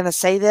 so I'm gonna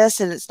say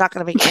this, and it's not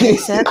gonna make any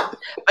sense.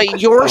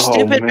 But you're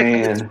stupid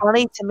because it's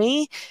funny to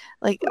me,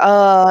 like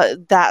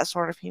that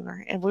sort of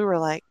humor. And we were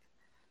like,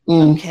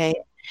 okay.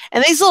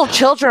 And these little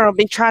children would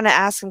be trying to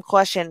ask him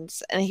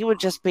questions, and he would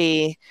just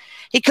be,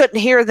 he couldn't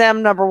hear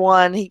them. Number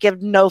one, he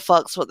gave no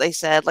fucks what they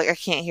said. Like, I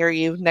can't hear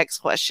you. Next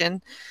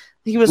question.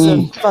 He was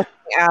a fucking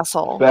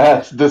asshole.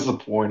 That's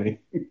disappointing.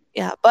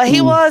 Yeah, but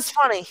he was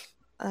funny.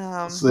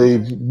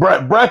 See,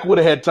 Brack would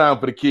have had time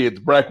for the kids.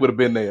 Brack would have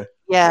been there.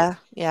 Yeah,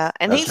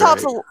 and he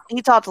talked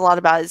a lot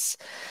about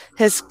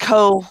his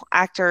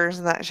co-actors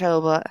in that show.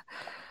 But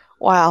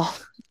wow.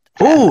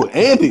 Oh,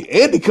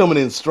 Andy coming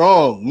in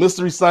strong.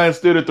 Mystery Science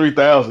Theater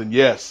 3000.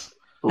 Yes,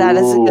 that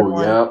is a good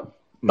one. Yeah,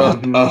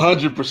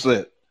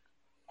 100%.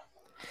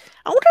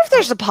 I wonder if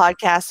there's a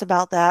podcast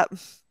about that.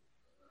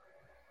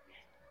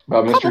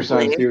 About Mystery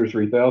Science Theater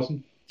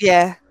 3000.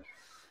 Yeah.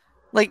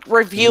 Like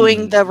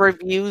reviewing the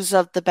reviews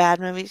of the bad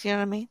movies, you know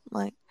what I mean?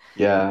 Like,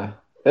 yeah,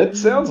 it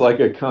sounds like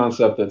a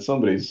concept that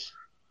somebody's.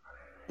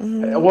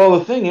 Well,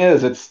 the thing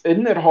is,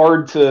 isn't it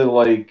hard to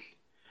like?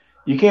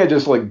 You can't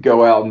just like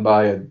go out and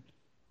buy a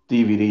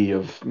DVD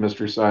of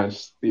Mystery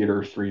Science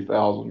Theater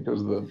 3000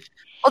 because well,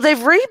 they've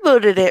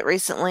rebooted it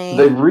recently.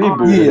 They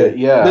rebooted it,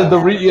 yeah. The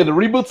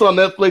reboots on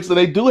Netflix, and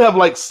they do have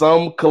like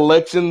some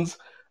collections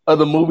of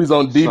the movies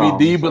on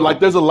DVD, but like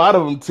there's a lot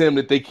of them, Tim,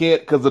 that they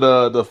can't because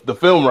of the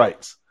film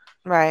rights.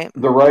 Right.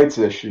 The rights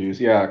issues,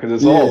 yeah, because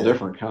it's all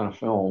different kind of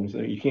films,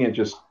 and you can't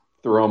just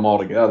throw them all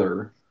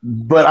together.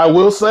 But I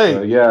will say,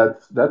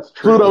 that's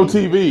Pluto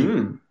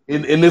TV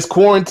in this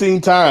quarantine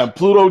time,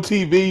 Pluto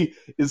TV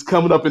is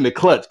coming up in the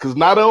clutch because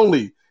not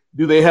only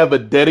do they have a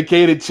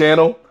dedicated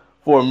channel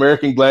for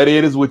American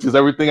Gladiators, which is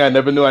everything I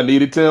never knew I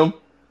needed, Tim.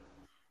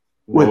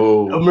 With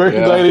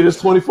American Gladiators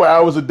 24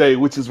 hours a day,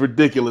 which is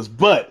ridiculous,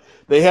 but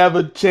they have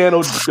a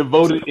channel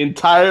devoted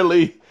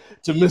entirely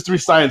to Mystery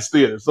Science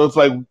Theater. So it's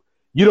like,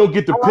 you don't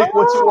get to pick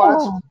what you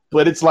watch,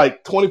 but it's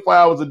like 24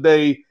 hours a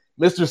day,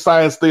 Mr.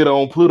 Science Theater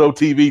on Pluto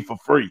TV for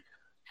free.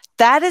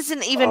 That is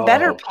an even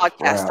better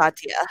podcast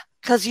idea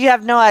because you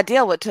have no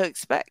idea what to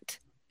expect.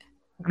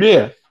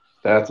 Yeah.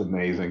 That's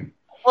amazing.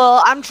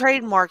 Well, I'm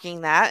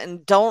trademarking that,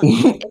 and don't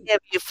any of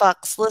you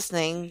fucks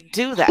listening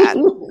do that as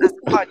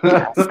a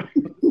podcast.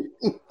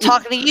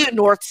 Talking to you,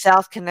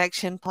 North-South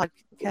Connection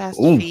podcast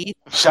feed.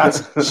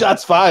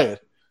 Shots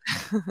fired.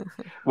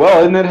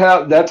 Well,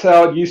 isn't that's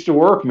how it used to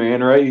work,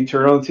 man, right? You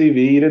turn on the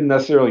TV, you didn't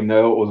necessarily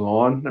know what was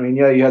on. I mean,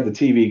 yeah, you had the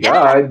TV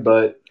guide,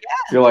 but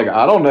you're like,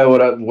 I don't know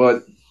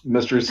what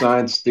Mystery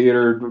Science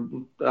Theater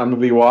I'm going to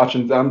be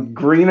watching. I'm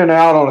greening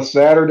out on a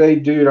Saturday,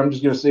 dude. I'm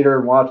just going to sit here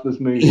and watch this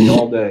movie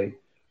all day.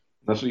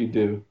 That's what you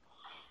do.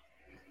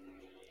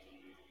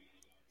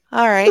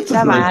 All right,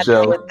 that might be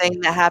a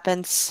thing that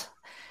happens.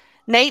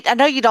 Nate, I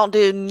know you don't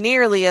do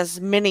nearly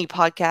as many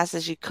podcasts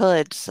as you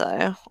could,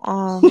 so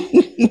I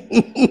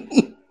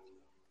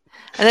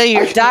know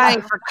you're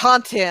dying for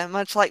content,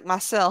 much like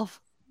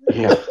myself.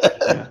 Yeah.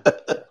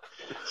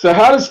 So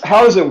how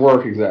does it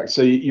work exactly?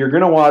 So you're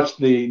going to watch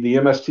the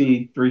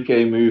MST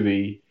 3K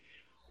movie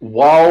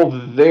while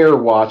they're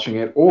watching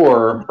it,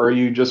 or are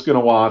you just going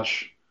to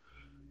watch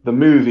the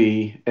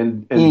movie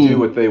and do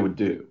what they would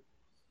do?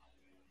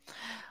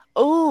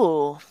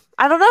 Oh,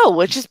 I don't know.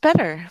 Which is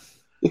better?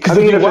 I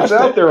mean, if it's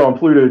out there on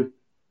Pluto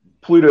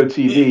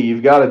TV,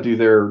 you've got to do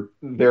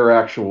their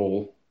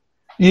actual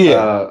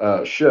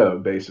show,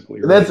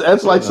 basically. Right?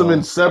 That's like some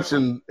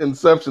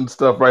Inception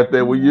stuff right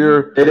there, where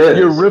you're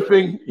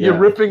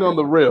riffing on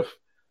the riff.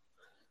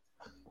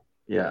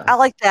 Yeah, I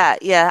like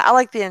that. Yeah, I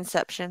like the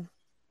Inception.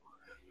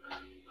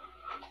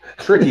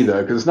 Tricky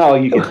though, because it's not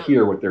like you can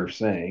hear what they're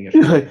saying.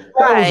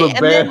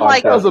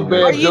 That was a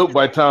bad joke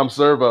by Tom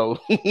Servo.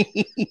 What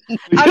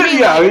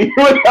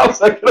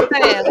else I could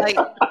say? Like,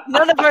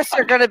 none of us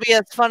are going to be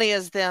as funny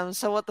as them.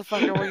 So what the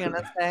fuck are we going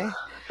to say?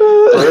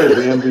 There's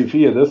the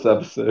MVP of this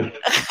episode.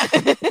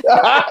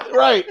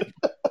 Right.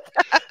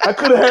 I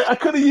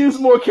could have used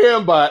more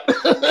Cambot.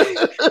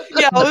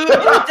 Yeah, we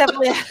would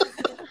definitely have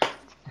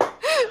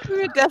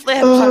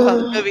to talk about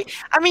the movie.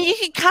 I mean, you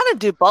can kind of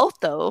do both,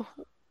 though.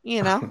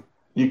 You know.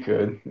 You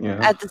could, yeah.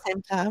 At the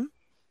same time.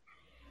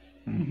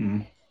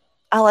 Mm-hmm.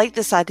 I like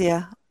this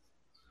idea.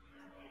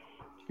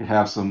 You could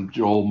have some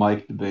Joel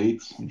Mike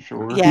debates, I'm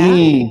sure. Yeah.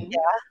 Yeah.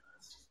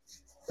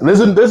 And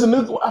there's a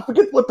new, I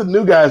forget what the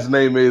new guy's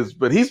name is,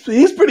 but he's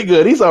pretty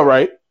good. He's all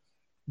right.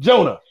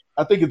 Jonah.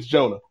 I think it's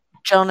Jonah.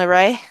 Jonah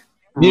Ray?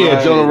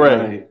 Yeah, Jonah Ray.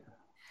 Right.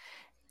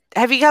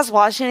 Have you guys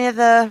watched any of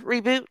the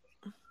reboot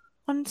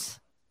ones?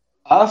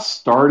 I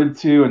started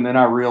to, and then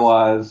I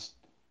realized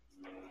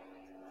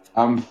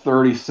I'm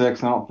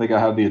 36. I don't think I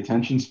have the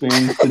attention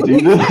span to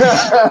do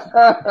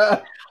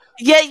this.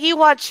 Yet you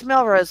watch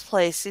Melrose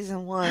Place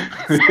season 1.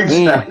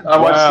 Exactly. I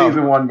watched Wow.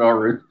 season 1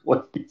 Melrose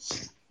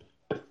Place.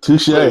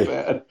 Touche. So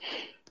bad.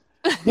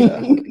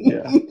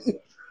 Yeah.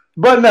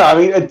 But no, I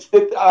mean,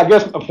 I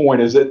guess the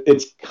point is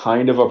it's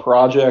kind of a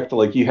project.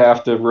 Like, you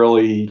have to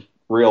really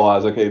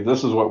realize, okay,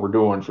 this is what we're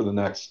doing for the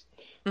next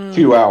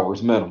 2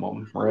 hours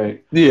minimum,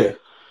 right? Yeah.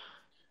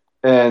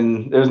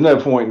 And there's no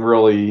point in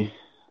really.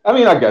 I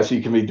mean, I guess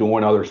you can be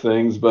doing other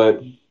things,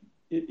 but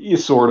you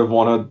sort of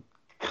want to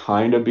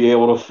kind of be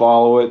able to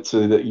follow it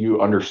so that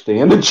you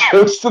understand the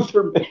jokes that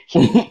they're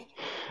making.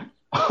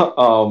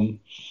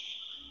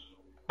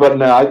 But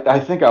no, I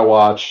think I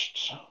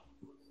watched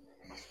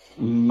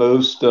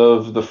most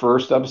of the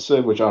first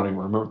episode, which I don't even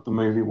remember what the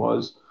movie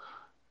was,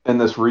 in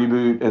this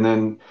reboot. And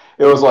then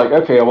it was like,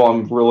 okay, well,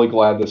 I'm really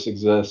glad this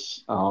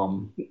exists.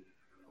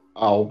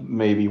 I'll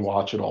maybe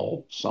watch it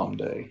all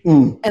someday.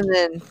 And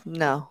then,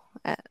 no.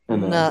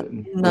 And then No, I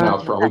didn't. no. Now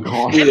it's probably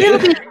gone. Maybe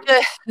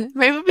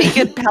it'll be a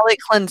good palate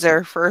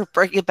cleanser for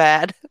Breaking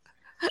Bad.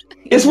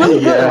 It's really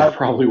good. Yeah, it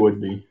probably would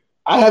be.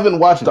 I haven't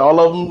watched all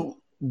of them,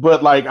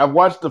 but like I've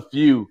watched a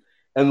few,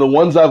 and the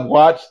ones I've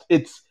watched,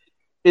 it's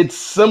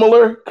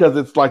similar because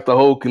it's like the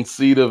whole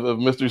conceit of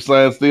Mystery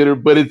Science Theater,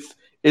 but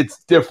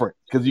it's different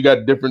because you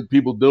got different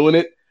people doing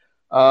it.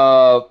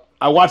 I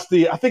watched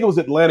I think it was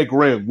Atlantic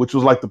Rim, which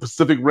was like the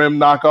Pacific Rim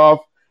knockoff,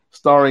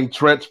 starring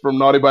Trench from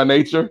Naughty by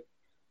Nature.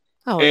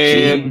 Oh,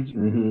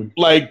 And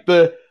like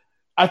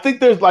I think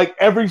there's like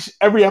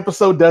every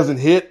episode doesn't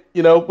hit,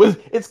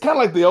 it's kind of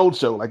like the old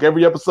show. Like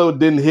every episode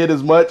didn't hit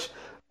as much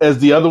as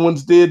the other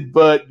ones did,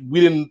 but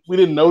we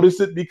didn't notice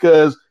it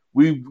because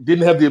we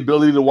didn't have the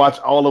ability to watch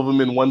all of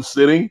them in one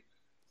sitting.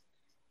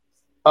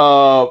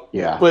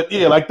 Yeah. But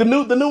yeah, like the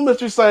new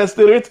Mystery Science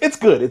Theater, it's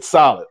good. It's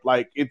solid.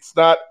 Like it's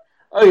not.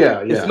 Oh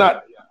yeah. It's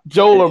not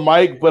Joel or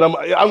Mike, but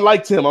I'm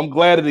like Tim. I'm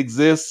glad it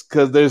exists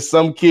because there's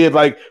some kid.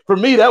 Like for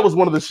me, that was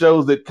one of the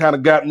shows that kind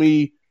of got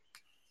me,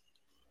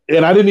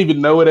 and I didn't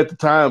even know it at the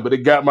time, but it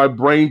got my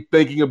brain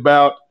thinking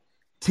about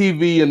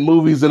TV and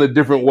movies in a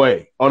different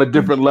way, on a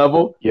different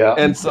level. Yeah.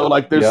 And so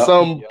like there's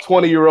some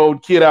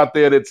 20-year-old kid out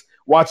there that's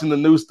watching the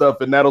new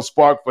stuff, and that'll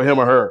spark for him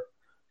or her.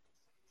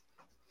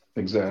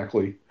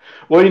 Exactly.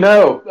 Well,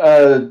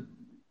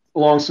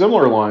 along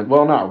similar lines,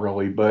 well, not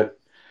really, but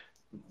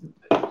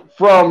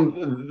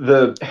from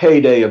the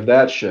heyday of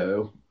that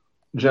show,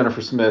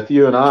 Jennifer Smith,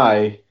 you and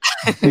I,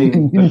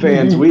 being the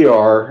fans we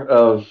are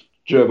of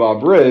Joe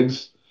Bob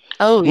Briggs.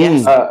 Oh,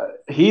 yes.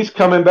 He's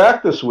coming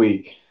back this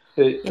week.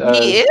 He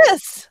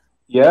is.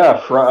 Yeah,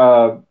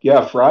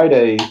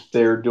 Friday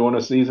they're doing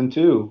a season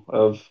 2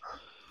 of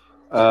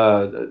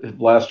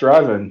Last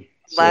Drive-In.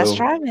 Last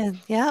Drive-In,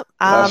 yep.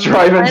 Last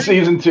Drive-In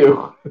season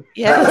 2.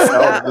 Yes.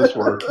 How does this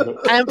work?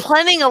 I'm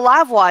planning a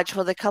live watch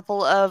with a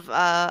couple of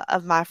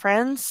my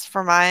friends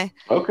from my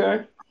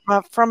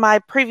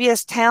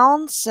previous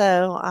town.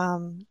 So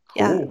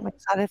yeah, I'm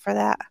excited for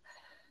that.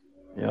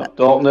 Yeah,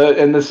 don't know,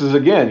 and this is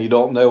again, you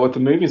don't know what the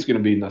movie's going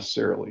to be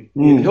necessarily.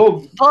 He'll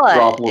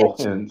drop little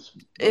hints.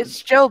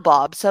 It's Joe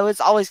Bob, so it's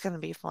always going to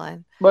be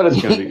fun. But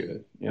it's going to be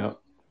good. Yeah,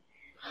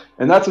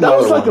 and that's that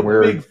another was like one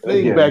a big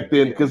thing back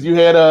then because you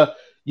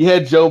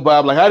had Joe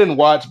Bob. Like I didn't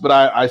watch, but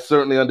I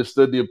certainly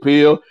understood the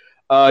appeal.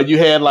 You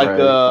had like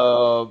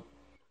I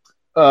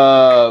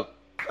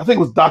think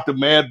it was Dr.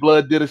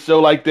 Madblood did a show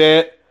like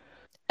that.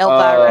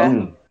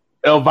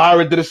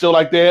 Elvira did a show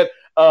like that.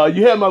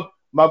 You had my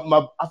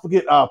I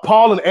forget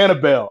Paul and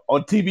Annabelle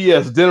on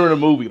TBS, Dinner and a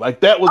Movie.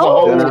 Like that was a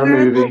whole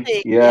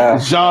movie.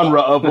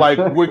 genre of like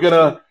we're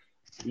gonna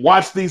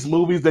watch these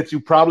movies that you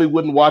probably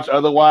wouldn't watch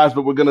otherwise,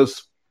 but we're gonna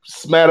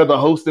smatter the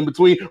host in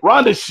between.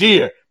 Rhonda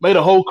Shear made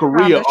a whole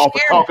career off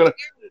of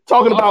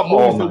talking about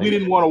movies that we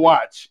didn't want to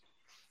watch.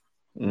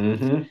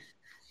 Mm-hmm.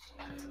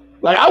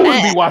 Like I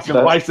wouldn't be watching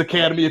Vice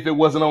Academy if it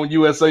wasn't on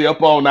USA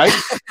Up All Night.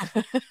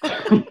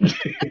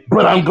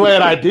 But I'm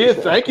glad I did.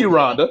 Thank you,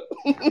 Rhonda.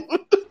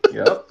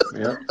 Yep.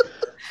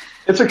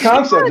 It's a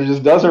concept that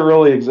just doesn't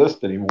really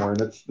exist anymore,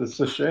 and it's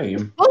a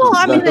shame. Well,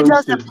 I mean, it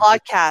does in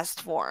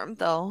podcast form,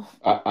 though.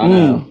 I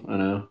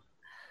know.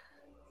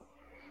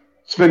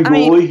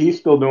 Svengoolie, he's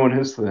still doing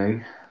his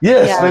thing.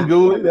 Yeah,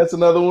 Svengoolie, that's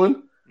another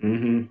one.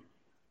 Mm-hmm.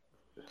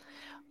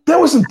 There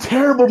were some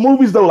terrible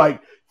movies, though,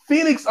 like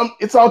Phoenix.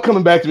 It's all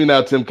coming back to me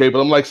now, Tim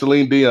Capel. I'm like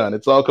Celine Dion.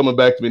 It's all coming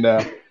back to me now.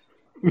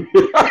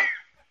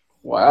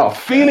 Wow.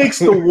 Phoenix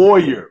the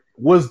Warrior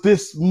was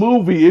this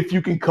movie, if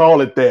you can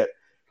call it that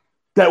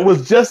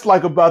was just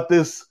like about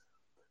this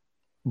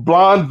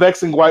blonde,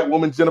 vexing white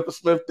woman, Jennifer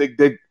Smith.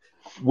 It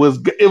was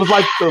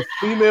like the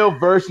female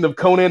version of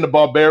Conan the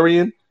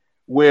Barbarian,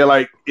 where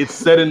like it's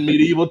set in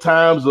medieval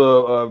times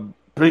or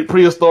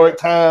prehistoric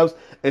times,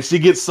 and she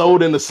gets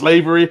sold into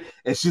slavery,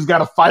 and she's got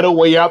to fight her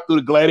way out through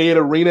the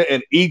gladiator arena,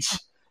 and each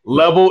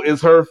level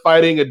is her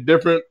fighting a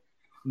different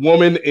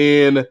woman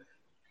in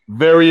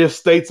various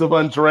states of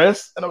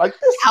undress. And I'm like,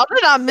 how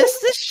did I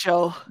miss this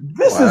show?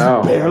 This is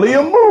barely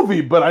a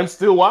movie, but I'm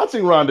still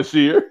watching Rhonda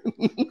Shear.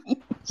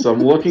 So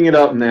I'm looking it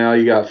up now.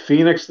 You got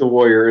Phoenix the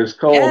Warrior. It's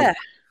called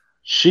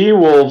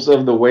She-Wolves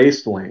of the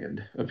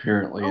Wasteland,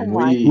 apparently, Oh and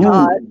my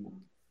God.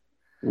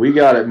 we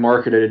got it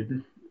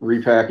marketed,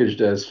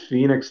 repackaged as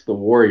Phoenix the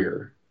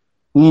Warrior.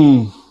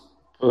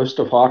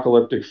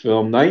 Post-apocalyptic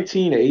film,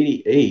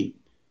 1988.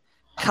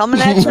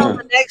 Coming at you on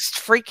the next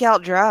Freak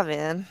Out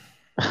Drive-In.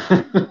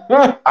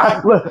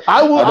 I will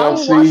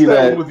watch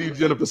that one with you,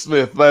 Jennifer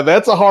Smith. Like,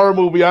 that's a horror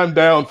movie I'm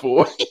down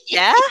for.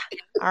 Yeah?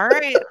 All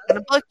right. I'm going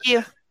to book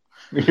you.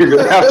 You're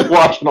going to have to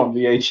watch it on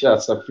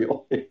VHS, I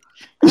feel like.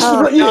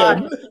 Oh,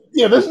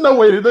 yeah. There's no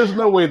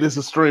way this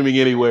is streaming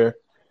anywhere.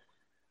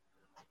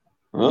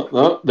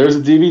 Oh, there's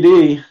a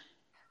DVD.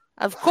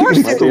 Of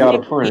course, Might be out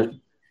of print.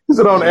 Is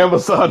it on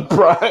Amazon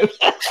Prime?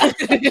 Let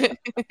me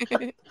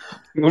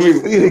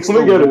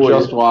go to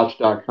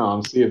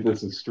justwatch.com, see if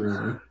this is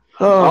streaming.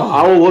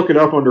 I will look it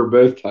up under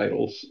both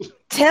titles.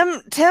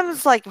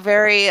 Tim's like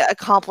very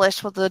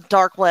accomplished with the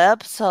dark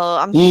web, so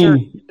I'm sure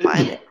he'll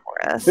find it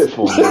for us.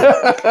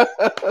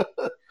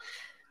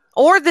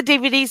 Or the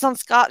DVD's on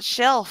Scott's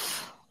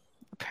shelf,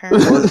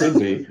 apparently. Or it could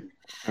be.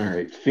 All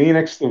right,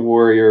 Phoenix the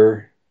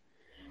Warrior.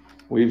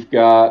 We've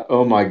got,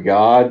 oh my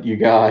God, you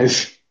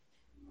guys.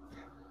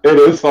 It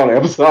is on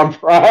Amazon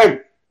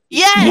Prime.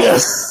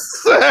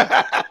 Yes!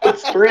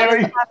 It's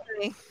streaming.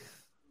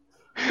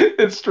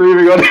 It's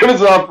streaming on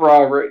Amazon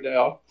Prime right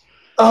now.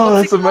 Oh,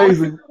 that's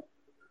amazing.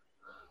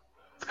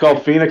 It's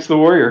called Phoenix the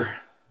Warrior.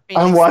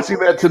 I'm watching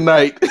that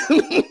tonight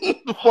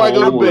before I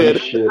go to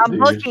bed. Shit, I'm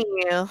booking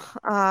you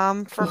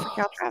for Freak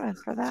Out Drive-In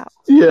for that.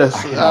 Yes,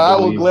 I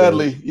will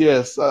gladly.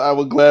 Yes, I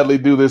will gladly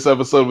do this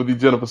episode with you,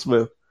 Jennifer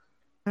Smith.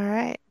 All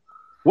right.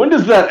 When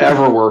does that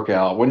ever work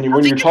out? When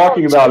you're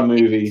talking about a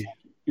movie,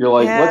 you're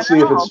like, let's see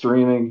if it's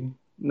streaming.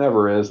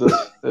 Never is.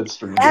 It's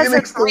streaming.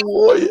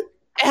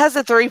 It has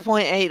a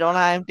 3.8 on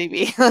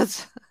IMDb.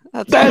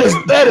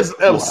 That is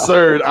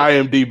absurd.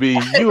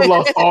 IMDb, you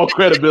lost all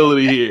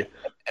credibility here.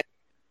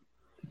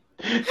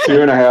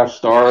 2.5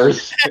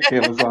 stars.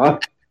 Amazon.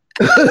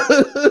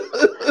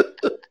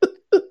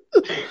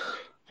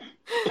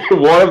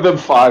 One of them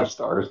 5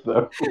 stars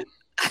though.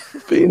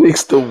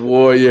 Phoenix the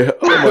Warrior.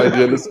 Oh my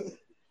goodness.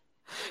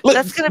 Look,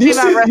 that's gonna be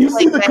my wrestling. You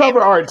see the cover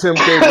art, Tim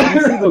Capel.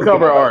 You see the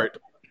cover art.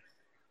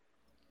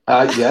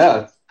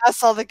 Yeah. I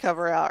saw the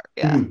cover art.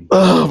 Yeah.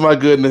 Oh my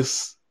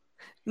goodness.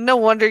 No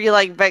wonder you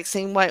like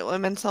vexing white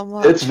women so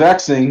much. It's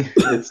vexing.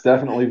 It's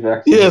definitely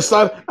vexing. Yes,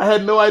 I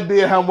had no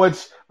idea how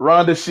much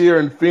Rhonda Shear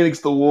and Phoenix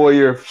the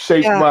Warrior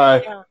shaped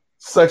my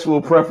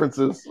sexual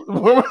preferences.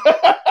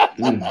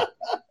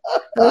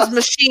 Those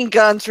machine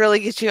guns really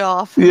get you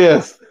off.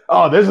 Yes.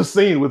 Oh, there's a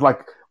scene with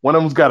like one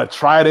of them's got a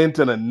trident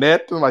and a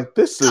net. I'm like,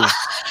 this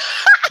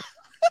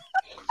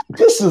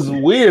is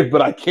weird,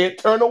 but I can't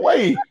turn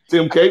away,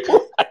 Tim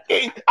Capel.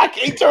 I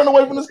can't turn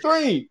away from the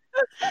screen.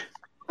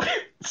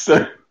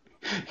 So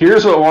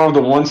here's what one of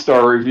the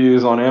 1-star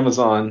reviews on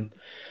Amazon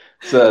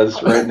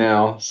says right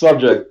now.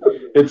 Subject: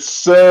 it's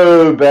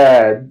so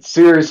bad.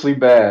 Seriously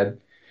bad.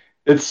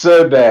 It's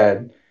so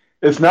bad.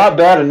 It's not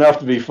bad enough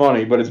to be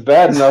funny, but it's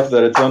bad enough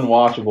that it's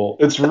unwatchable.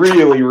 It's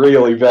really,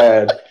 really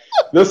bad.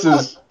 This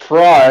is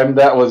Prime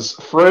that was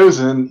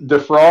frozen,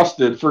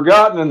 defrosted,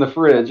 forgotten in the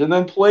fridge, and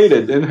then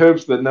plated in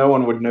hopes that no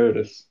one would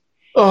notice.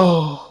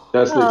 Oh.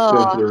 That's the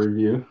extent of the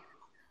review.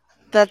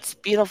 That's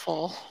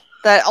beautiful.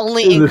 That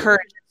only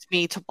encourages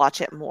me to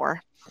watch it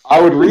more. I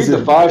would read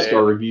the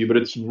 5-star review, but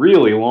it's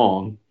really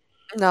long.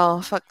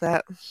 No, fuck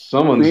that.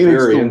 Someone's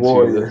very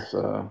into this.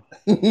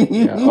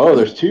 Yeah. Oh,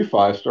 there's 2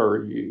 5-star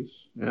reviews.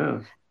 Yeah.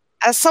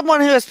 As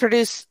someone who has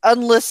produced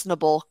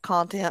unlistenable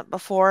content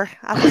before,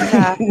 I think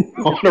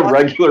on a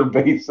regular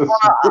basis,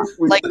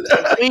 like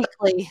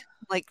weekly,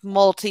 like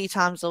multi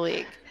times a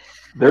week.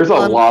 There's a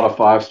lot of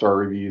 5-star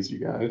reviews, you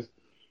guys.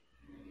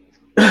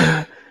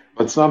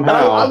 But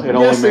somehow I'm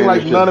guessing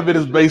like none of it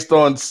is based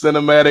on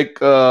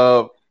cinematic.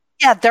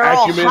 Yeah, they're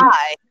acumen. all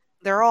high.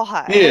 They're all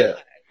high. Yeah,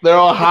 they're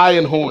all high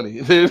and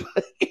horny.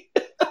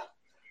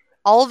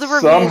 All of the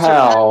reviews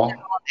somehow are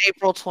on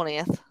April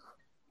 20th.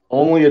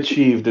 Only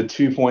achieved a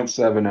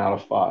 2.7 out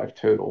of 5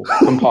 total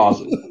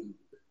composite.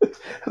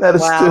 That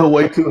is still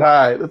way too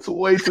high. That's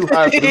way too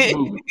high for this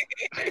movie.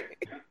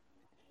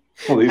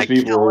 Well, these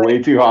people were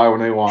way too high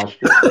when they watched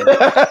it.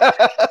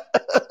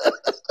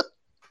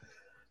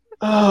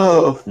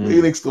 Oh,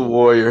 Phoenix the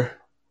Warrior.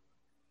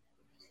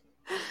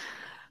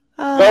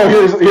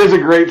 Here's a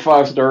great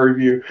 5-star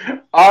review.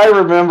 I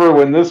remember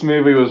when this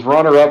movie was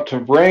runner-up to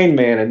Rain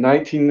Man in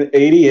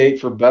 1988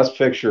 for Best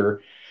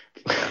Picture.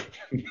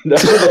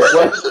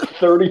 Nevertheless,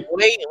 30.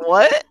 Wait,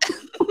 what?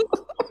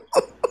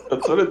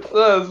 That's what it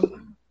says.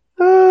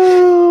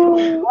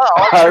 Well,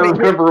 I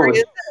remember when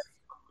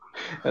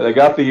they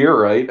got the year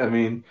right. I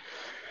mean,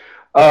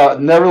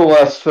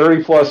 nevertheless,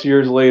 30 plus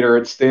years later,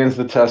 it stands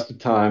the test of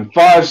time.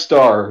 5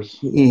 stars.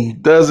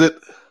 Does it?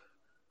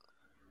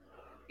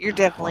 You're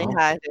definitely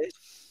high, dude.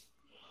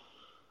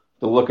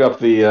 To look up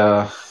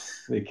the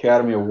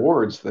Academy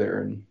Awards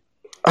there in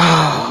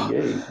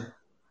 1988.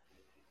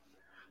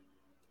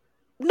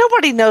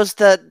 Nobody knows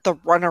the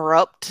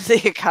runner-up to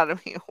the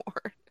Academy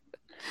Award.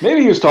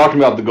 Maybe he was talking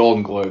about the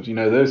Golden Globes.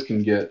 Those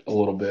can get a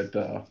little bit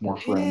more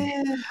fringe.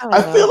 Yeah,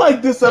 I feel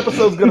like this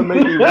episode's gonna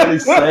make me really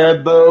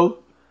sad,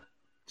 though,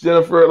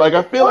 Jennifer. Like,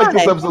 I feel like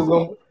this Why? episode's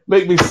gonna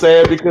make me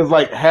sad because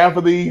like half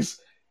of these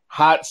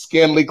hot,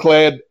 scantily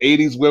clad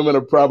 '80s women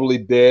are probably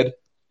dead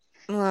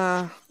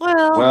Well,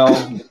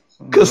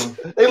 because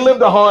they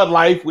lived a hard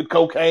life with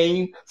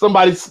cocaine.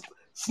 Somebody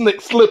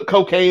slipped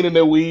cocaine in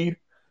their weed.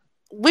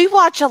 we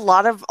watch a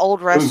lot of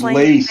old it was wrestling.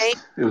 laced.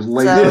 It was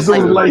laced. So, Yes,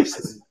 it was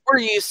laced. we're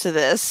used to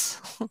this.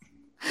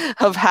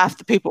 Of half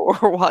the people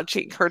we're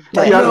watching are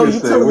Yeah, dead. I was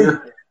you gonna say, telling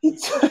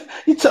me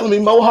you telling me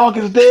Mohawk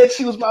is dead?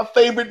 She was my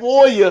favorite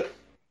warrior.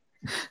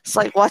 It's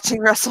like watching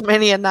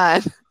WrestleMania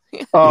 9.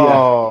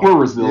 Oh, we're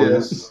resilient.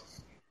 yes.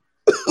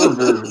 We're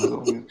very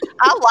resilient.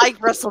 I like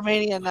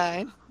WrestleMania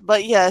 9,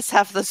 but yes,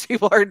 half of those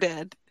people are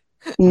dead.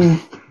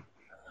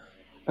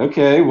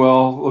 Okay,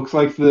 well, looks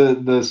like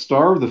the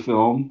star of the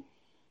film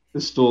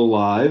is still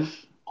alive.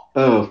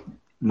 Oh,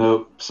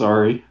 nope,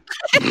 sorry.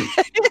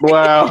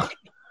 Wow.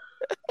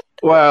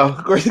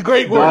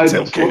 Great work,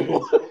 Tim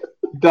Capel.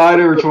 Died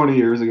over 20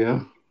 years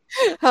ago.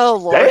 Oh,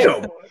 Lord.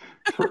 Damn.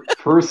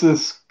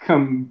 Persis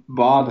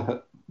Kambata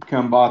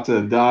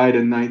died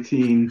in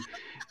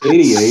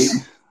 1988.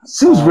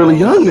 She was really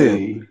young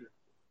then.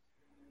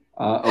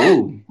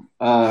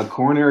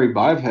 Coronary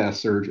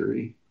bypass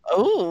surgery.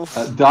 Oh.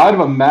 Died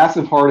of a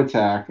massive heart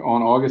attack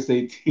on August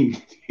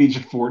 18th, age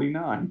of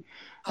 49.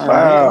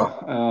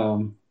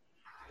 Wow.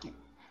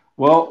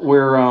 Well,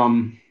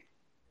 we're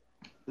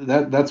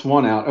that's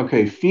one out.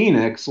 Okay,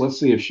 Phoenix. Let's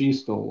see if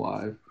she's still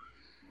alive.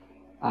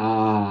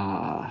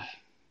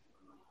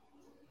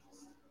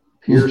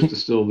 Appears to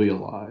still be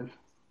alive.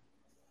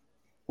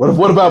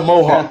 What about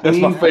Mohawk? That's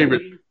my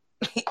favorite.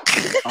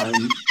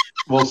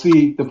 Well,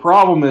 see, the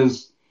problem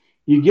is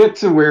you get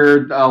to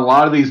where a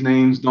lot of these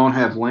names don't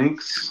have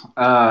links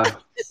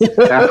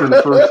after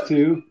the first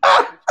two.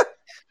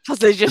 Because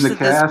they just did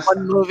this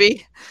one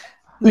movie.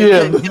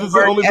 Yeah, this is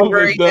the only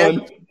movie they've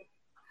done.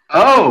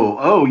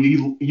 Oh,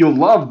 you'll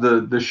love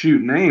the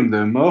shoot name,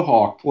 the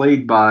Mohawk,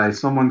 played by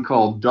someone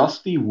called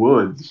Dusty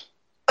Woods.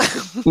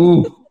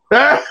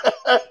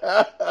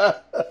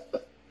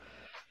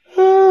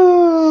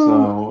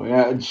 So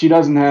yeah, she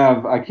doesn't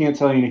have. I can't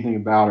tell you anything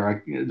about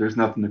her. There's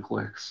nothing to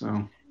click.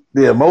 So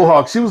yeah,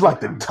 Mohawk. She was like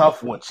the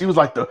tough one. She was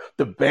like the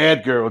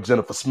bad girl,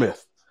 Jennifer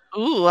Smith.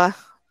 Ooh,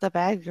 the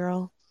bad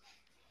girl.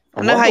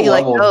 I know how you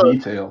like those.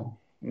 Detail.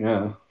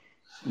 Yeah.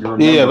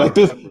 Yeah, like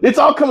this. It's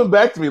all coming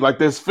back to me. Like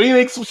this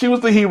Phoenix, she was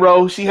the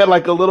hero. She had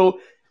like a little.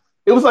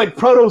 It was like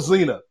proto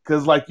Xena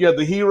because like you had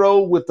the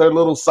hero with their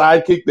little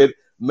sidekick that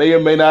may or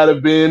may not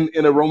have been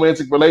in a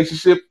romantic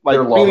relationship. Like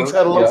Phoenix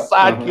had a little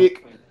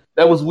sidekick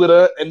that was with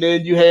her, and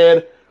then you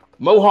had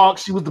Mohawk.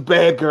 She was the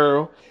bad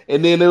girl,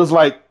 and then there was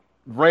like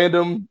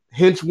random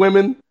hench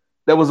women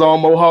that was on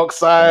Mohawk's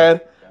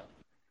side.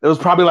 There was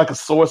probably like a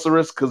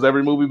sorceress because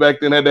every movie back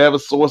then had to have a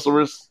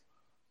sorceress.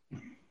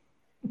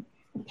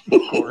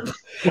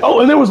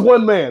 Oh, and there was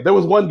one man. There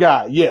was one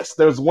guy. Yes,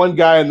 there was one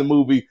guy in the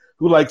movie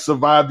who like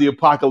survived the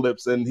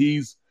apocalypse, and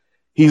he's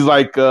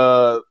like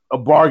a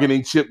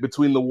bargaining chip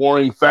between the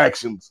warring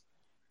factions.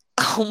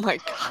 Oh my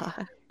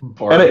god!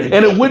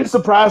 And it wouldn't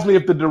surprise me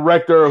if the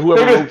director or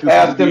whoever wrote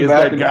this movie is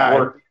that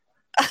guy.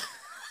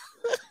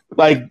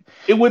 Like,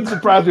 it wouldn't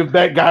surprise me if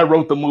that guy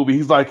wrote the movie.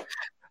 He's like,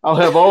 I'll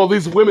have all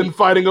these women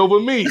fighting over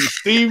me,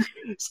 Steve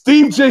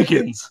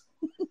Jenkins.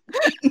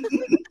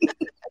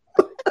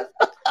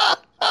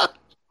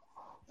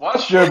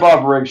 Watch Joe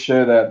Bob Briggs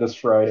show that this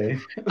Friday.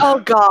 Oh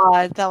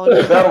God, that'll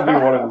be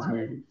one of his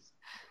movies.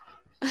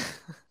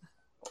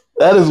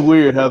 That is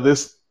weird how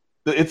it's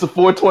a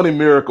 420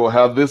 miracle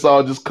how this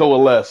all just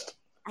coalesced.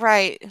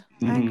 Right,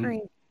 I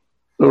agree.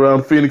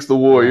 Around Phoenix the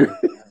Warrior.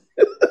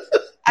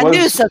 I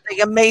knew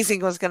something amazing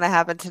was going to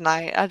happen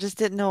tonight. I just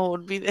didn't know it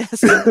would be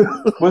this.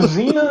 Was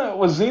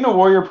Xena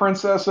Warrior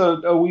Princess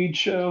a weed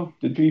show?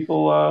 Did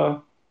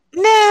people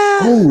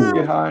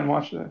get high and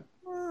watch that?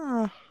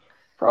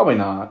 Probably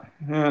not.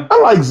 Yeah. I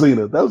like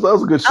Xena. That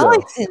was a good show. I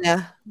like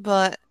Xena,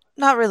 but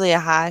not really a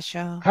high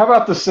show. How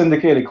about the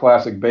syndicated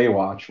classic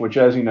Baywatch, which,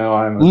 as you know,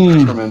 I'm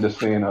a tremendous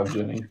fan of,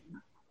 Jenny?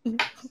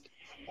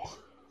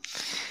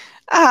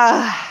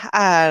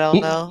 I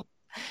don't know.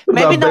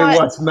 Maybe not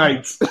Baywatch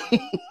nights.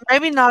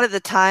 Maybe not at the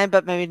time,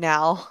 but maybe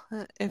now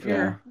if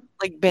you're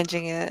like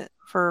binging it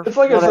for. It's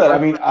like whatever. I said. I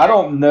mean, I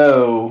don't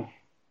know.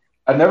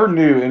 I never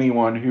knew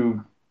anyone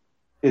who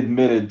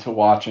admitted to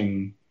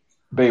watching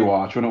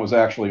Baywatch when it was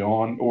actually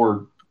on,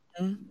 or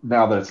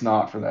now that it's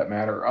not, for that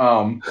matter.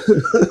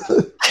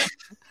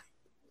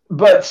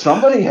 But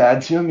somebody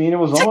had to. I mean, it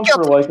was on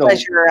for like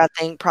pleasure. I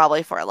think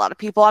probably for a lot of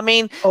people. I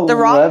mean, The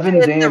Rock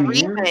did the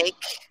remake,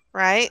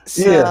 right?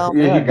 So,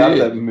 yeah, got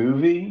that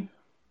movie.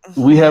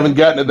 We haven't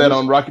gotten to that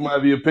on Rocky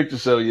Maivia Picture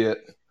Show yet.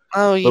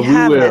 Oh, you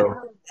haven't.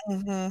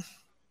 Mm-hmm.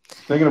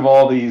 Thinking of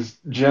all these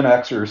Gen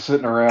Xers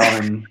sitting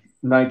around in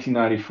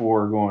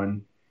 1994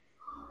 going,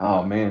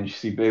 "Oh man, did you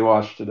see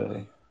Baywatch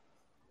today?"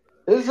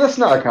 Is this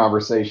not a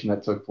conversation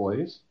that took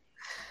place?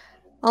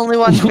 Only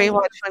watch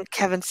Baywatch when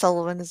Kevin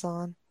Sullivan is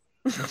on.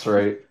 That's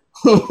right.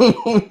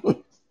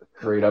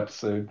 Great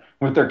episode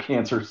with their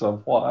cancer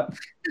subplot.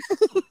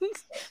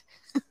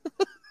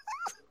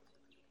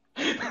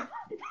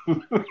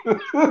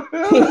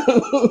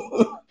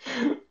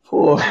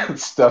 Poor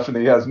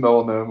Stephanie has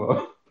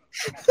melanoma.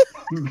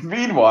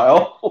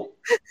 Meanwhile,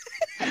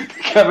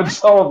 Kevin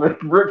Sullivan,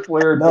 Ric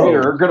Flair, and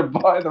Vader are going to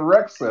buy the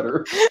rec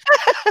center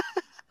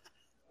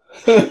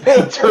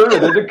and turn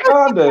it into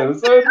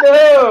condos. Oh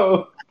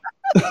no!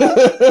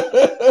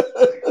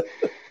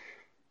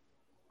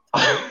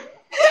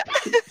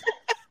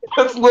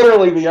 That's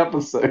literally the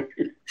episode.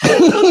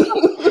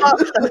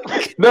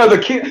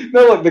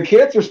 The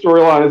cancer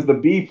storyline is the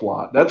B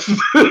plot. That's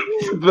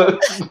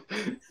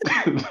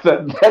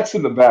that's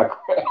in the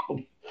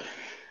background.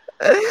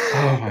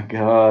 Oh my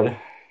god.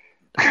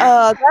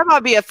 That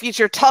might be a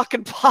future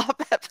Talking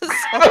Pop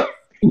episode.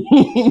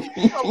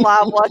 A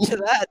live watch of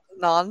that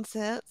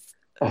nonsense.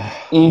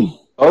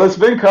 Oh, it's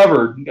been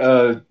covered.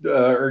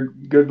 Our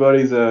good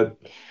buddies,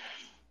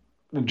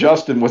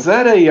 Justin. Was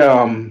that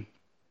a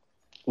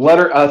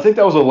letter? I think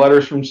that was a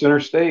Letters from Center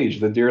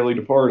Stage, the dearly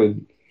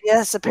departed.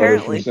 Yes,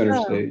 apparently. Letters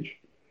from Center Stage.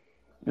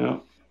 Yeah.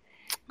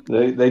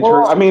 They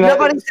well, turn. I mean,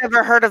 nobody's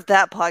ever heard of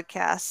that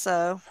podcast,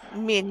 so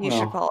me and you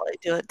should probably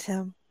do it,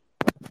 Tim.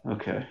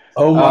 Okay.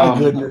 Oh my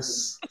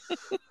goodness!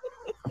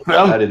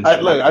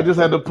 I just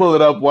had to pull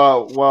it up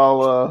while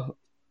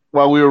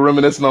we were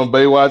reminiscing on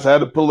Baywatch. I had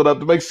to pull it up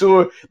to make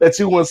sure that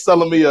you weren't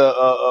selling me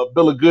a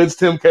bill of goods,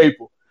 Tim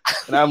Capel.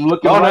 And I'm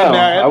looking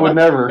now. I would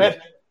never. I'm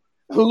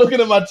looking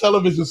at my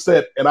television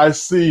set, and I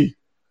see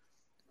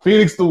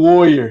Phoenix the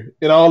Warrior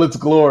in all its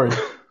glory.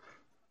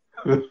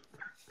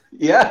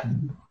 Yeah.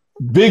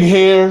 Big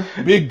hair,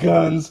 big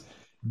guns,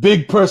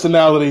 big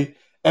personality,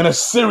 and a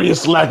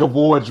serious lack of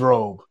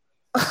wardrobe.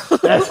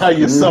 That's how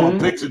you sell a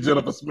picture,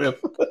 Jennifer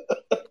Smith.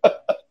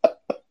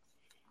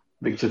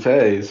 Big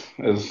titties,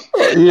 as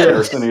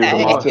Harrison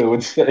D'Amato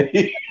would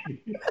say.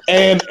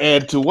 And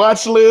add to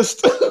watch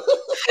list.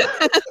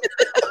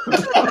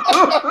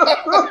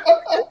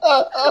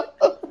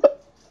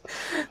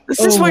 This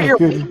is where your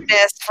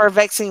weakness for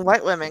vexing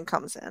white women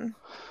comes in.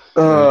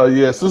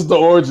 Yes, this is the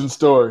origin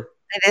story.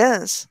 It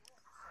is.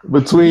 And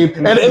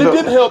it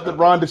didn't help that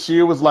Rhonda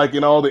Shear was like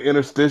in all the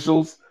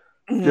interstitials,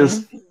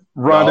 just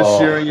Rhonda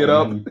shearing it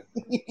up.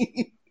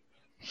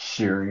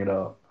 Shearing it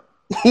up.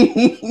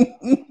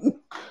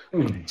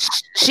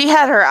 She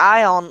had her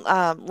eye on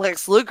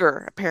Lex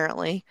Luger,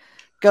 apparently,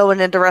 going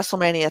into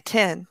WrestleMania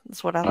 10.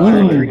 That's what I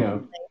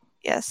heard.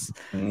 Yes.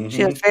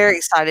 She was very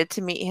excited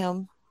to meet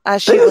him.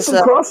 She did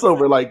some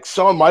crossover. Like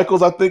Shawn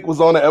Michaels, I think, was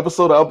on an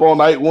episode of Up All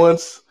Night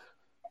once.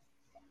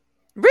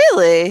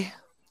 Really?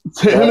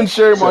 Him and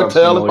Sherry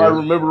Martel, if I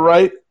remember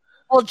right.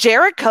 Well,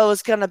 Jericho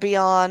is going to be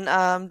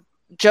on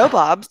Joe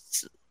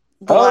Bob's.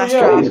 He's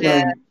going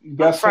to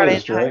guest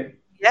host, right?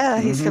 Yeah,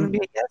 he's going to be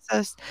a guest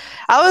host.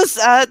 I was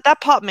that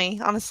popped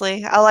me,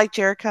 honestly. I like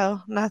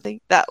Jericho, and I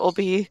think that will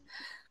be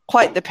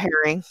quite the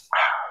pairing.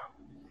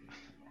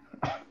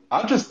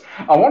 I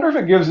wonder if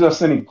it gives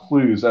us any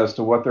clues as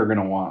to what they're going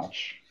to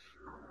watch.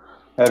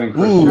 Having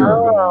Chris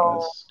Jericho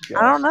as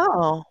guest. I don't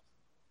know.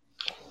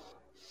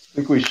 I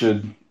think we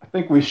should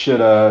maybe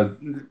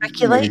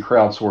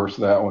crowdsource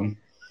that one.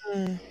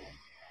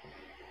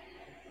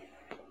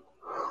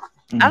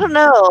 I don't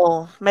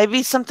know.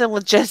 Maybe something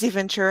with Jesse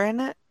Ventura in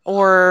it,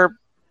 or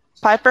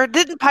Piper.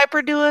 Didn't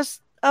Piper do a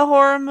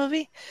horror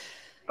movie?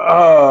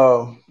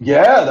 Oh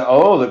yeah.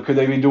 Could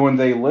they be doing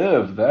They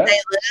Live? That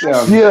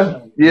sounds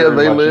They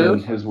Live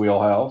in his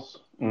wheelhouse.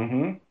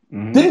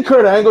 Mm-hmm. Didn't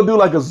Kurt Angle do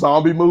like a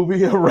zombie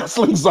movie, a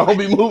wrestling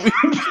zombie movie?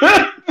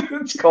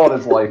 It's called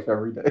His Life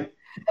Every Day.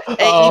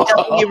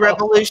 AEW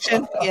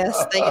Revolution.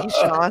 Yes, thank you,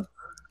 Sean.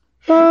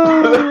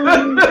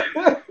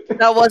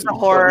 That was a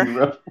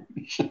horror.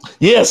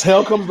 Yes,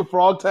 Hell Comes to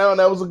Frogtown.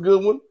 That was a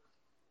good one.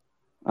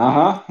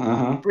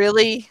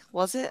 Really?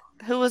 Was it?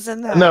 Who was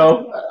in that?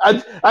 No,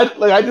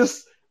 I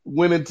just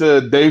went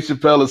into Dave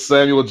Chappelle as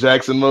Samuel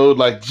Jackson mode.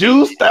 Like,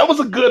 Juice, that was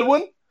a good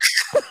one.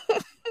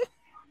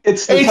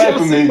 It's the type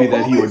of movie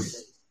that he would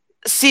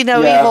see no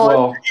evil.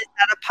 Well, is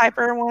that a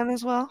Piper one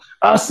as well?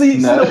 See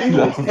no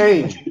evil.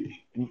 Kane.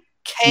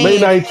 May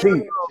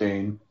 19th.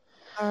 Kane.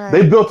 Right.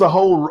 They built a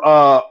whole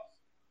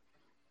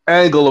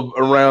angle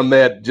around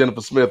that,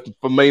 Jennifer Smith,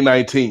 for May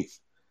 19th.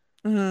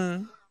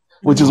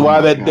 Which is why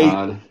that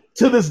date,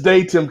 to this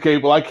day, Tim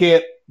Capel, I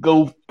can't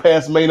go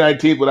past May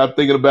 19th without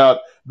thinking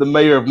about the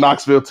mayor of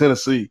Knoxville,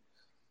 Tennessee.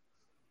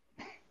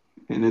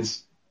 And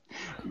it's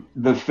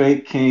the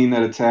fake Kane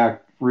that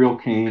attacked real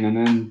Kane, and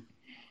then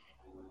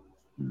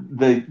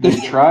they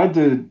tried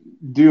to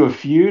do a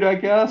feud, I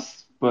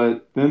guess,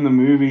 but then the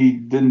movie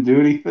didn't do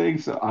anything,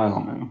 so I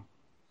don't know.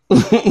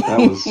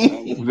 That was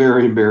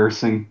very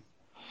embarrassing.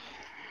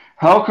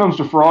 Hell Comes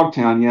to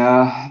Frogtown,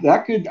 yeah,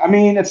 that could. I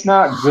mean, it's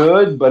not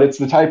good, but it's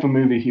the type of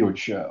movie he would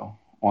show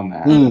on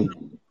that.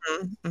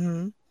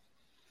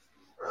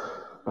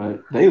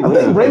 But They Live. I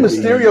think Rey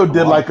Mysterio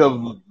did like a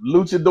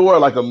luchador,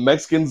 like a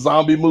Mexican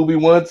zombie movie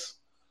once.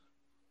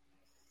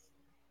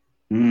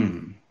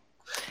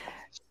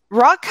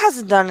 Rock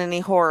hasn't done any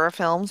horror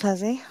films,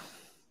 has he?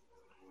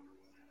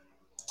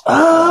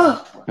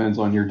 Depends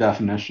on your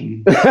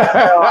definition.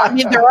 I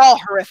mean, they're all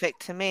horrific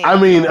to me. I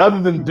mean,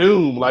 other than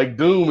Doom, like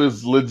Doom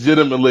is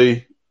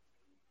legitimately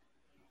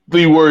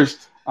the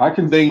worst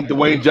thing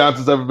Dwayne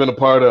Johnson's ever been a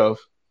part of.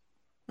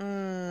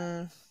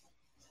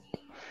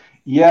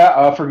 Yeah,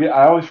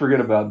 I always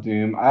forget about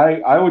Doom.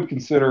 I would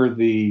consider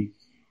the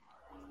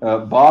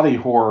body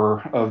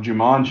horror of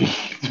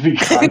Jumanji to be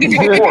kind of a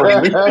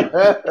horror movie.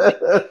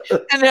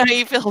 I know how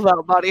you feel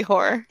about body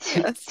horror.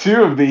 Yes.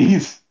 Two of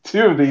these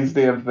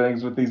damn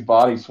things with these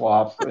body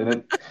swaps,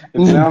 and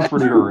it sounds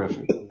pretty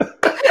horrific.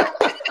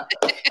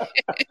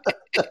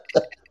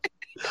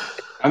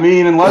 I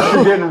mean, unless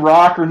you're getting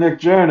Rock or Nick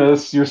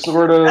Jonas, you're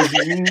sort of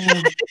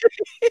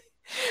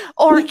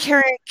or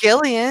Karen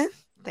Gillian.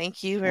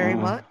 Thank you very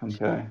much.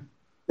 Okay,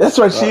 that's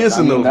right. She is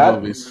in those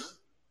movies.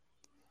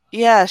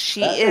 Yeah,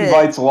 she that is.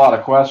 Invites a lot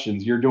of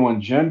questions. You're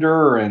doing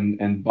gender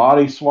and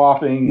body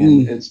swapping,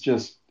 and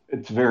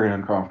it's very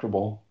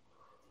uncomfortable.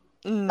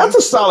 That's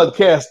a solid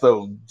cast,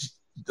 though.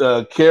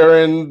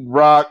 Karen,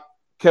 Rock,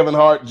 Kevin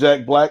Hart,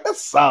 Jack Black.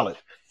 That's solid.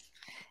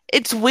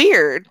 It's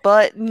weird,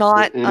 but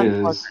not. It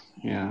is.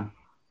 Yeah.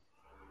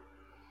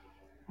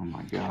 Oh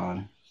my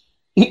god.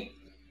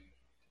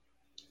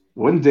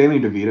 Wasn't Danny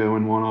DeVito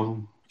in one of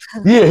them?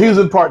 Yeah, he was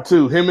in part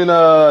 2. Him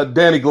and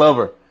Danny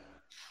Glover.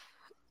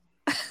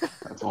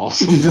 That's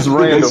awesome. Just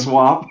random. They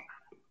swap.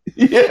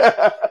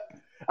 Yeah.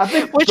 I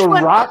think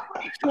Rock.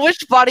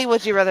 Which body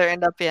would you rather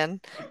end up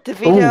in?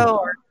 DeVito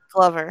or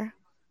Glover?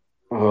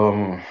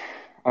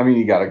 I mean,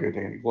 you gotta go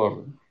Danny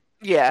Glover.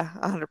 Yeah,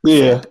 100%.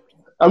 Yeah.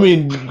 I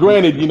mean,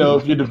 granted,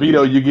 if you're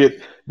DeVito, you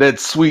get that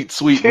sweet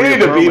Danny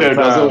DeVito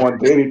doesn't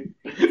want Danny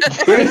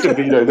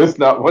DeVito does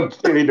not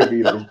want Danny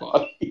DeVito's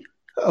body.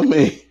 I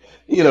mean,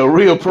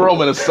 Rhea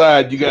Perlman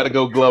aside, you got to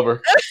go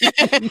Glover.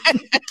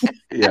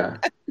 Yeah.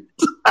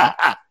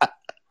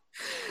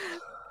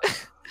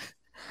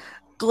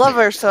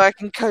 Glover, so I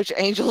can coach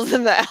Angels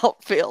in the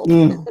outfield.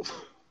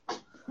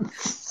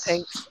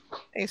 Thanks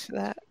for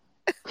that.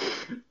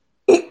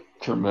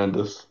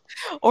 Tremendous.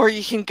 Or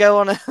you can go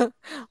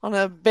on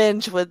a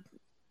bench with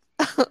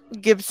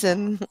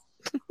Gibson,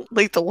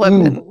 Lethal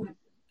Weapon,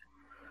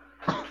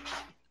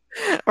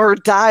 or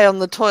die on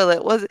the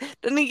toilet.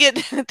 Doesn't he get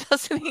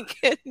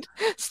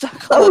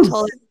stuck on the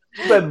toilet?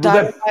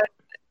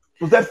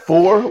 Was that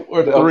 4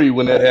 or 3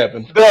 when that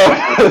happened? No,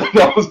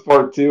 that was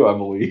part 2, I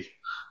believe.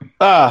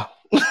 Yeah,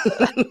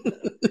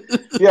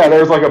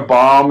 there was like a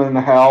bomb in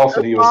the house,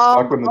 and he was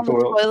stuck in the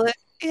toilet.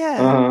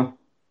 Yeah,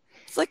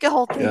 it's like a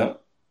whole thing. Yeah.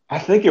 I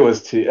think it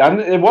was 2.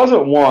 It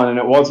wasn't 1, and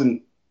it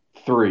wasn't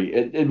 3.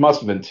 It must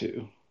have been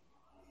 2.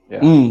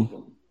 Yeah.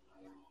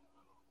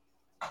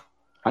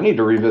 I need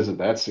to revisit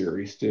that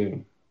series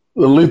too.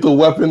 The Lethal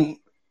Weapon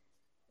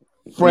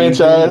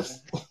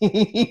franchise.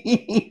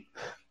 See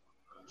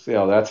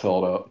how that's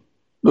held up.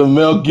 The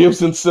Mel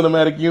Gibson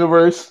cinematic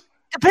universe.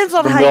 Depends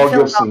on how you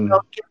feel about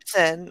Mel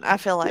Gibson. I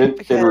feel like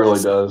it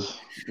really does.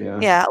 Yeah.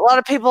 Yeah, a lot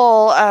of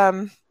people,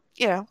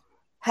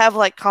 have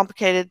like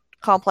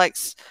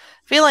complex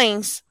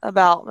feelings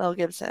about Mel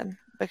Gibson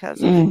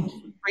because of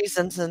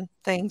reasons and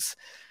things,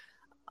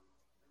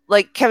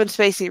 like Kevin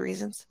Spacey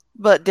reasons,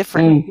 but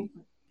different,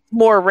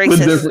 more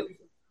racist,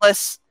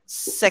 less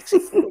sexy,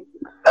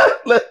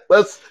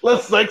 less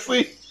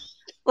sexy,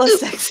 less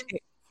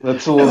sexy.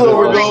 That's a little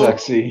bit more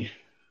sexy.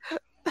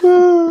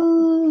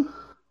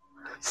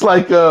 It's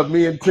like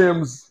me and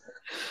Tim's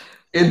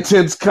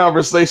intense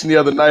conversation the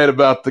other night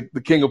about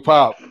the King of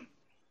Pop.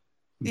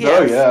 Yes.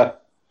 Oh yeah.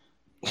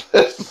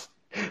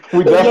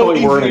 We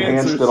definitely weren't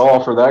enhanced at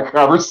all for that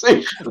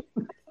conversation.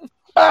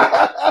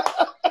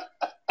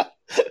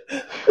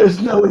 There's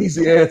no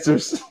easy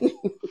answers.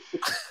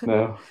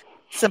 No.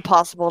 It's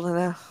impossible to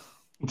know.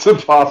 It's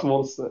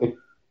impossible to say.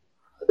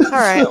 All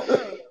right.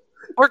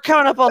 We're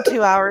coming up on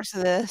 2 hours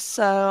of this,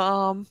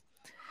 so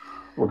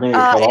we're going to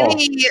get cut off.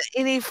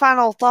 Any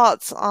final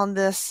thoughts on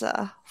this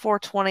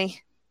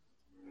 420?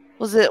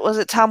 Was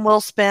it time well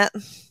spent?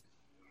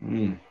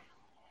 You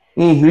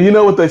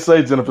know what they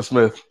say, Jennifer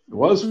Smith. It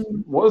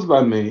was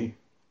by me.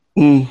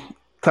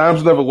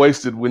 Time's never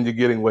wasted when you're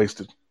getting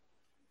wasted.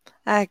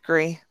 I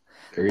agree.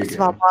 That's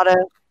my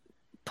motto.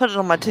 Put it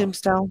on my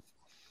tombstone.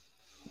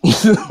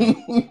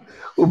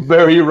 We'll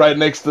bury you right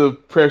next to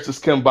Precious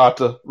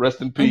Kambata.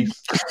 Rest in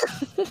peace.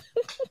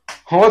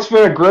 Well, it's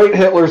been a great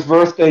Hitler's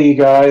birthday, you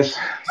guys.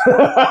 What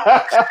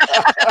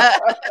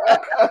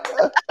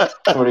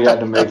do you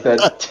had to make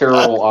that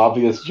terrible,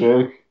 obvious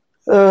joke?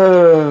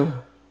 Don't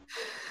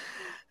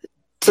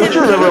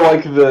you remember,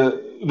 like,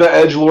 the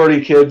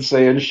edgelordy kids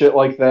saying shit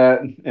like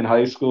that in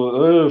high school?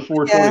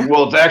 420. Yeah.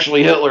 Well, it's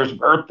actually Hitler's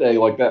birthday.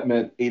 Like, that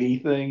meant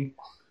anything.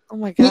 Oh,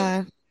 my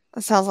God.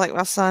 That sounds like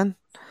my son.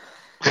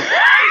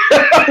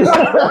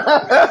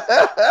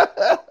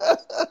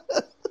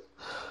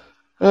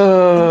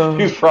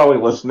 He's probably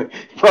listening.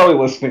 He's probably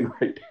listening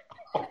right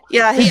now.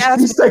 Yeah, he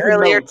asked me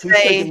earlier today.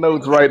 He's taking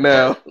notes right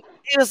now.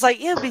 He was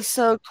like, "It'd be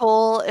so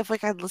cool if we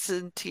could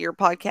listen to your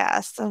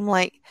podcast." I'm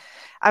like,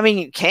 "I mean,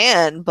 you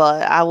can,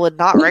 but I would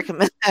not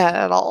recommend that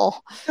at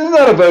all." Isn't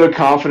that a vote of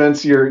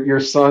confidence?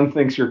 Your son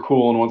thinks you're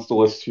cool and wants to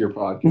listen to your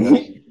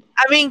podcast.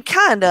 I mean,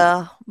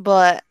 kinda,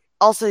 but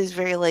also he's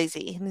very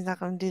lazy and he's not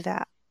going to do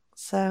that.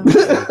 So,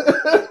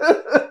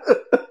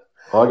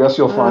 Well, I guess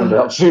you'll find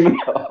out soon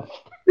enough.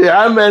 Yeah,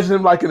 I imagine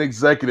him like an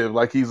executive,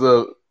 like he's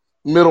a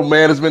middle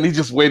management. He's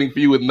just waiting for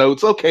you with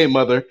notes. Okay,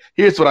 mother,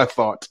 here's what I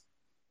thought.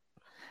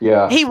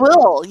 Yeah, he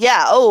will.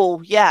 Yeah.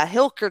 Oh, yeah.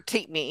 He'll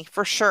critique me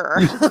for sure.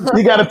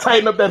 You got to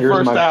tighten up that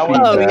first hour.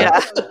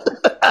 Feedback.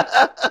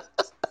 Oh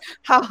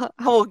yeah. I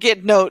will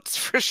get notes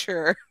for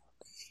sure.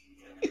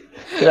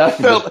 Yeah,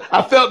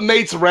 I felt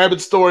Nate's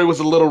rabbit story was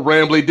a little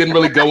rambly. Didn't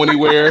really go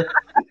anywhere.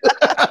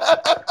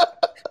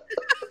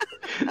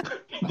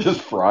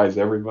 Just fries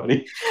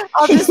everybody.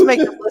 I'll just make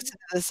him listen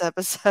to this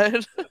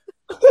episode.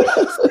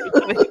 I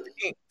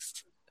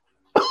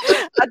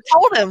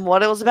told him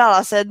what it was about.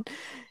 I said,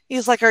 he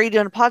was like, "Are you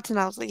doing a pod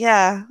tonight?" I was like,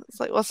 "Yeah." It's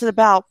like, "What's it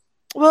about?"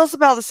 "Well, it's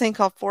about this thing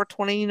called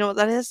 420. You know what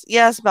that is?"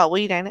 "Yeah, it's about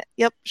weed, ain't it?"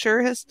 "Yep,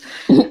 sure is."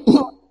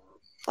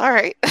 All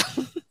right.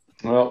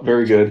 Well,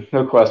 very good.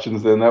 No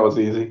questions then. That was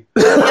easy.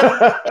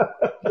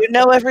 You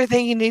know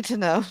everything you need to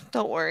know.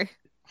 Don't worry.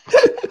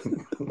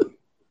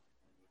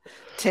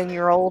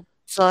 10-year-old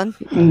son.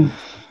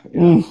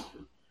 Yeah.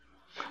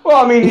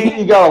 Well, I mean,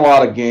 you got a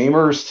lot of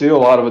gamers too, a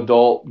lot of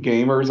adult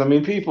gamers. I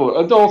mean,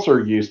 adults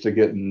are used to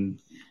getting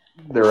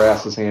their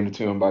asses handed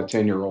to them by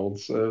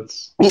 10-year-olds. So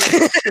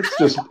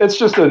it's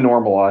just a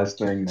normalized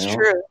thing now. It's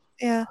true.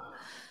 Yeah.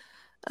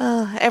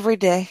 Every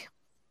day.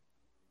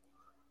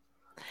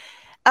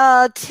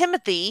 Tim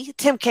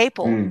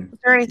Capel, is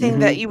there anything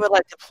that you would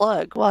like to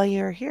plug while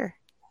you're here?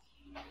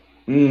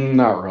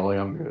 Not really.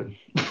 I'm good.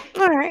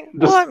 All right.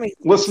 Just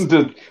listen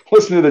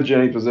to the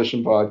Jenny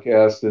Position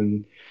podcast,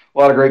 and a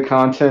lot of great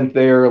content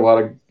there. A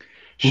lot of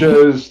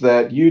shows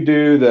that you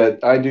do,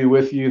 that I do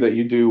with you, that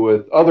you do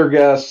with other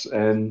guests,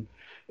 and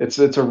it's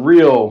a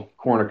real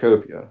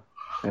cornucopia,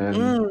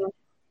 and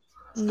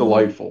it's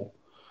delightful.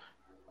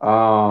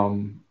 I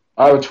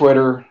have a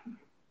Twitter.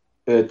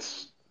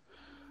 It's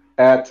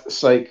at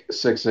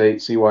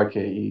Psych68,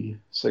 CYKE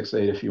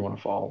 68 if you want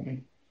to follow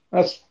me.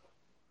 That's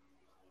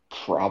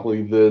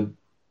probably the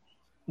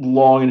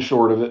long and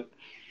short of it.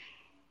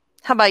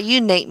 How about you,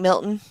 Nate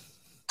Milton?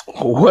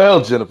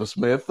 Well, Jennifer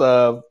Smith,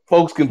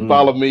 folks can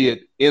follow me at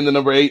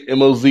 @8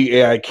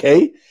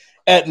 MOZAIK,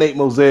 at Nate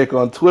Mosaic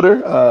on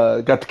Twitter.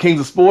 Got the Kings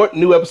of Sport,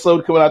 new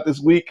episode coming out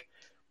this week.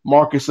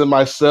 Marcus and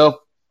myself,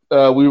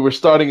 we were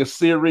starting a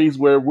series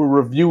where we're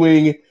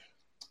reviewing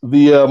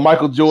the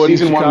Michael Jordan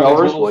season 1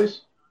 Melrose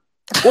Place.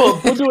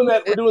 Well, we're doing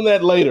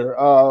that later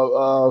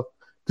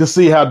to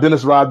see how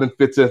Dennis Rodman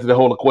fits into the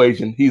whole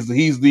equation. He's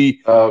the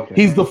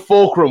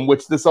fulcrum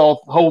which this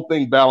whole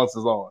thing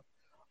balances on.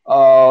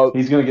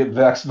 He's going to get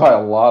vexed by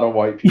a lot of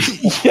white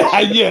people.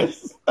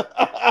 Yes,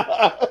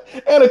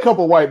 and a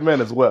couple white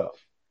men as well.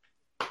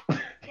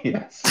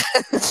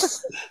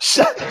 Yes.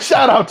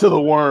 Shout out to the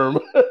worm.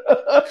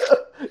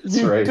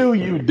 Right. Do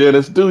you,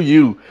 Dennis? Do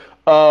you?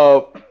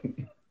 But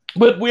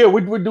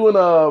we're doing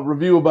a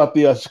review about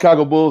the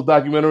Chicago Bulls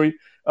documentary,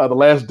 The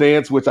Last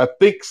Dance, which I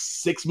think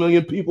 6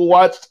 million people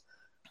watched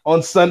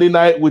on Sunday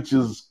night, which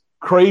is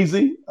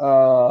crazy.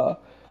 So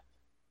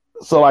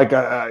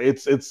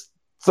it's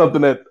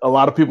something that a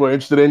lot of people are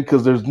interested in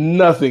because there's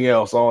nothing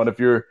else on if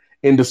you're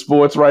into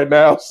sports right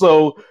now.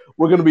 So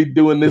we're going to be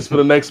doing this for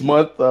the next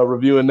month,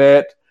 reviewing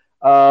that.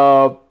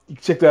 You can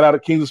check that out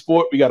at Kings of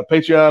Sport. We got a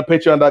Patreon,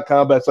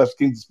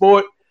 patreon.com/Kings of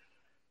Sport.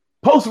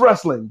 Post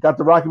Wrestling, got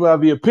the Rocky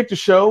Maivia picture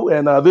show,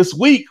 and this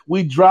week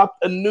we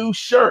dropped a new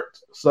shirt.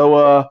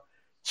 So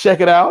check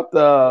it out.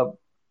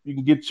 You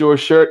can get your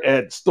shirt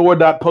at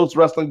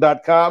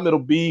store.postwrestling.com. It'll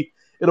be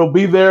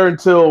there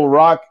until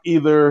Rock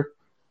either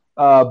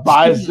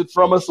buys it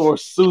from us or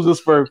sues us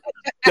for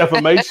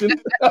defamation.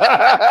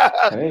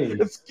 Hey.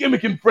 It's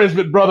gimmick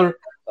infringement, brother.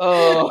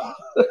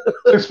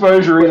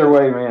 Exposure either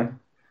way, man.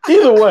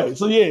 Either way.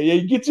 So yeah,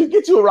 get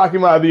you a Rocky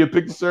Maivia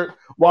picture shirt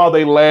while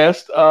they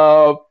last.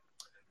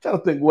 Trying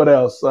to think what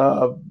else.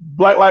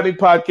 Black Lightning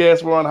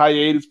podcast, we're on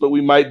hiatus, but we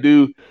might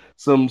do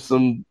some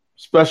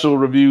special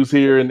reviews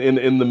here in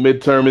the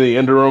midterm, in the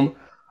interim.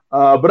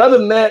 But other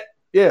than that,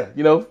 yeah,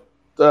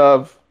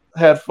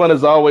 had fun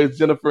as always,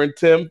 Jennifer and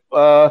Tim.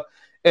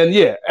 And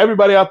yeah,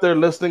 everybody out there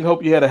listening,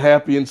 hope you had a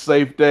happy and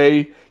safe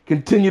day.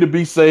 Continue to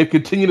be safe,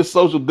 continue to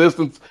social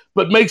distance,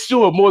 but make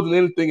sure more than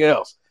anything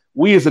else,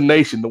 we as a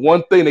nation, the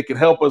one thing that can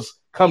help us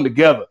come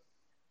together,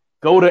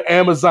 go to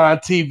Amazon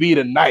TV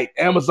tonight,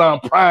 Amazon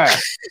Prime,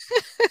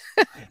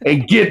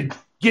 and get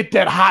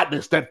that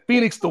hotness, that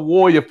Phoenix the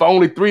Warrior for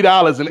only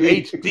 $3 in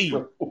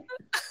HD.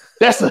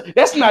 That's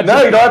not.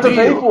 No, you don't have to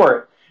pay for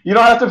it. You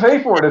don't have to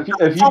pay for it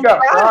if you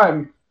got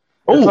Prime.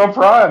 It's on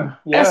Prime.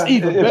 Yeah, that's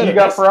even better. If you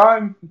got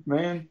Prime,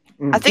 man.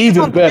 I think even it's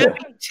on better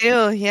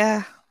too.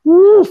 Yeah.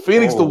 Woo,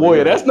 Phoenix the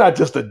Warrior. That's not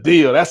just a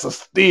deal. That's a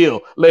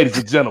steal, ladies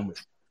and gentlemen.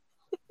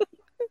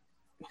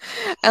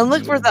 And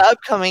look for the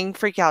upcoming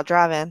Freak Out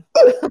Drive-In.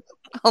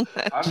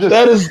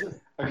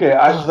 I Okay,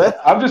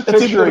 I'm just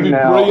That's either going to picturing be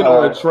now. brilliant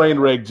or a train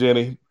wreck,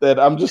 Jenny. That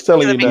I'm just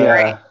telling you now.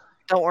 Great.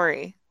 Don't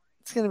worry,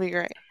 it's gonna be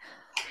great.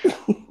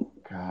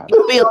 God.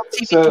 You'll be on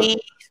TBT.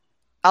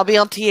 I'll be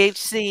on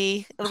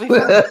THC. It'll be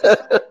fun.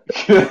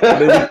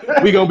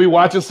 We're gonna be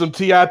watching some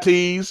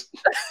TITs.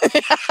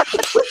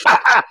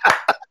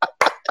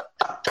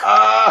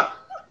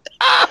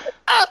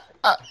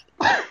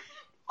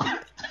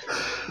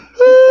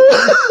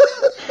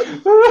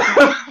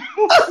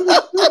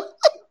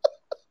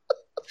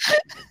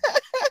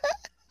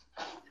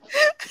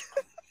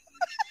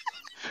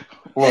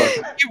 Look,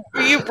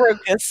 you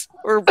broke us.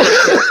 We're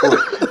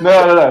broken.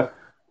 No.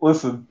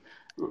 Listen,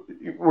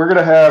 we're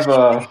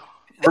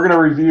gonna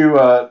review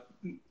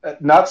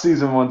not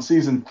season 1,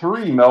 season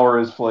 3,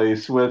 Melrose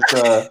Place with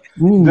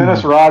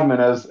Dennis Rodman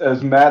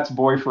as Matt's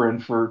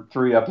boyfriend for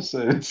 3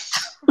 episodes.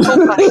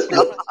 Oh my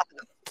God.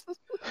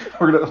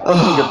 We're gonna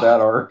look at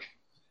that arc.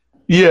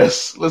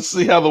 Yes, let's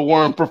see how the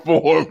worm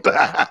performed.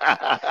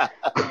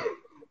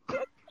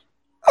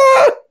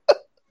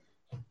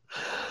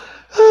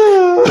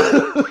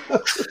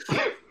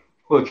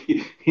 Look,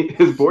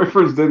 his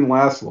boyfriends didn't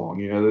last long.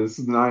 This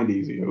is the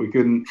 90s. We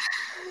couldn't.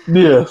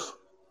 Yes.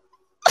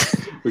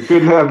 We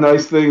couldn't have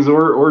nice things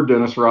or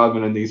Dennis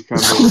Rodman in these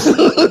kinds of.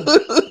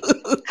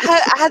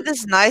 I had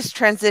this nice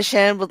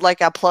transition with I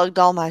plugged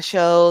all my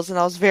shows and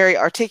I was very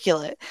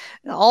articulate.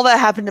 And all that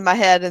happened in my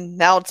head and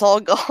now it's all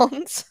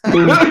gone.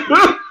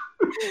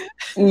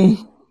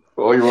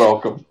 Well, you're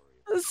welcome.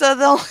 So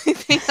the only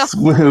thing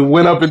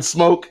went up in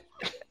smoke.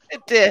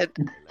 It did.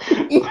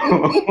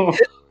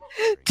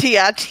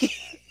 TIT.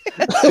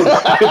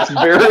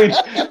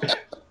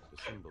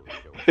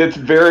 It's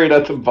buried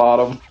at the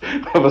bottom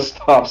of a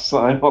stop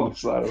sign on the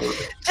side of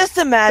it. Just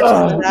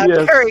imagine that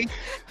yes. very,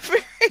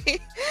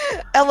 very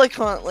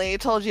eloquently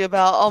told you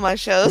about all my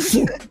shows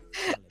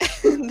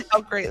and how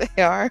great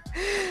they are.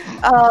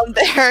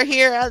 They are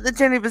here at the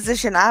Jenny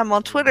Position. I'm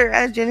on Twitter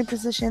at Jenny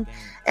Position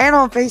and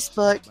on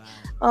Facebook.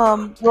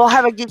 We'll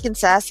have a Geek and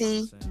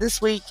Sassy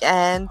this week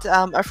and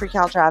a Freak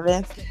Out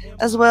Drive-In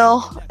as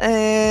well.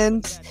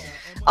 And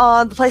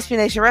on the Place B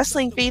Nation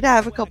Wrestling feed, I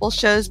have a couple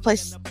shows.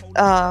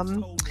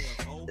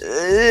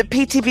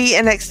 PTB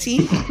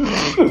NXT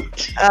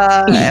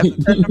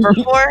episode number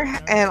 4,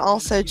 and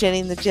also Jenny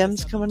and the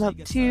Gems coming up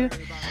too.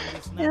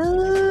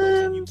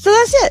 So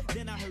that's it.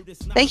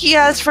 Thank you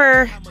guys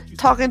for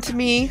talking to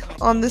me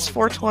on this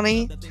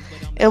 420.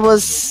 It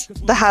was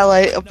the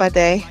highlight of my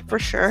day for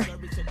sure.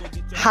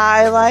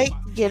 Highlight,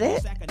 get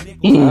it?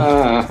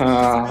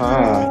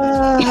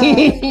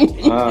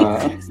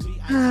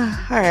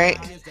 All right,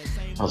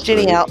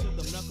 Jenny out.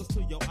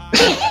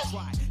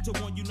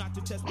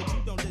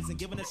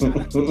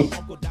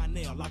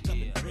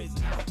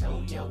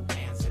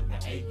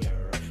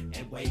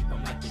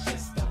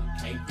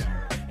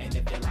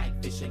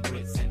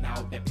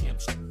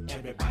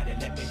 Everybody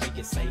let me hear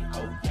you say,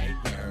 oh yeah,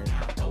 girl.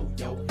 Now throw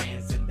your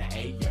hands in the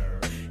air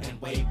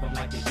and wave them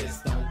like you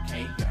just don't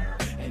care.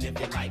 And if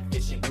you like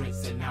fish and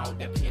grits and all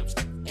the pimps,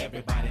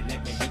 everybody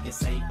let me hear you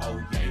say,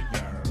 oh yeah,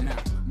 girl. Now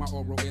my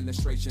oral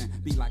illustration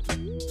be like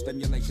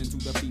stimulation to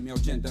the female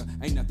gender.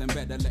 Ain't nothing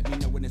better, let me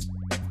know when it's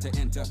to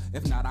enter.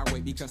 If not, I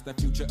wait because the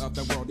future of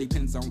the world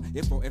depends on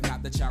if or if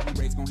not the child we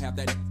raise gon' have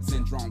that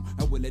syndrome.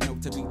 Or will it know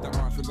to beat the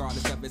odds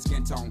regardless of its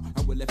skin tone?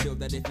 Or will it feel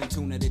that if in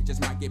tune it just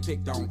might get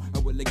picked on?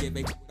 Or will it give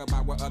a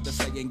about what others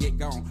say and get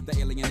gone? The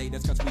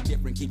alienators cause we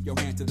different, keep your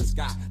hand to the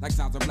sky. Like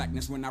sounds of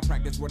blackness when I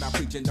practice what I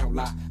preach and don't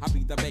lie. I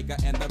be the baker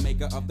and the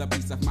maker of the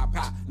piece of my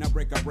pie. Now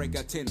break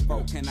a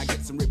tenfold, can I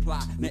get some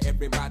reply? Now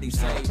everybody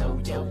say, throw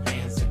your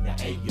hands in the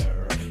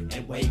air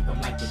and wave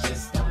them like you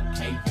just don't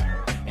care.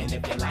 And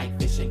if you like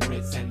fish and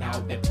grits and all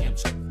the pimp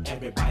shit,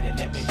 everybody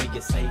let me hear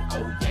you say,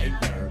 oh yeah,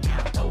 girl.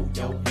 Now throw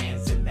your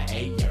hands in the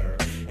air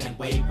and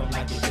wave them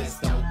like you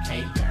just don't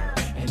care.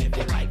 And if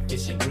you like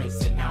fish and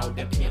grits and all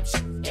the pimp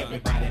shit,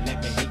 everybody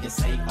let me hear you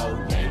say,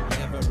 oh yeah.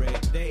 Every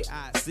day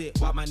I sit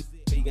while my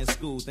in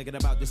school thinking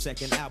about the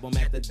second album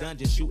at the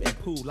dungeon shooting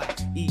pool like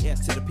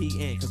ES to the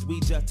PN cause we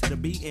just to the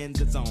be in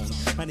the zone.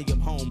 Honey, I'm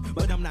home,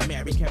 but I'm not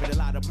married. Carried a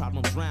lot of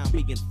problems round,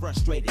 being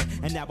frustrated.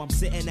 And now I'm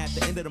sitting at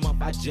the end of the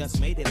month. I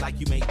just made it like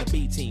you made the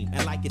B team.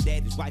 And like your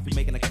daddy's wife, you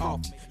making a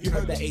coffee. You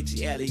heard the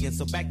AGL, and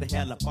so back the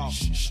hell up off.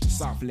 Shh,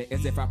 softly,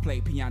 as if I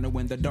played piano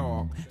in the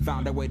dark.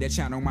 Found a way to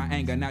channel my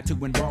anger, not to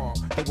involve.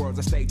 The world's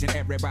a stage and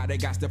everybody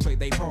got to play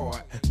their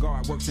part.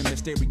 God works in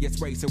mysterious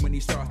ways, so when he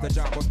starts the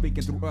job of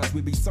speaking through us,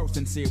 we be so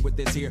sincere with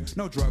this here.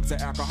 No drugs or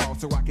alcohol,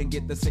 so I can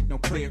get the signal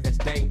clear as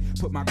day.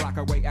 Put my Glock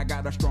away, I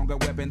got a stronger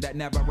weapon that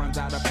never runs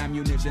out of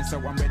ammunition, so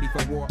I'm ready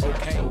for war,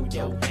 okay? Throw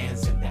your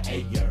hands in the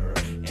air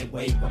and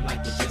wave them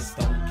like you just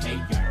don't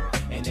care.